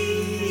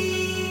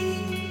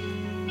sleep,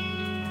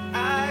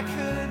 I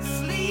could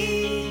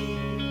sleep,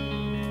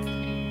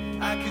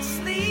 I could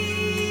sleep.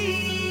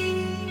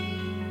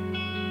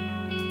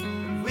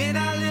 When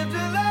I lived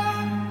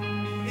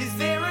alone, is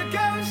there a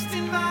ghost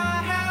in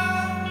my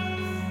house?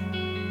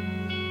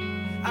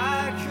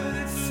 I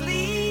could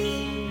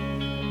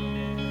sleep,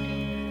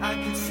 I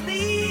could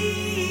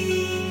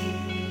sleep,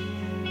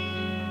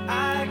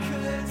 I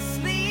could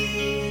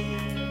sleep,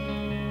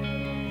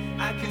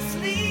 I could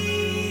sleep.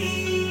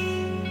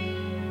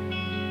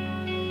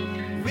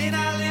 When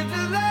I lived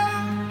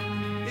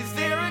alone, is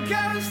there a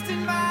ghost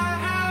in my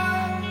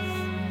house?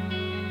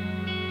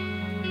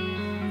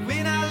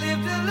 When I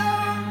lived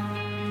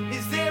alone,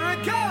 is there a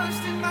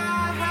ghost in my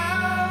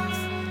house?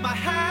 My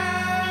house.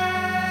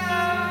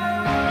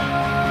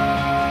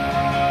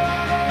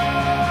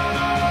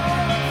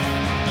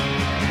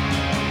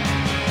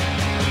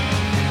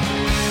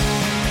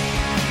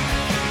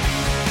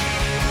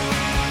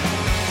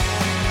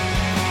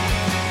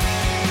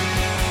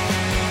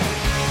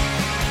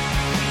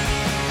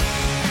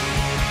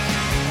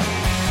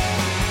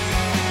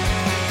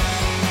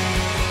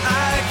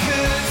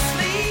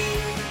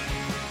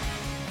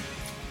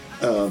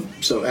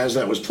 So as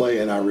that was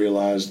playing, I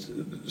realized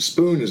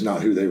Spoon is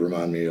not who they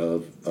remind me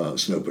of.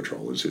 Snow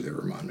Patrol is who they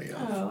remind me of.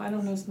 Oh, I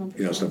don't know Snow Patrol.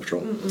 You know Snow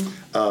Patrol?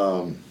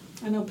 Mm-mm.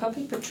 I know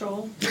Puppy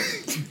Patrol.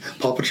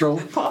 Paw Patrol?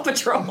 Paw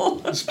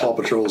Patrol. It's Paw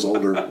Patrol's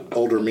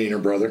older, meaner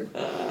brother.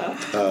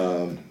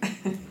 Have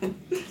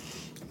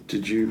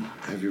you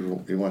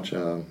watch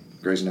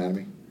Grey's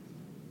Anatomy?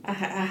 I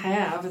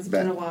have. It's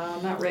been a while,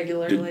 not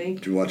regularly.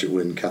 Did you watch it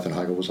when Katherine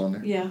Heigl was on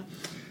there? Yeah.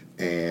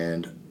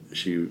 And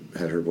she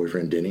had her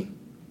boyfriend Denny,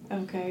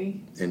 Okay.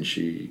 and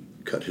she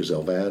cut his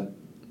LVAD,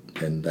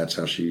 and that's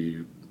how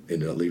she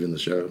ended up leaving the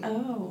show.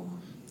 Oh.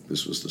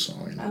 This was the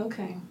song.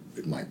 Okay.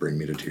 It might bring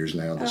me to tears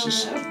now. This Oh.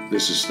 is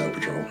Snow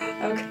Patrol.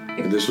 Okay.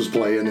 And this was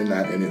playing in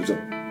that, and it was a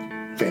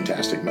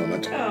fantastic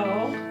moment.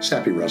 Oh.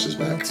 Sappy Russ is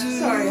back.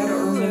 Sorry, I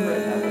don't remember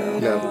it that well.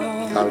 No,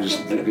 I was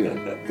just,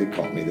 it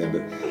caught me then.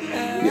 But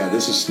yeah,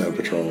 this is Snow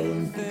Patrol,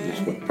 and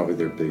it's probably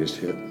their biggest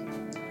hit.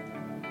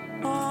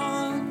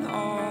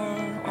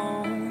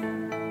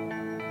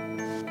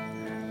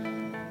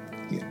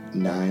 Yeah,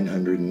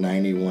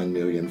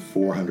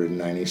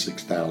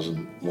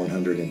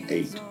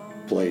 991,496,108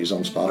 plays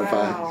on Spotify.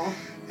 Wow.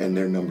 And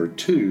their number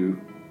 2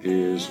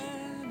 is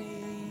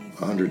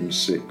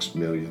 106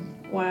 million.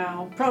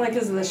 Wow. Probably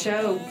because of the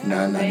show.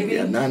 990, maybe.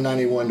 yeah,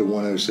 991 to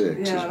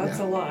 106. Yeah, that's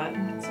a lot.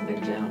 It's a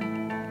big jump.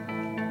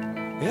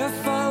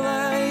 If I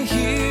lay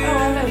here. Oh,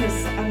 I know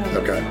this. I know this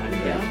Okay. one.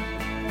 Yeah.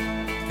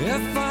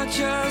 If I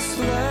just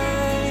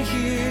lay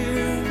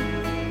here,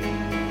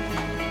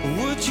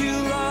 would you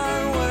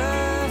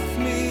lie with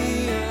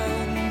me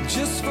and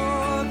just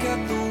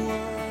forget the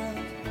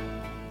world?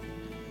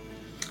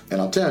 And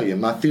I'll tell you,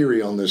 my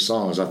theory on this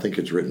song is I think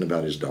it's written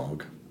about his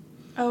dog.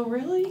 Oh,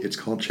 really? It's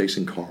called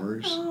Chasing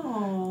Cars.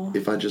 Oh.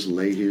 If I just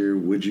lay here,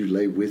 would you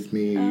lay with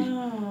me?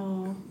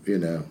 Oh. You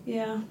know.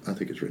 Yeah. I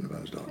think it's written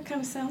about his dog. It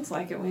kind of sounds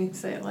like it when you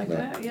say it like No,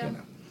 that. Yeah. you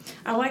know.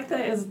 I like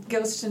that as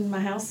Ghost in My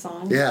House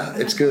song. Yeah,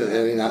 it's good.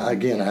 I mean, I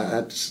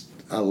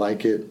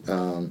like it.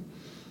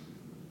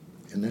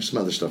 And there's some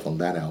other stuff on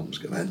that album's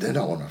good. They're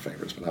not one of my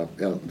favorites, but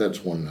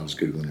that's one I was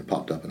Googling. It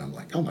popped up, and I'm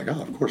like, oh my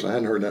God, of course, I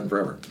hadn't heard that in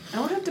forever.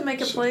 I'll have to make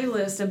a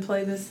playlist and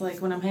play this like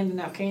when I'm handing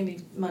out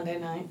candy Monday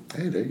night.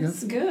 Hey, there you go.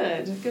 It's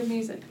good. Good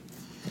music.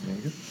 There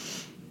you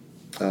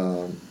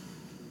go.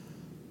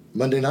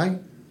 Monday night,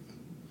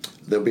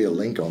 there'll be a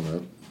link on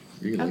the.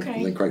 You can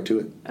Okay. link right to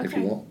it if you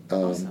Okay. want.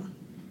 Awesome.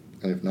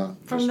 And if not,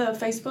 From the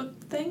Facebook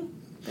thing?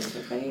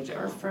 Facebook page?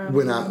 Or from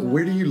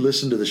where do you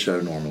listen to the show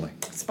normally?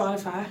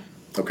 Spotify.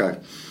 Okay.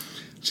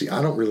 See,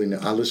 I don't really know.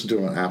 I listen to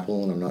it on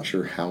Apple, and I'm not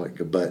sure how it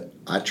goes, but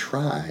I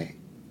try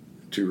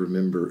to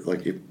remember.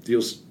 Like, if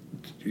you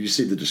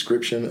see the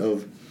description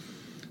of,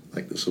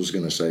 like, this was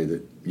going to say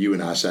that you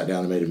and I sat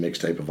down and made a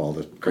mixtape of all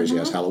the crazy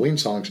ass Halloween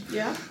songs.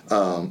 Yeah.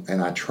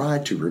 And I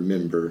tried to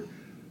remember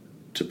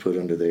to put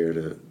under there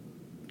to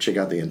check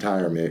out the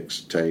entire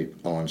mixtape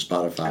on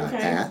Spotify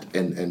Okay.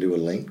 and do a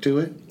link to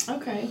it.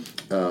 Okay.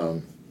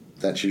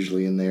 That's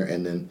usually in there,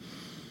 and then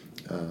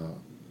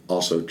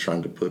also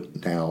trying to put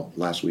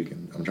last week,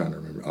 and I'm trying to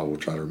remember. I will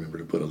try to remember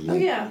to put a link. Oh,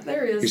 yeah,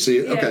 there is. You see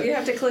it? Yeah, Okay. you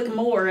have to click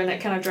more, and it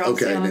kind of drops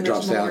Okay, down. and it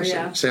drops there's down. more,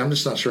 yeah. See, I'm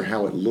just not sure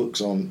how it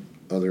looks on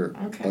other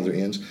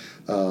ends.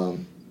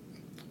 From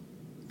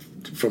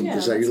Yeah,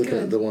 is that that's you looking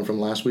good. at the one from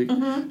last week?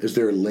 Mhm. Is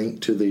there a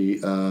link to the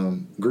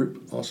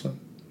group also,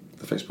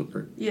 the Facebook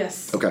group?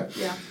 Yes. Okay.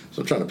 Yeah.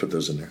 So I'm trying to put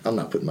those in there. I'm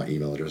not putting my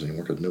email address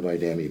anymore because nobody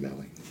damn email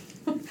me.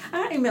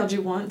 I emailed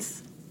you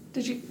once.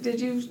 Did you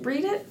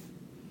read it?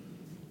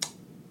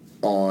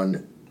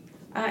 On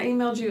I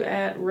emailed you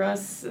at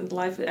Russ and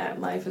life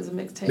is a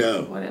mixtape.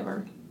 No.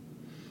 Whatever.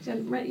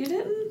 You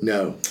didn't?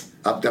 no,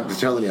 I'm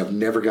telling you, I've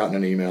never gotten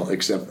an email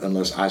except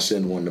unless I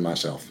send one to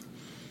myself.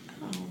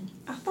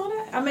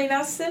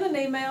 I sent an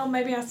email.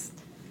 Maybe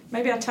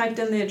I typed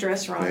in the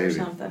address wrong or Maybe.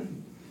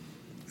 something.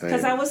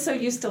 Because I was so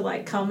used to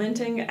like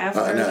commenting after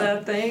I know.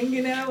 the thing,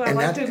 I And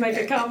like that- to make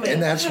a comment.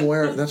 And that's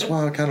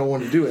why I kind of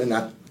want to do it. And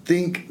I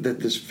think that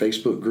this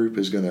Facebook group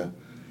is going to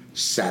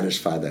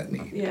satisfy that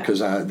need. Yeah. Because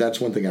that's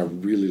one thing I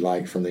really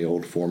liked from the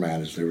old format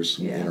is there was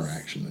some Yes.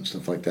 interaction and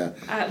stuff like that.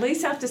 I at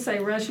least have to say,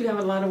 Russ, you have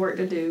a lot of work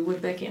to do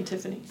with Becky and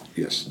Tiffany.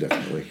 Yes,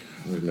 definitely.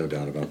 There's no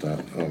doubt about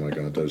that. Oh my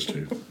God, those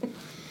two.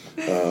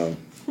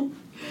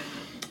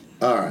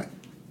 All right.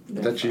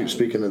 That's you.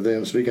 Speaking of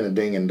them, speaking of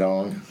ding and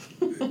dong,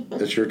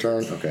 it's your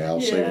turn. Okay, I'll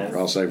save it. Yes.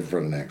 I'll save it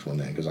for the next one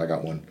then, because I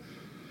got one.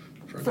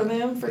 For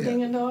them, for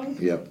Ding and Dong?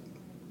 Yep.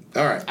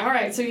 All right. All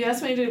right, so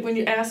when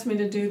you asked me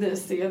to do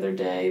this the other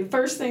day, the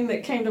first thing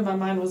that came to my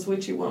mind was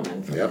Witchy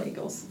Woman from Yep. the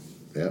Eagles.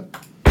 Yep.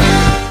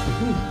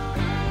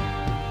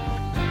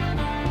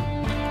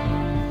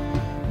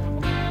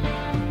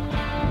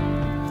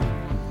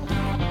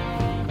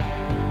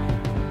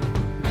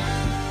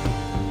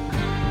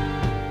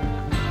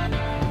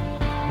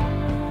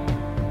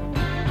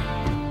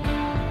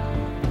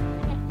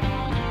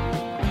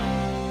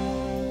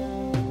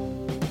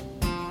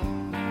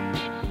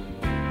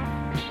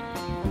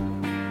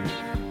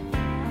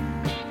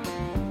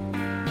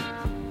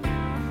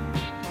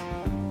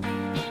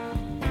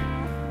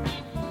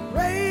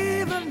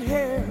 Raven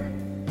hair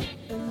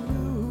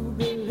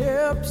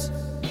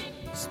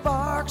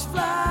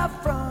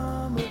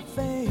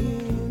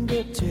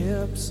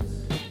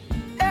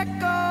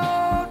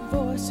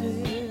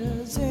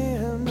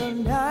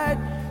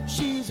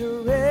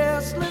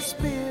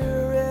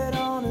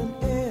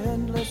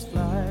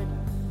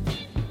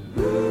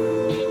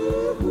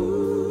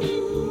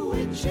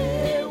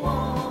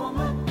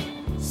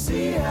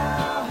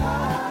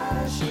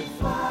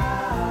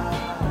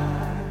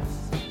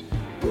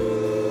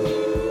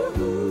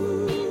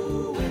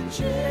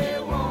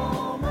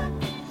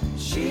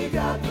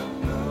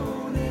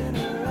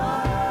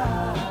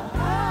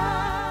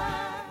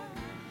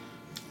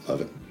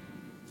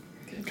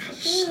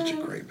Such a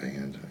great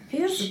band. He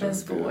has the So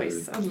best good.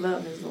 voice. I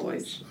love his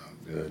voice.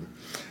 Good.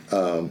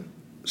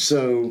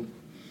 So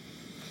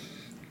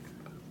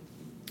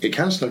it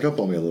kind of snuck up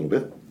on me a little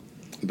bit,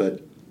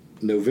 but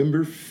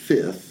November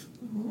 5th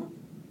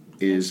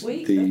is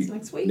week. the That's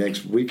next week.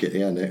 next weekend.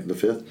 Yeah, the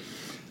 5th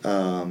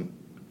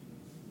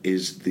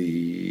is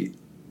the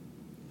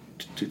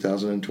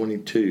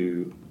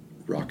 2022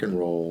 Rock and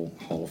Roll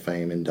Hall of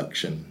Fame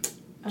induction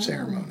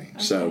ceremony.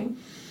 okay. So,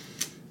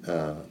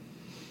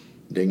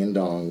 Ding and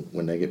Dong,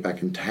 when they get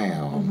back in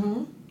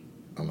town,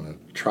 I'm going to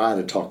try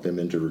to talk them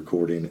into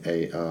recording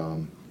a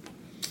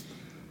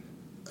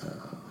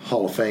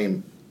Hall of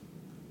Fame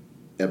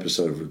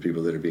episode for the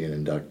people that are being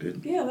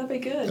inducted. Yeah, that'd be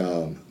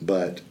good.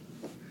 But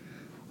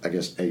I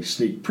guess a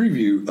sneak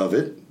preview of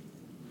it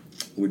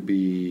would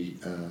be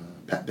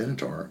Pat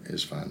Benatar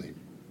is finally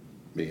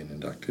being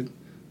inducted.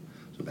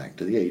 So back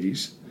to the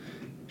 80s.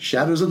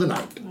 Shadows of the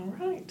Night. All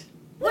right.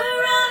 We're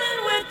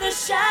running with the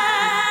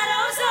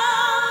shadows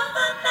of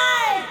the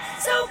night.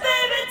 So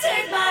baby,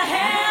 take my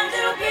hand,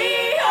 it'll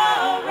be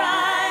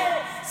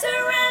alright.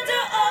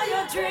 Surrender all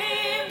your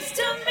dreams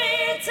to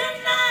me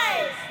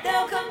tonight.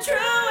 They'll come true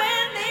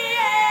in the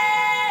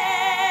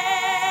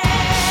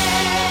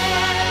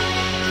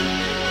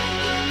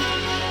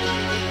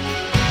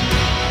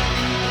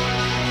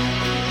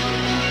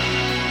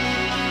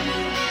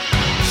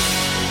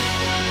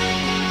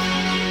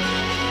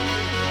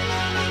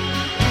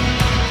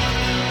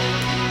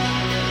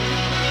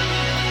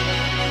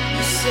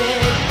You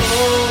said,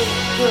 oh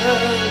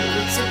world,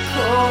 it's a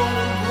cold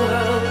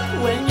world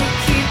when you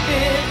keep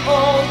it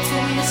all to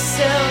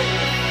yourself.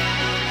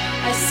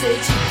 I said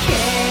you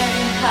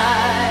can't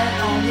hide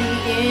on the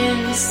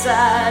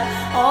inside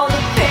all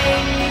the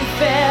pain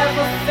you've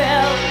ever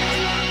felt.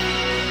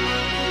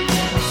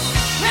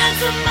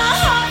 Ransom my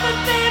heart, but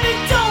baby,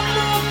 don't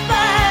look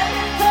back,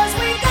 'cause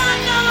we got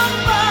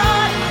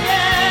nobody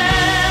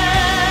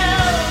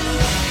else.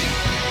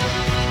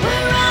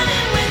 We're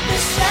running with the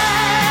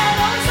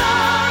shadows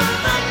of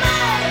the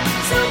night.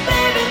 So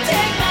baby,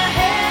 take my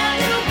hand,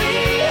 it'll be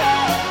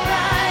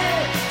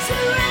alright.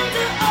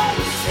 Surrender all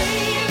your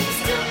dreams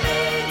to me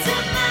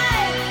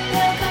tonight.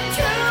 They'll come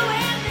true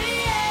in the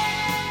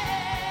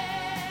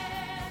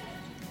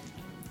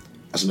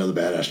That's another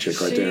badass chick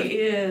right she there.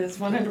 is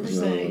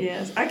 100%.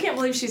 Yes, I can't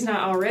believe she's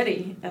not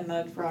already in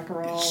the Rock and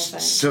Roll thing.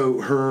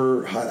 So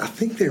I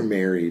think they're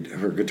married.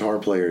 Her guitar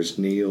player is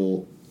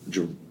Neil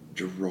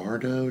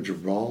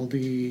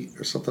Giraldi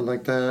or something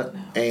like that.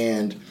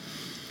 And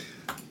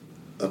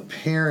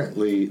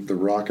apparently the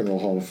Rock and Roll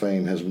Hall of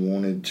Fame has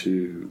wanted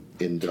to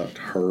induct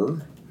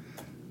her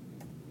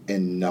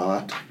and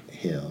not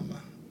him.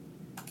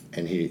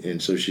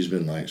 And so she's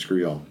been like,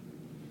 screw y'all.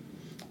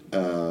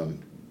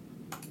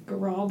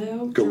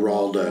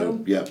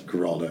 Geraldo. Yep,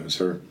 Geraldo is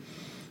her.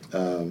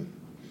 Neil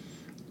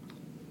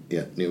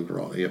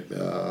Geraldo. Yep.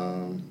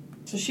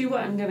 So she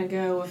wasn't gonna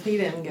go if he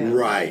didn't go.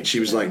 Right. She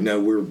was like, no,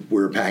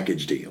 we're a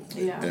package deal.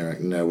 Yeah. And they're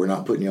like, no, we're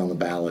not putting you on the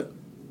ballot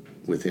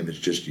with him. It's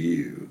just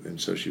you. And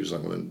so she was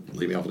like, well, then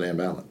leave me off the damn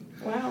ballot.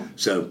 Wow.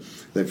 So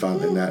they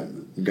finally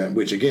got,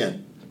 which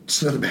again,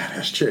 it's another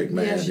badass chick,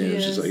 man. Yeah, she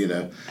is. She's like,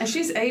 And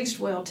she's aged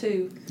well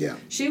too. Yeah.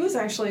 She was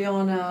actually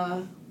on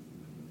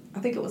I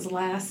think it was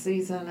last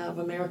season of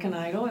American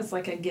Idol. It's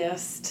like a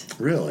guest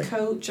Really?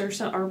 coach or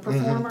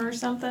performer or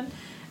something.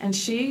 And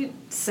she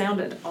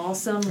sounded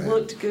awesome,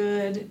 looked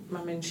good.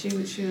 I mean, she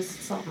was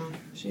something.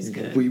 She's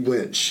good. We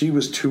went. She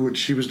was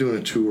doing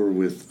a tour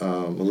with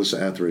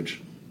Melissa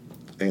Etheridge,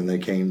 and they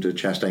came to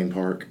Chastain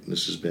Park.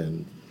 This has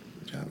been,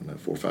 I don't know,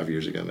 4 or 5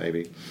 years ago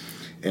maybe,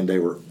 and they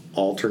were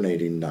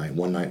alternating night.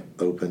 One night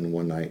open,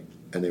 one night,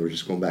 and they were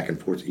just going back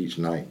and forth each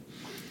night.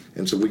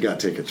 And so we got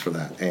tickets for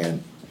that,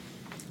 and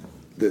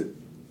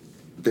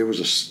there was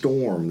a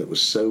storm that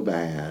was so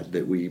bad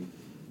that we've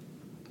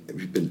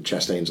been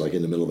Chastain's like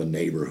in the middle of a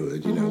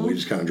neighborhood, you know. We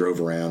just kind of drove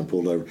around,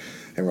 pulled over,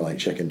 and we're like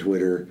checking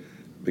Twitter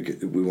because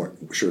we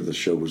weren't sure the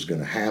show was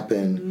going to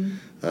happen.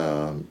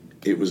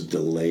 It was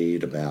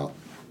delayed about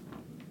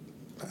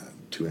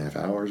 2.5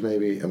 hours,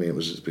 maybe. I mean, it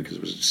was just because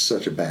it was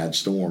such a bad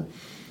storm.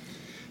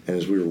 And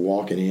as we were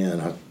walking in,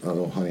 I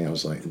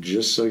was like,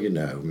 just so you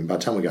know, I mean, by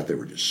the time we got there,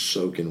 we were just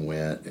soaking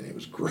wet, and it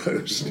was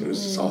gross. It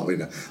was all,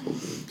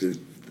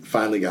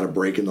 finally got a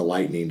break in the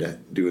lightning to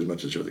do as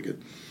much as we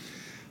could.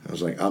 I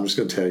was like, I'm just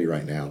going to tell you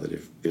right now that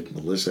if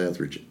Melissa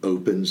Etheridge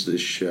opens this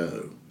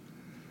show,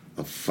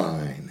 I'm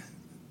fine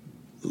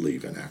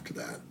leaving after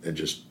that and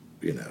just,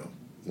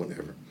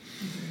 whatever.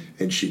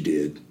 And she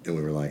did, and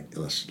we were like,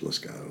 let's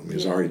go. I mean, it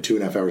was already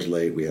 2.5 hours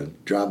late. We had to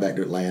drive back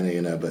to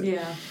Atlanta, but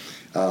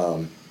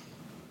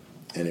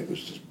and it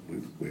was just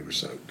we were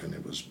soaked, and I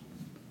was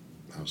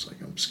like,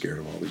 I'm scared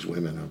of all these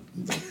women.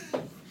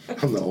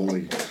 I'm the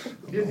only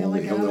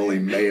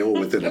male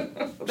within a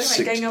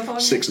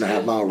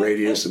 6.5 mile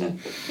radius, and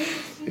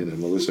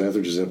Melissa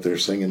Etheridge is up there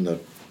singing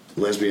the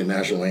lesbian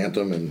national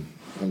anthem, and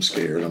I'm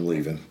scared. I'm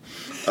leaving.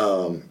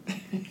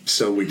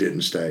 So we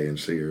didn't stay and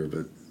see her,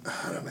 but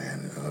I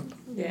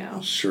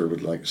sure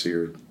would like to see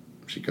her.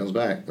 She comes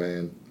back,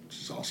 man.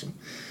 She's awesome.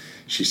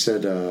 She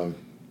said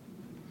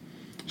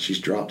she's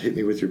dropped "Hit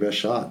Me With Your Best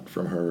Shot"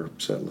 from her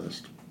set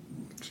list.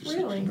 She's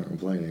Really? not going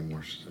to play it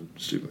anymore. She's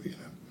stupid, you know.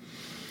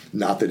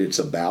 Not that it's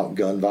about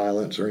gun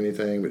violence or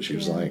anything, but she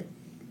was like,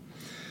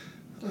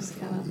 Just I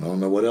kind don't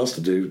know what else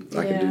to do.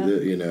 I can Yeah. do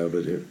this, you know,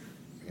 but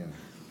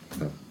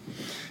so.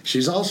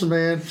 She's awesome,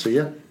 man. So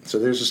yeah, so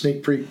there's a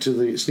sneak peek to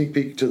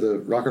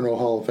the Rock and Roll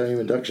Hall of Fame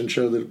induction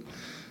show that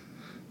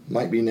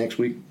might be next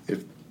week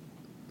if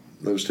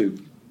those two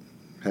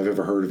have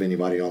ever heard of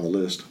anybody on the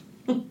list.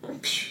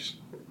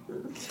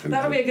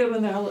 That'll be a good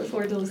one. That I look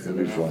forward to listening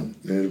It'll be to. fun.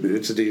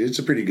 It's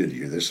a pretty good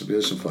year.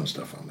 There's some fun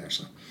stuff on there.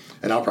 So,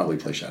 and I'll probably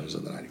play Shadows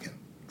of the Night again.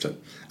 So,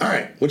 all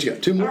right, what you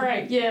got? Two more? All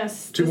right.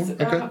 Yes. Two more?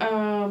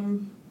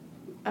 Okay.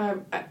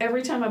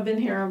 Every time I've been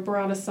here, I've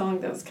brought a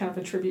song that was kind of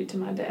a tribute to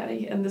my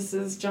daddy, and this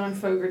is John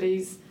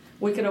Fogerty's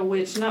 "Wicked Old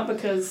Witch." Not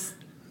because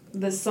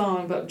this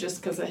song, but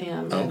just because of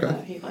him. Okay.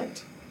 And, he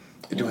liked.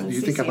 Do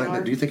you think I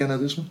might? Do you think I know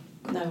this one?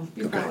 No,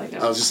 you probably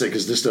don't. I was just saying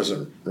because this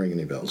doesn't ring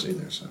any bells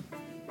either. So.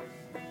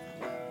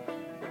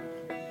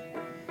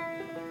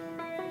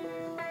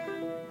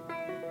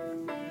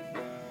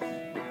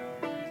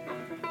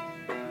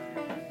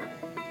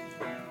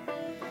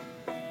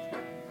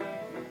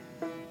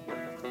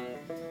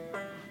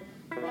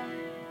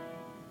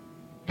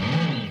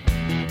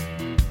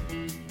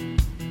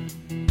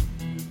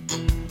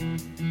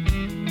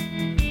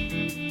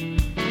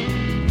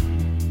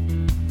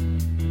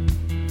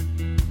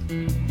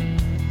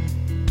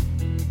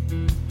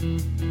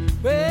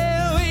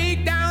 Well, way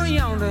down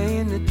yonder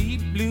in the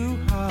deep blue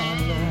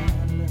harbor.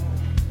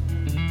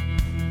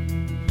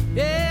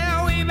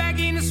 Yeah, way back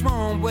in the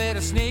swamp where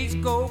the snakes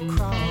go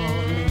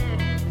crawling.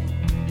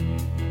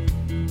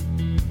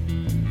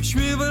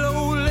 Shriveled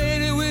old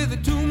lady with a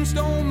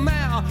tombstone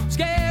mouth,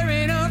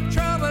 scaring up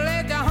trouble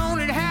at the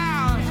haunted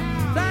house.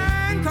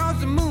 Flying across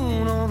the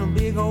moon on a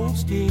big old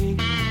stick.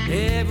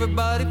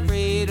 Everybody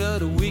afraid of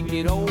the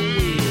wicked old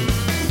witch.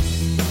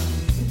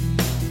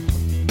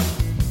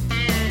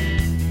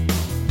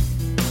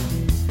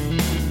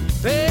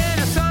 When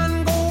the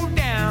sun goes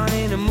down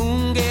and the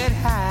moon get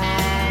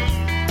high,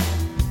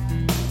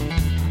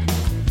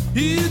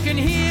 you can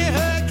hear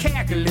her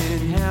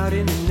cackling out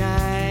in the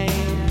night.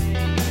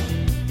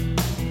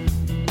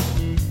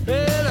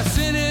 Well, the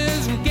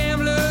sinners and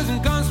gamblers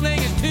and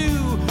gunslingers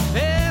too,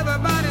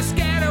 everybody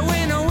scatter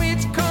when the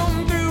witch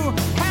come through.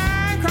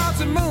 High across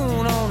the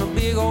moon on a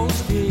big old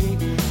stick,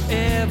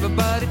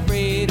 everybody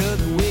afraid of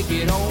the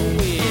wicked old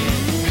witch.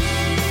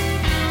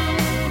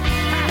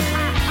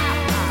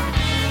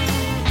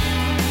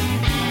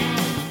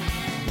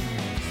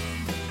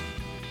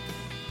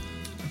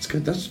 That's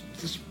good.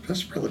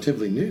 That's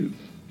relatively new.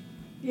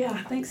 Yeah,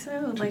 I think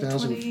so. Like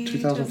 2004.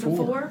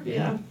 2004?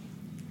 Yeah.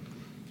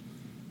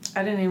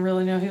 I didn't even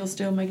really know he was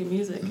still making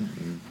music.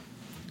 Mm-hmm.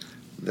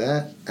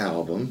 That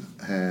album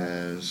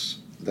has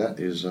let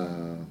me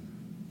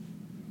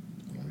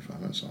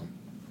find that song.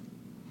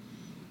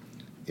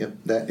 Yep,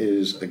 that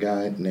is a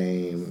guy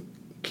named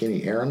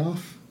Kenny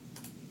Aronoff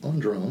on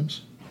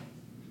drums.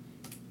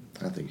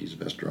 I think he's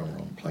the best drummer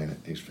on the planet.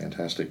 He's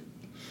fantastic.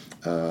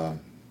 And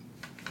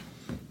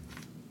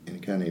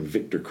a guy named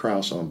Victor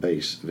Krauss on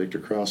bass. Victor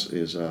Krauss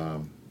is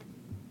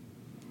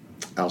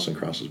Alison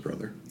Krauss's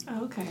brother.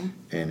 Oh, okay.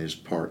 And is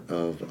part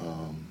of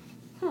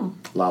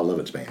Lyle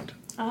Lovett's band.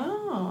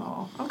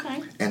 Oh,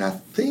 okay. And I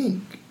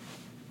think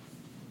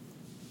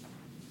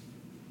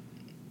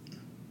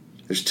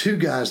there's two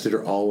guys that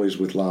are always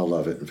with Lyle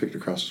Lovett, and Victor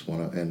Krauss is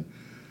one of them. And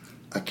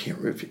I can't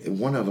remember.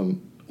 One of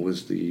them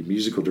was the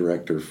musical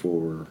director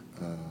for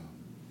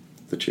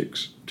the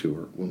Chicks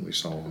tour when we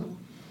saw them,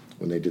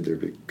 when they did their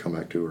big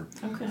comeback tour.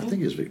 Okay. I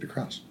think it was Victor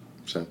Krauss.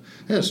 So,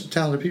 yeah, some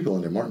talented people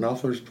in there. Martin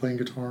Knopfler's playing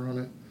guitar on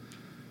it.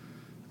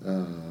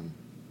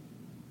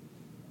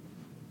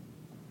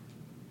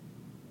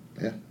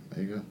 Yeah,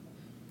 there you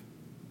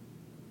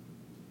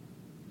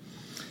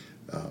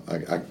go.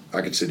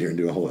 I could sit here and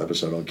do a whole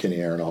episode on Kenny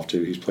Aronoff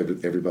too. He's played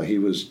with everybody. He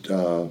was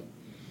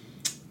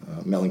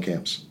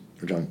Mellencamp's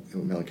drummer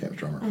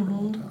for a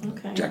long time.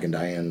 Okay. Jack and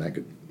Diane, that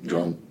could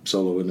drum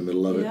solo in the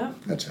middle of it. Yeah.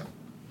 That's him.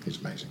 He's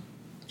amazing.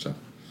 So,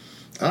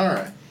 all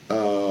right.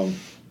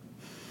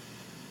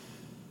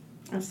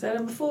 I've said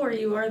it before.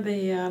 You are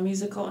the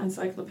musical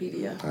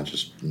encyclopedia. I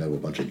just know a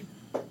bunch of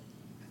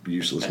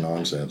useless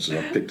nonsense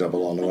that I picked up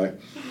along the way.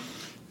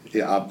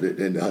 Yeah,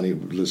 and Honey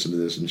would listen to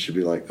this and she'd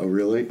be like, "Oh,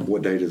 really?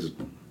 What day does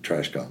the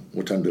trash come?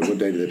 What day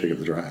do they pick up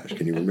the trash?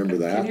 Can you remember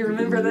that? Can you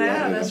remember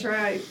that? Yeah. That's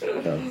right.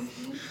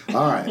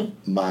 All right.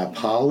 My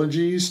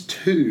apologies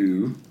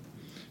to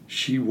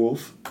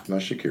She-Wolf, not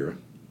Shakira.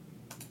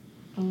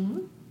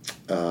 Mm-hmm.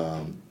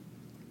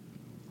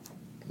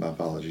 My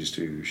apologies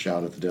to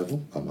Shout at the Devil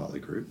by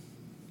Motley Crue.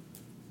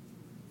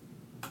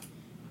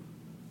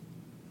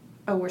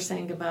 Oh, we're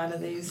saying goodbye to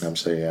these. I'm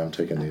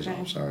taking these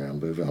Okay. off. Sorry, I'm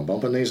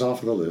bumping these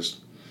off of the list.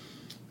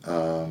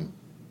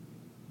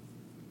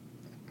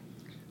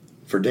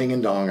 For Ding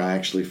and Dong, I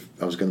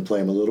was going to play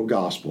him a little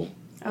gospel.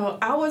 Oh,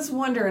 I was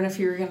wondering if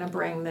you were going to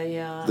bring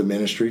The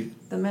Ministry.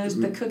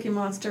 the Cookie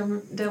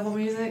Monster devil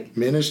music.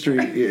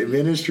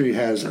 Ministry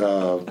has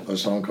a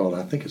song called,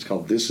 I think it's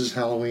called "This Is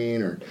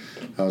Halloween," or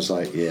I was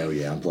like, yeah,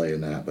 I'm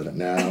playing that, but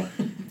now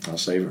I'll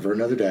save it for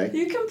another day.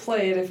 You can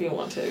play it if you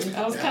want to.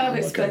 I was kind of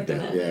expecting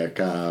it. Yeah,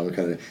 kind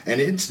of,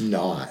 and it's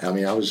not. I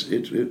mean,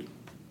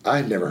 I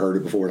had never heard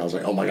it before, and I was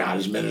like, oh my God,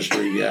 it's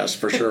Ministry, yes,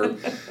 for sure.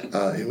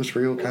 It was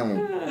real kind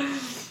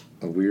of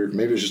a weird.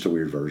 Maybe it was just a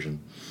weird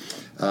version.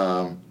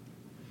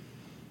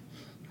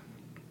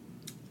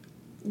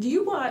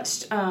 You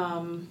watched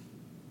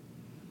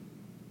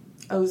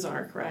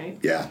Ozark, right?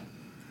 Yeah.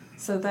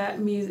 So that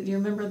music, do you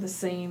remember the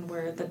scene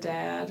where the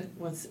dad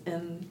was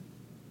in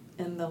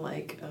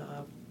the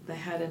they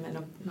had him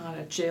in not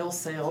a jail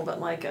cell, but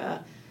like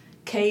a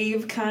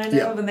cave kind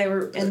of, and they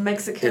were in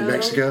Mexico.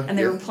 And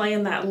they were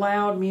playing that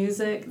loud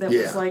music that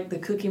was like the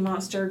Cookie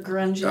Monster,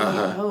 grungy.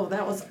 Oh,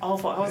 that was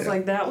awful. I was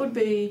like, that would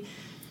be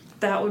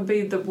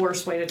the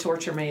worst way to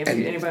torture me if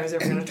anybody was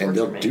ever going to torture me.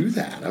 And they'll do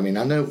that. I mean,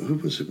 I know, who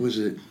was it? Was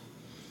it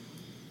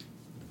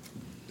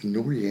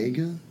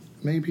Noriega,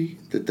 maybe?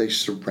 That they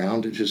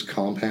surrounded his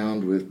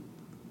compound with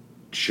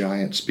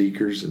giant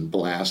speakers and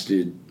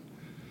blasted.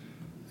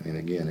 I mean,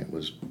 again, it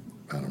was,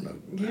 I don't know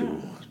who it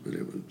was, but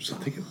it was, I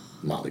think it was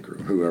Motley Crue,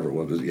 whoever it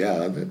was.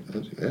 Yeah,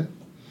 yeah.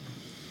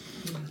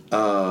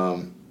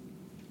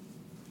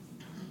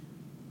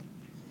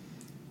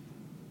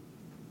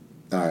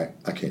 All right,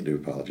 I can't do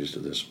apologies to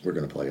this. We're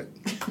going to play it.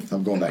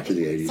 I'm going back to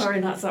the 80s.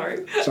 Sorry, not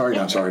sorry. Sorry,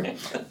 not sorry.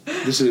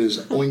 This is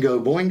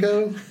Oingo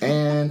Boingo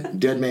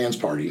and Dead Man's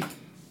Party.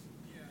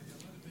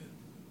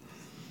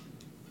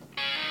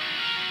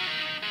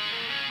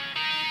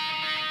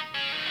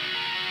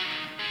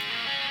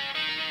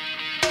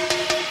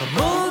 I'm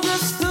all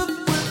dressed up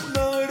with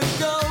nowhere to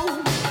go.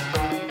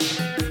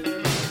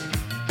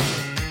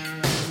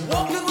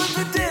 Walking with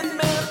a dead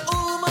man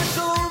over my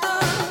shoulder.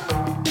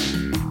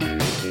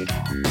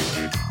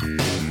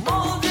 I'm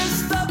all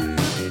dressed up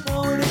with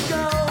nowhere to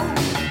go.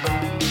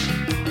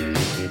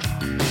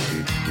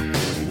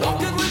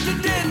 Walking with a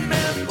dead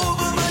man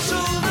over my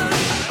shoulder.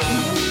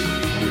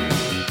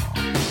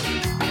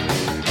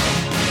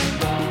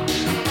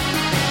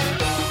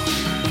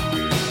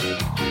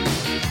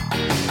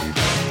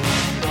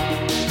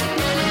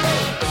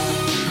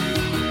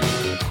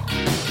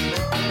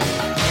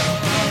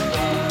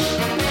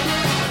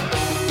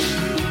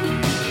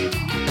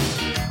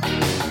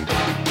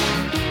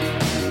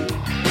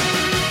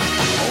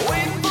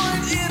 Waiting for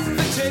an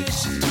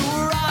invitation to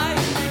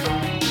arrive.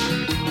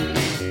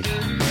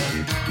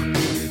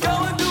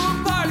 Going to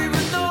a party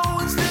with no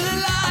one still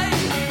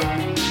alive.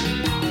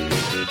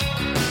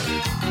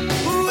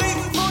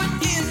 Waiting for an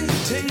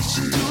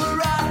invitation to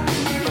arrive.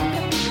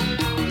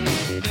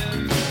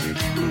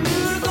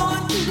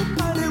 Going to a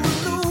party with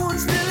no one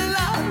still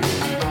alive.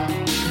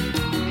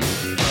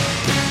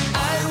 I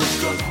was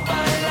struck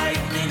by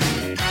lightning,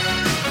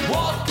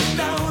 walking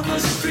down the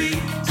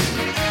street.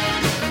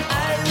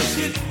 I was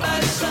hit by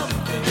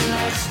something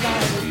last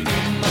night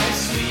in my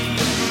sleep.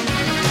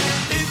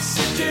 It's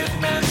a dead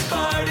man's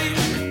party.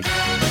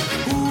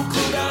 Who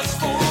could ask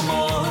for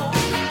more?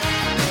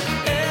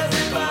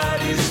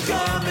 Everybody's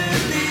coming.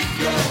 Leave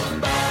your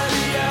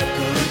body at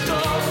the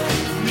door.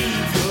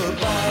 Leave your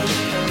body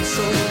and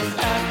soul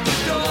at the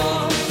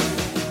door.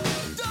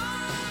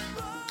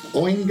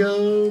 Oingo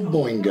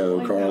Boingo,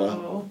 Carla.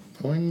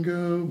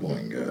 Oingo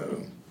Boingo.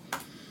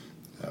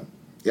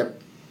 Yep.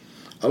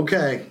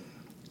 Okay.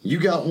 You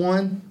got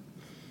one.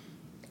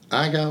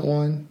 I got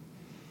one.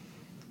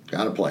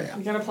 Gotta play out.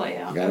 You gotta play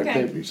out. Gotta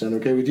Okay. play. Sound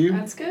okay with you?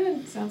 That's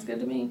good. Sounds good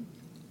to me.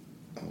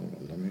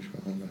 Let me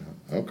scroll down.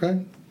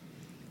 Okay.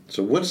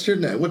 So what's your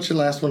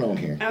last one on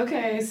here?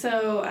 Okay,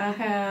 so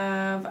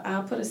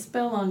I Put a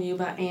Spell on You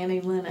by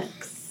Annie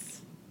Lennox.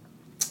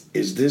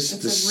 Is this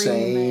It's the a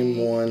same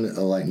one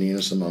like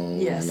Nina Simone?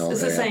 Yes, and all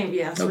it's that? the same.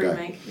 Yes, Okay.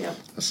 remake. Yep.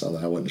 I saw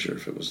that. I wasn't sure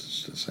if it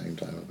was the same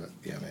title, but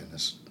yeah, man,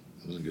 this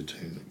was a good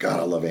tune. God,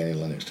 I love Annie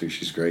Lennox too.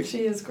 She's great.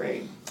 She is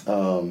great.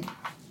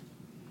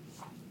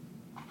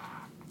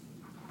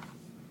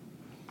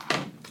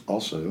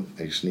 Also,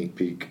 a sneak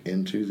peek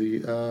into the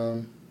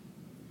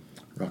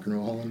Rock and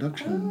Roll Hall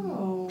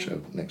induction show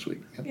next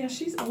week. Yep. Yeah,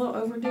 she's a little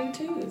overdue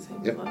too. It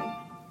seems Yep. like.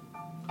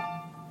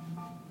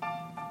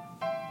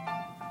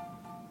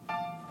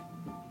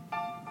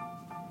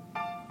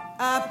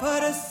 I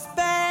put a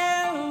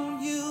spell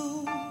on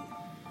you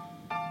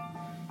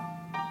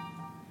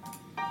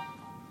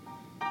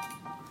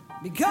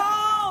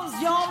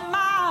because you're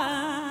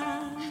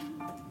mine.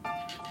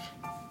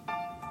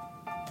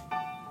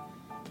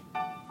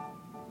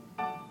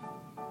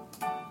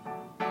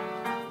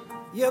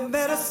 You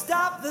better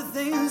stop the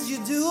things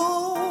you do.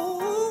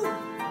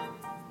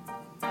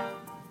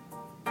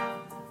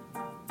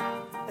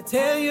 I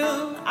tell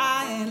you,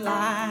 I ain't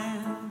lying.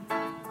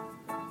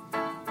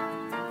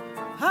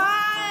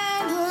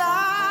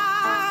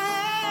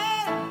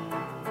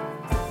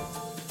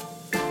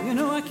 You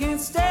know I can't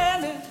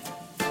stand it.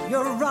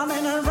 You're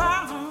running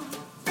around.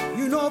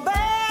 You know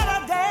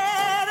better,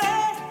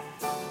 Daddy.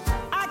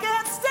 I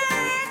can't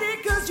stand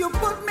it 'cause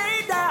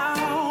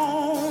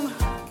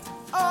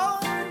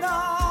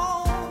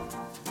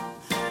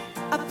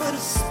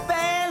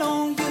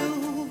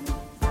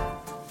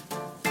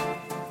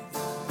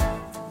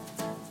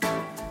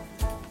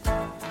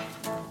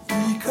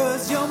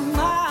 'cause you're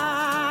mine.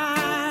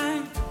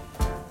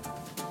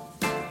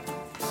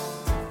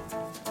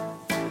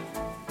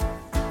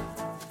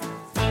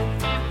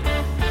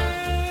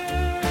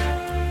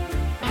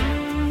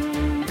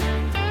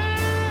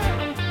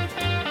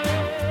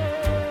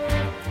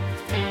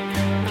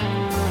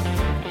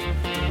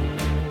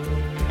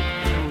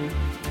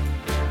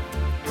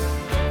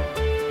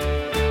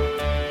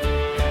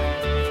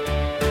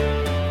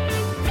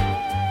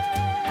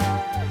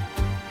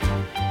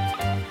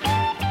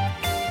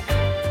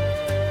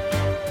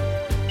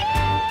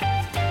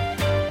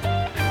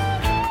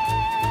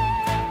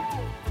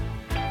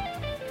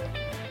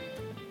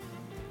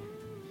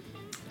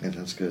 Yeah,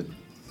 that's good.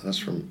 That's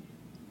from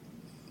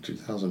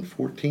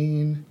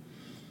 2014.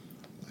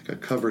 Like a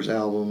covers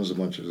album, there's a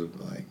bunch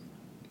of like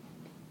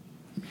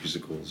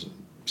musicals and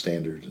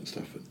standards and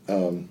stuff.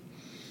 You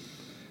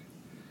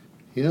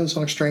know the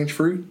song "Strange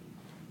Fruit"?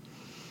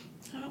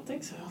 I don't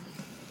think so.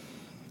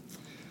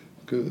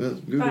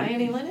 Google. By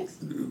Annie Lennox?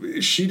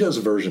 She does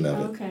a version of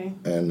it. Okay.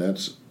 And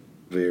that's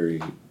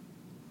very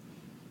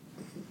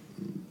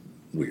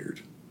weird.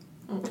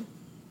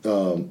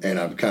 And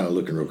I'm kind of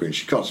looking real quick. And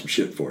she caught some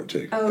shit for it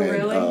too. Oh, and,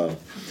 really?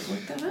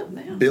 Look that up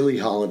now. Billie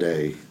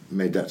Holiday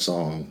made that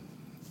song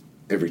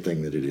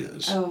everything that it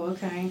is. Oh,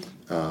 okay.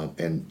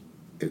 And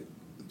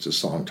it's a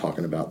song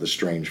talking about the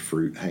strange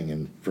fruit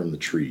hanging from the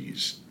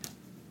trees.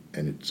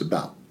 And it's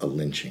about a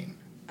lynching.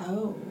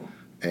 Oh.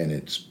 And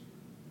it's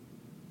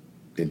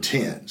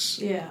intense.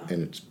 Yeah.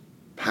 And it's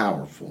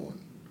powerful.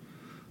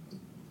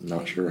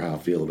 Not sure how I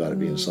feel about it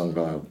being sung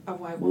by a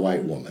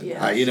white woman.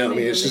 Yeah. You know, I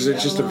mean, it's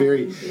just a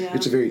very, Yeah.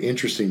 it's a very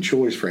interesting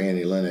choice for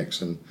Annie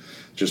Lennox. And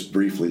just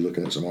briefly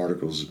looking at some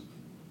articles,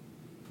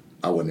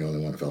 I wasn't the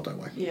only one that felt that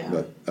way.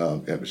 Yeah.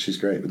 But she's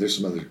great. But there's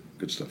some other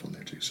good stuff on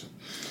there too. So,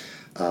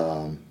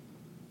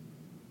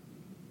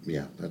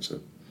 yeah, that's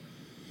a.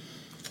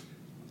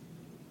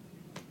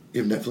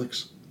 You have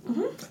Netflix?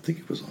 Mm-hmm. I think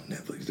it was on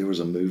Netflix. There was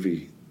a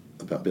movie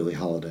about Billie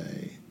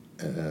Holiday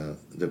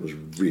that was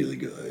really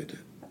good.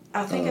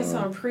 I think I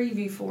saw a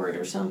preview for it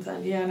or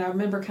something. Yeah, and I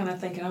remember kind of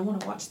thinking, I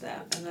want to watch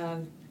that. And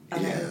then I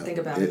had to think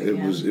about it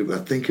again. I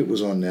think it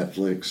was on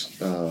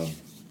Netflix. I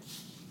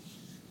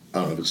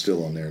don't know if it's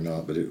still on there or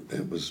not, but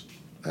it was.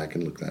 I'll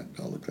look that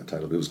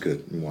title up. It was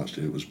good. We watched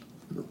it. It was,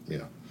 you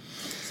know.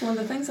 It's one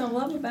of the things I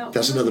love about.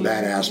 That's another Billie.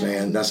 badass,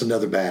 man. That's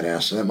another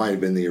badass. And that might have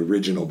been the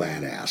original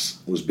badass,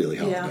 was Billie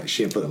Holiday. Yeah.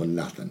 She didn't put up with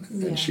nothing.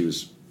 Yeah. And she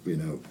was, you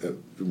know,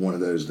 one of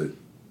those that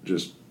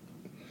just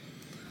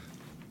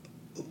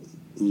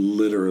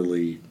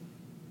literally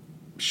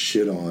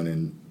shit on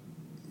and,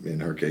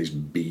 in her case,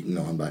 beaten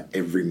on by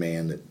every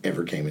man that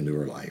ever came into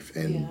her life.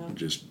 And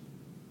just,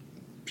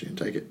 she didn't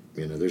take it.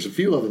 You know, there's a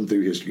few of them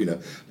through history, you know,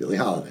 Billie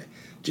Holiday,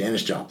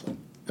 Janis Joplin,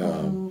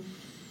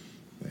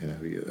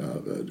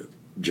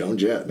 Joan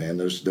Jett, man,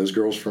 those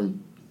girls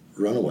from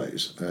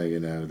Runaways, you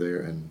know,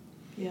 there, and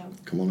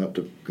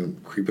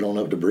creeping on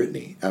up to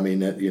Britney. I mean,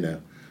 that, you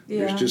know,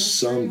 there's just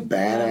some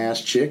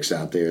badass chicks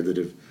out there that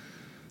have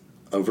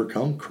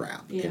overcome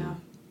crap. Yeah.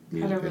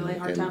 Had a really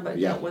hard time, but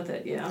dealt with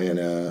it, yeah. And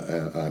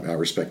I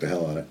respect the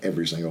hell out of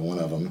every single one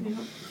of them. Yeah.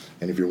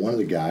 And if you're one of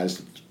the guys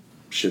that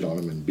shit on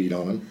them and beat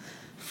on them,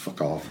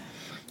 fuck off.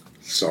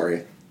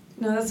 Sorry.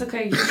 No, that's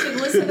okay. You should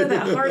listen to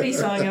that Hardy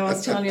song I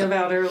was telling you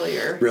about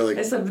earlier. Really?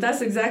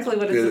 That's exactly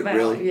what it's about.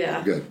 Really?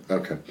 Yeah. Good.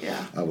 Okay.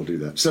 Yeah. I will do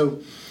that.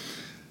 So,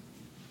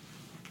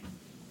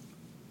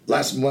 my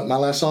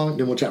last song,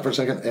 then we'll chat for a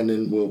second, and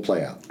then we'll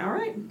play out. All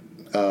right.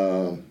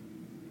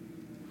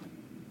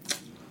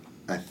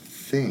 I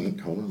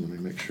think, hold on, let me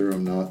make sure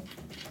I'm not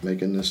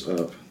making this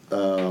up.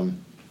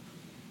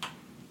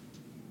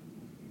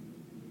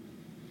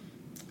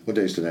 What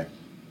day is today?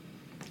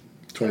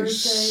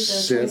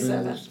 Thursday,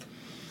 the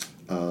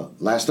 27th.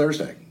 Last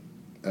Thursday,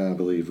 I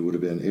believe it would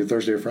have been either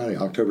Thursday or Friday,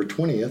 October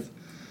 20th,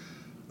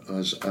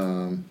 was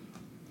Tom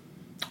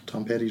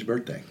Petty's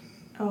birthday.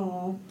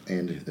 Oh.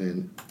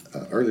 And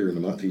earlier in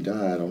the month, he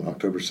died on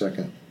October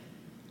 2nd,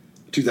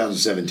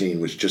 2017,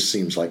 which just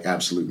seems like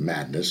absolute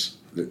madness.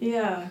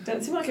 Yeah,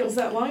 doesn't seem like it was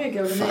that long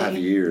ago to me. 5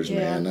 years, Yeah.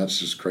 man. That's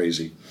just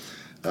crazy.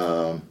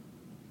 But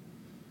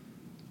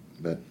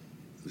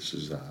this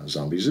is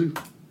Zombie Zoo.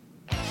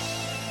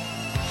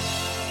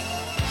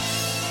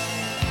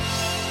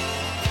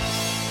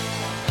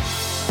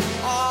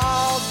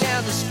 All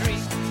down the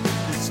street,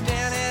 they're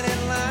standing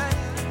in line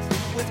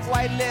with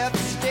white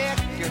lipstick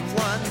and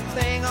one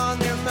thing on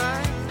their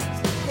mind.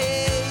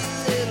 Hey,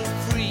 little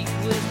freak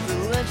with the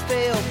lunch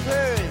pail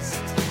purse,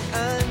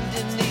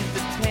 underneath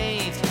the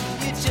paint,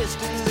 you're just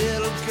a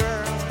little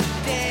girl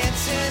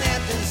dancing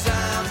at the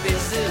zombie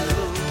zoo.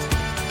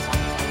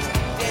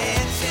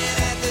 Dancing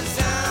at the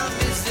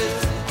zombie zoo.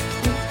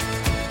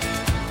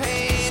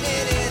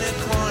 Painted in a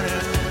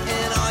corner,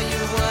 and all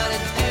you wanna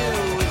do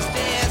is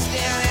dance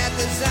down at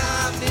the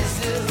zombie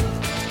zoo.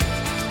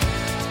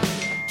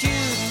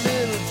 Cute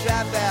little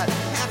dropout,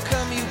 how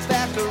come you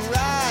back a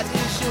ride?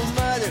 Is your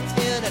mother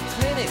in a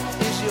clinic?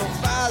 Is your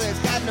father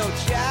got no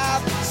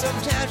job?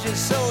 Sometimes you're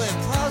so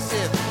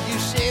impulsive, you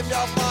shaved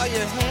off all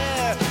your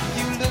hair.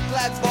 You look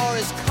like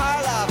Boris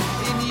Karloff,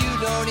 and you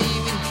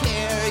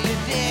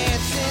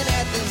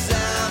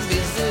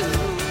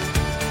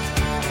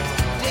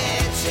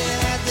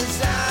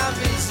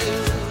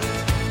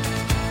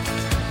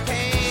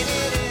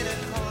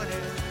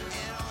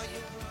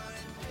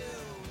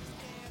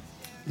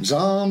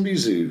Zombie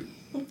Zoo.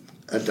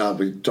 I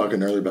was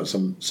talking earlier about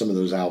some of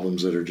those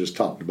albums that are just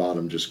top to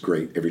bottom, just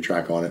great. Every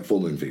track on it. Full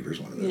Moon Fever is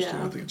one of those too.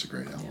 I think it's a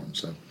great album.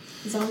 So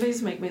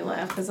Zombies make me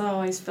laugh because I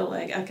always feel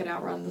like I could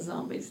outrun the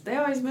zombies. They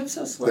always move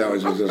so slow. they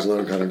always move so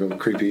slow, kind of go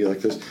creepy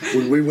like this.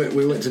 When we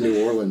went to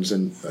New Orleans,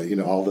 and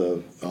all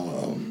the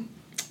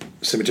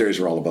cemeteries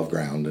were all above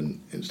ground and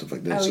stuff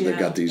like that. So they've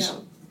got these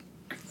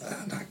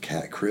not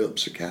cat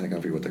crypts or cat, I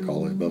forget what they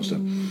call it above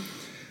stuff.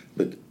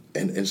 But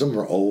and some of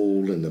them are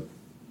old, and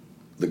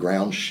the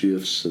ground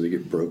shifts, so they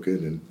get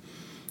broken.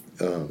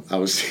 And I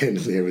was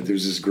standing there, but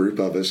there's this group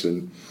of us,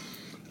 and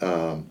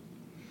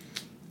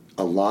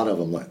a lot of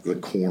them, like the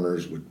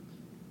corners would,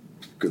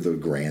 the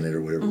granite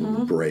or whatever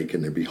would break,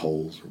 and there'd be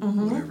holes or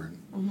whatever.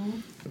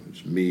 It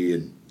was me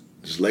and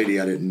this lady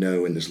I didn't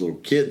know, and this little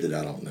kid that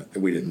I don't know.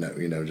 We didn't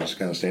know, just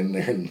kind of standing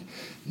there, and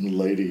the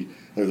lady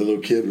or the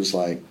little kid was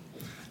like,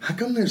 "How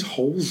come there's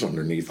holes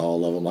underneath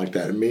all of them like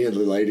that?" And me and the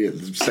lady at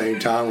the same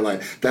time were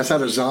like, "That's how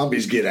the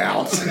zombies get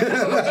out."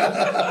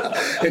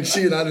 And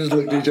she and I just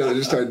looked at each other and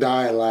just started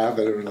dying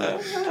laughing.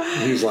 And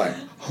he was like,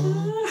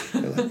 "Huh?"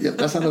 Like, "Yep,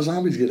 that's how the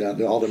zombies get out.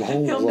 All them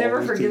holes." He'll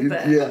never forget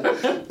that.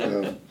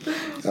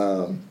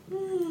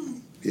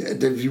 Yeah.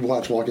 Did you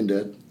watch Walking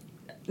Dead?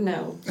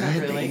 No, I not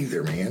didn't really.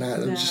 either, man. I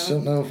just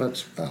don't know if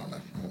that's. I don't know.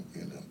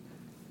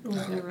 I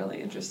was never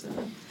really interested in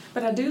them.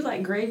 But I do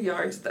like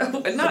graveyards, though.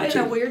 Not in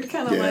a weird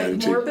kind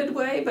of morbid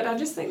way, but I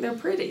just think they're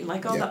pretty.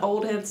 Like all the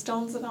old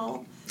headstones and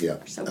all. Yeah.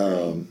 They're so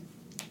pretty.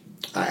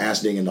 I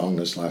asked Ding and Dong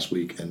this last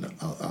week, and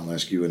I'll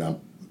ask you, and I'm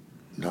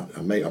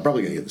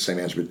probably going to get the same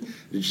answer, but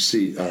did you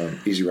see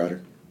Easy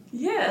Rider?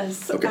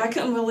 Yes. Okay. I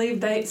couldn't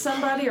believe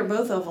somebody or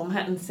both of them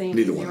hadn't seen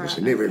Neither Easy one of us.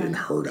 Rider. Never even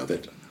heard of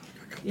it.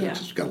 Yeah.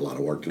 Just got a lot of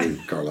work to do,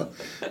 Carla.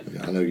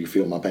 I know you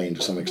feel my pain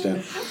to some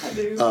extent. I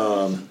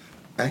do.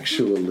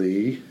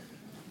 Actually,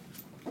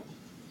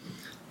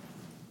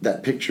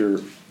 that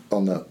picture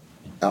on the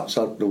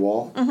outside of the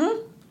wall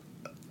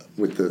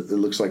with it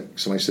looks like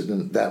somebody sitting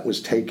in, that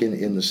was taken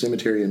in the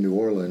cemetery in New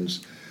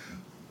Orleans,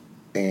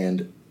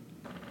 and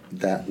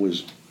that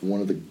was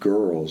one of the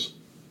girls.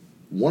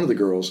 One of the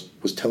girls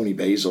was Tony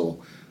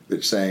Basil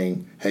that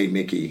sang "Hey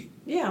Mickey."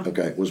 Yeah.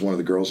 Okay, was one of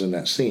the girls in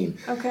that scene.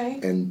 Okay.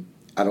 And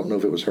I don't know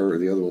if it was her or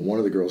the other one. One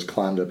of the girls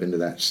climbed up into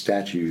that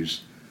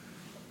statue's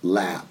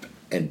lap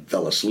and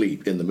fell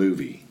asleep in the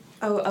movie.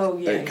 Oh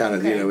yeah. It kind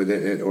of, okay.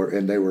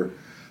 and they were,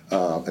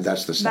 and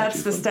that's the statue.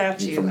 That's the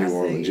statue from New I see,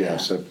 Orleans. Yeah.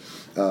 So,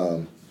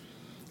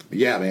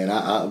 yeah,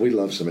 man, we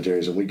love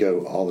cemeteries, and we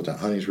go all the time.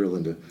 Honey's real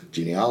into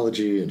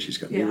genealogy, and she's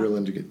got me real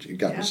into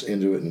got us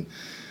into it, and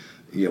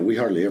we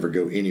hardly ever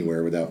go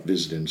anywhere without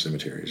visiting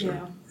cemeteries.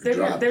 Yeah.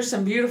 Or There's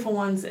some beautiful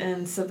ones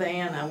in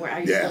Savannah, where I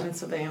used to live in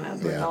Savannah,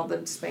 with Yeah. all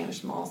the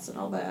Spanish moss and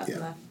all that.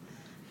 Yeah.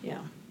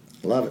 And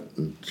Love it.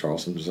 And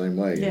Charleston the same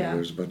way. Yeah.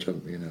 There's a bunch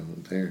of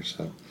there.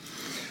 So,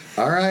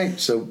 all right.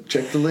 So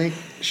check the link.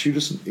 Shoot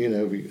us.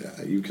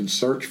 You can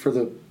search for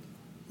the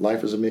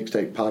Life as a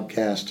Mixtape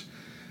podcast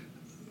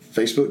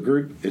Facebook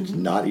group. It's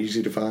not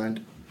easy to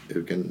find.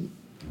 You can,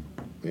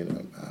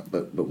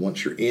 but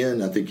once you're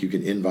in, I think you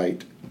can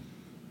invite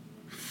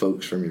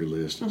folks from your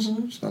list.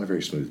 It's not a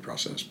very smooth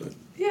process, but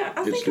yeah,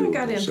 I it's think I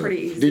got doable. in So,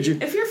 pretty easy. Did you?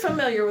 If you're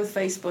familiar with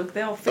Facebook,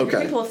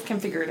 people can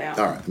figure it out.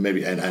 All right,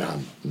 maybe, and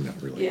I'm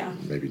not really, Yeah.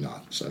 maybe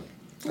not. So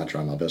I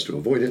try my best to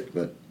avoid it,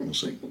 but we'll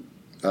see.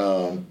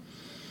 All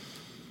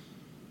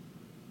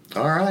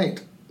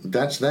right,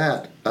 that's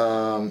that.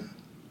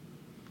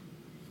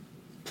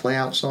 Play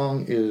out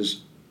song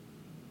is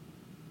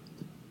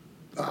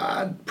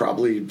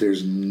probably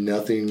there's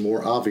nothing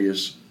more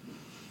obvious,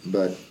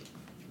 but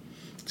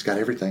it's got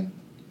everything.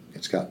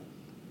 It's got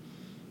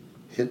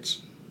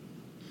hits.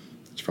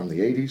 It's from the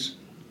 80s.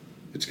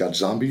 It's got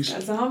zombies.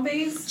 Got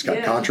zombies. It's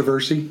got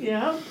controversy.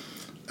 Yeah.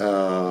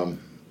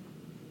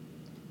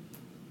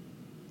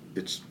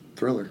 It's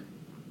Thriller.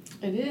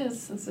 It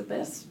is. It's the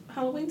best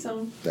Halloween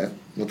song. Yeah.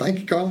 Well, thank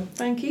you, Carla.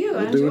 Thank you.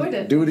 I We'll do enjoyed it-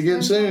 it. do it again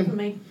Thanks for soon. having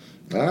me.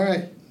 All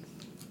right.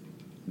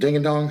 Ding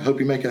and dong. Hope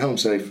you make it home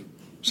safe.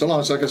 So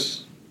long,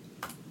 suckers.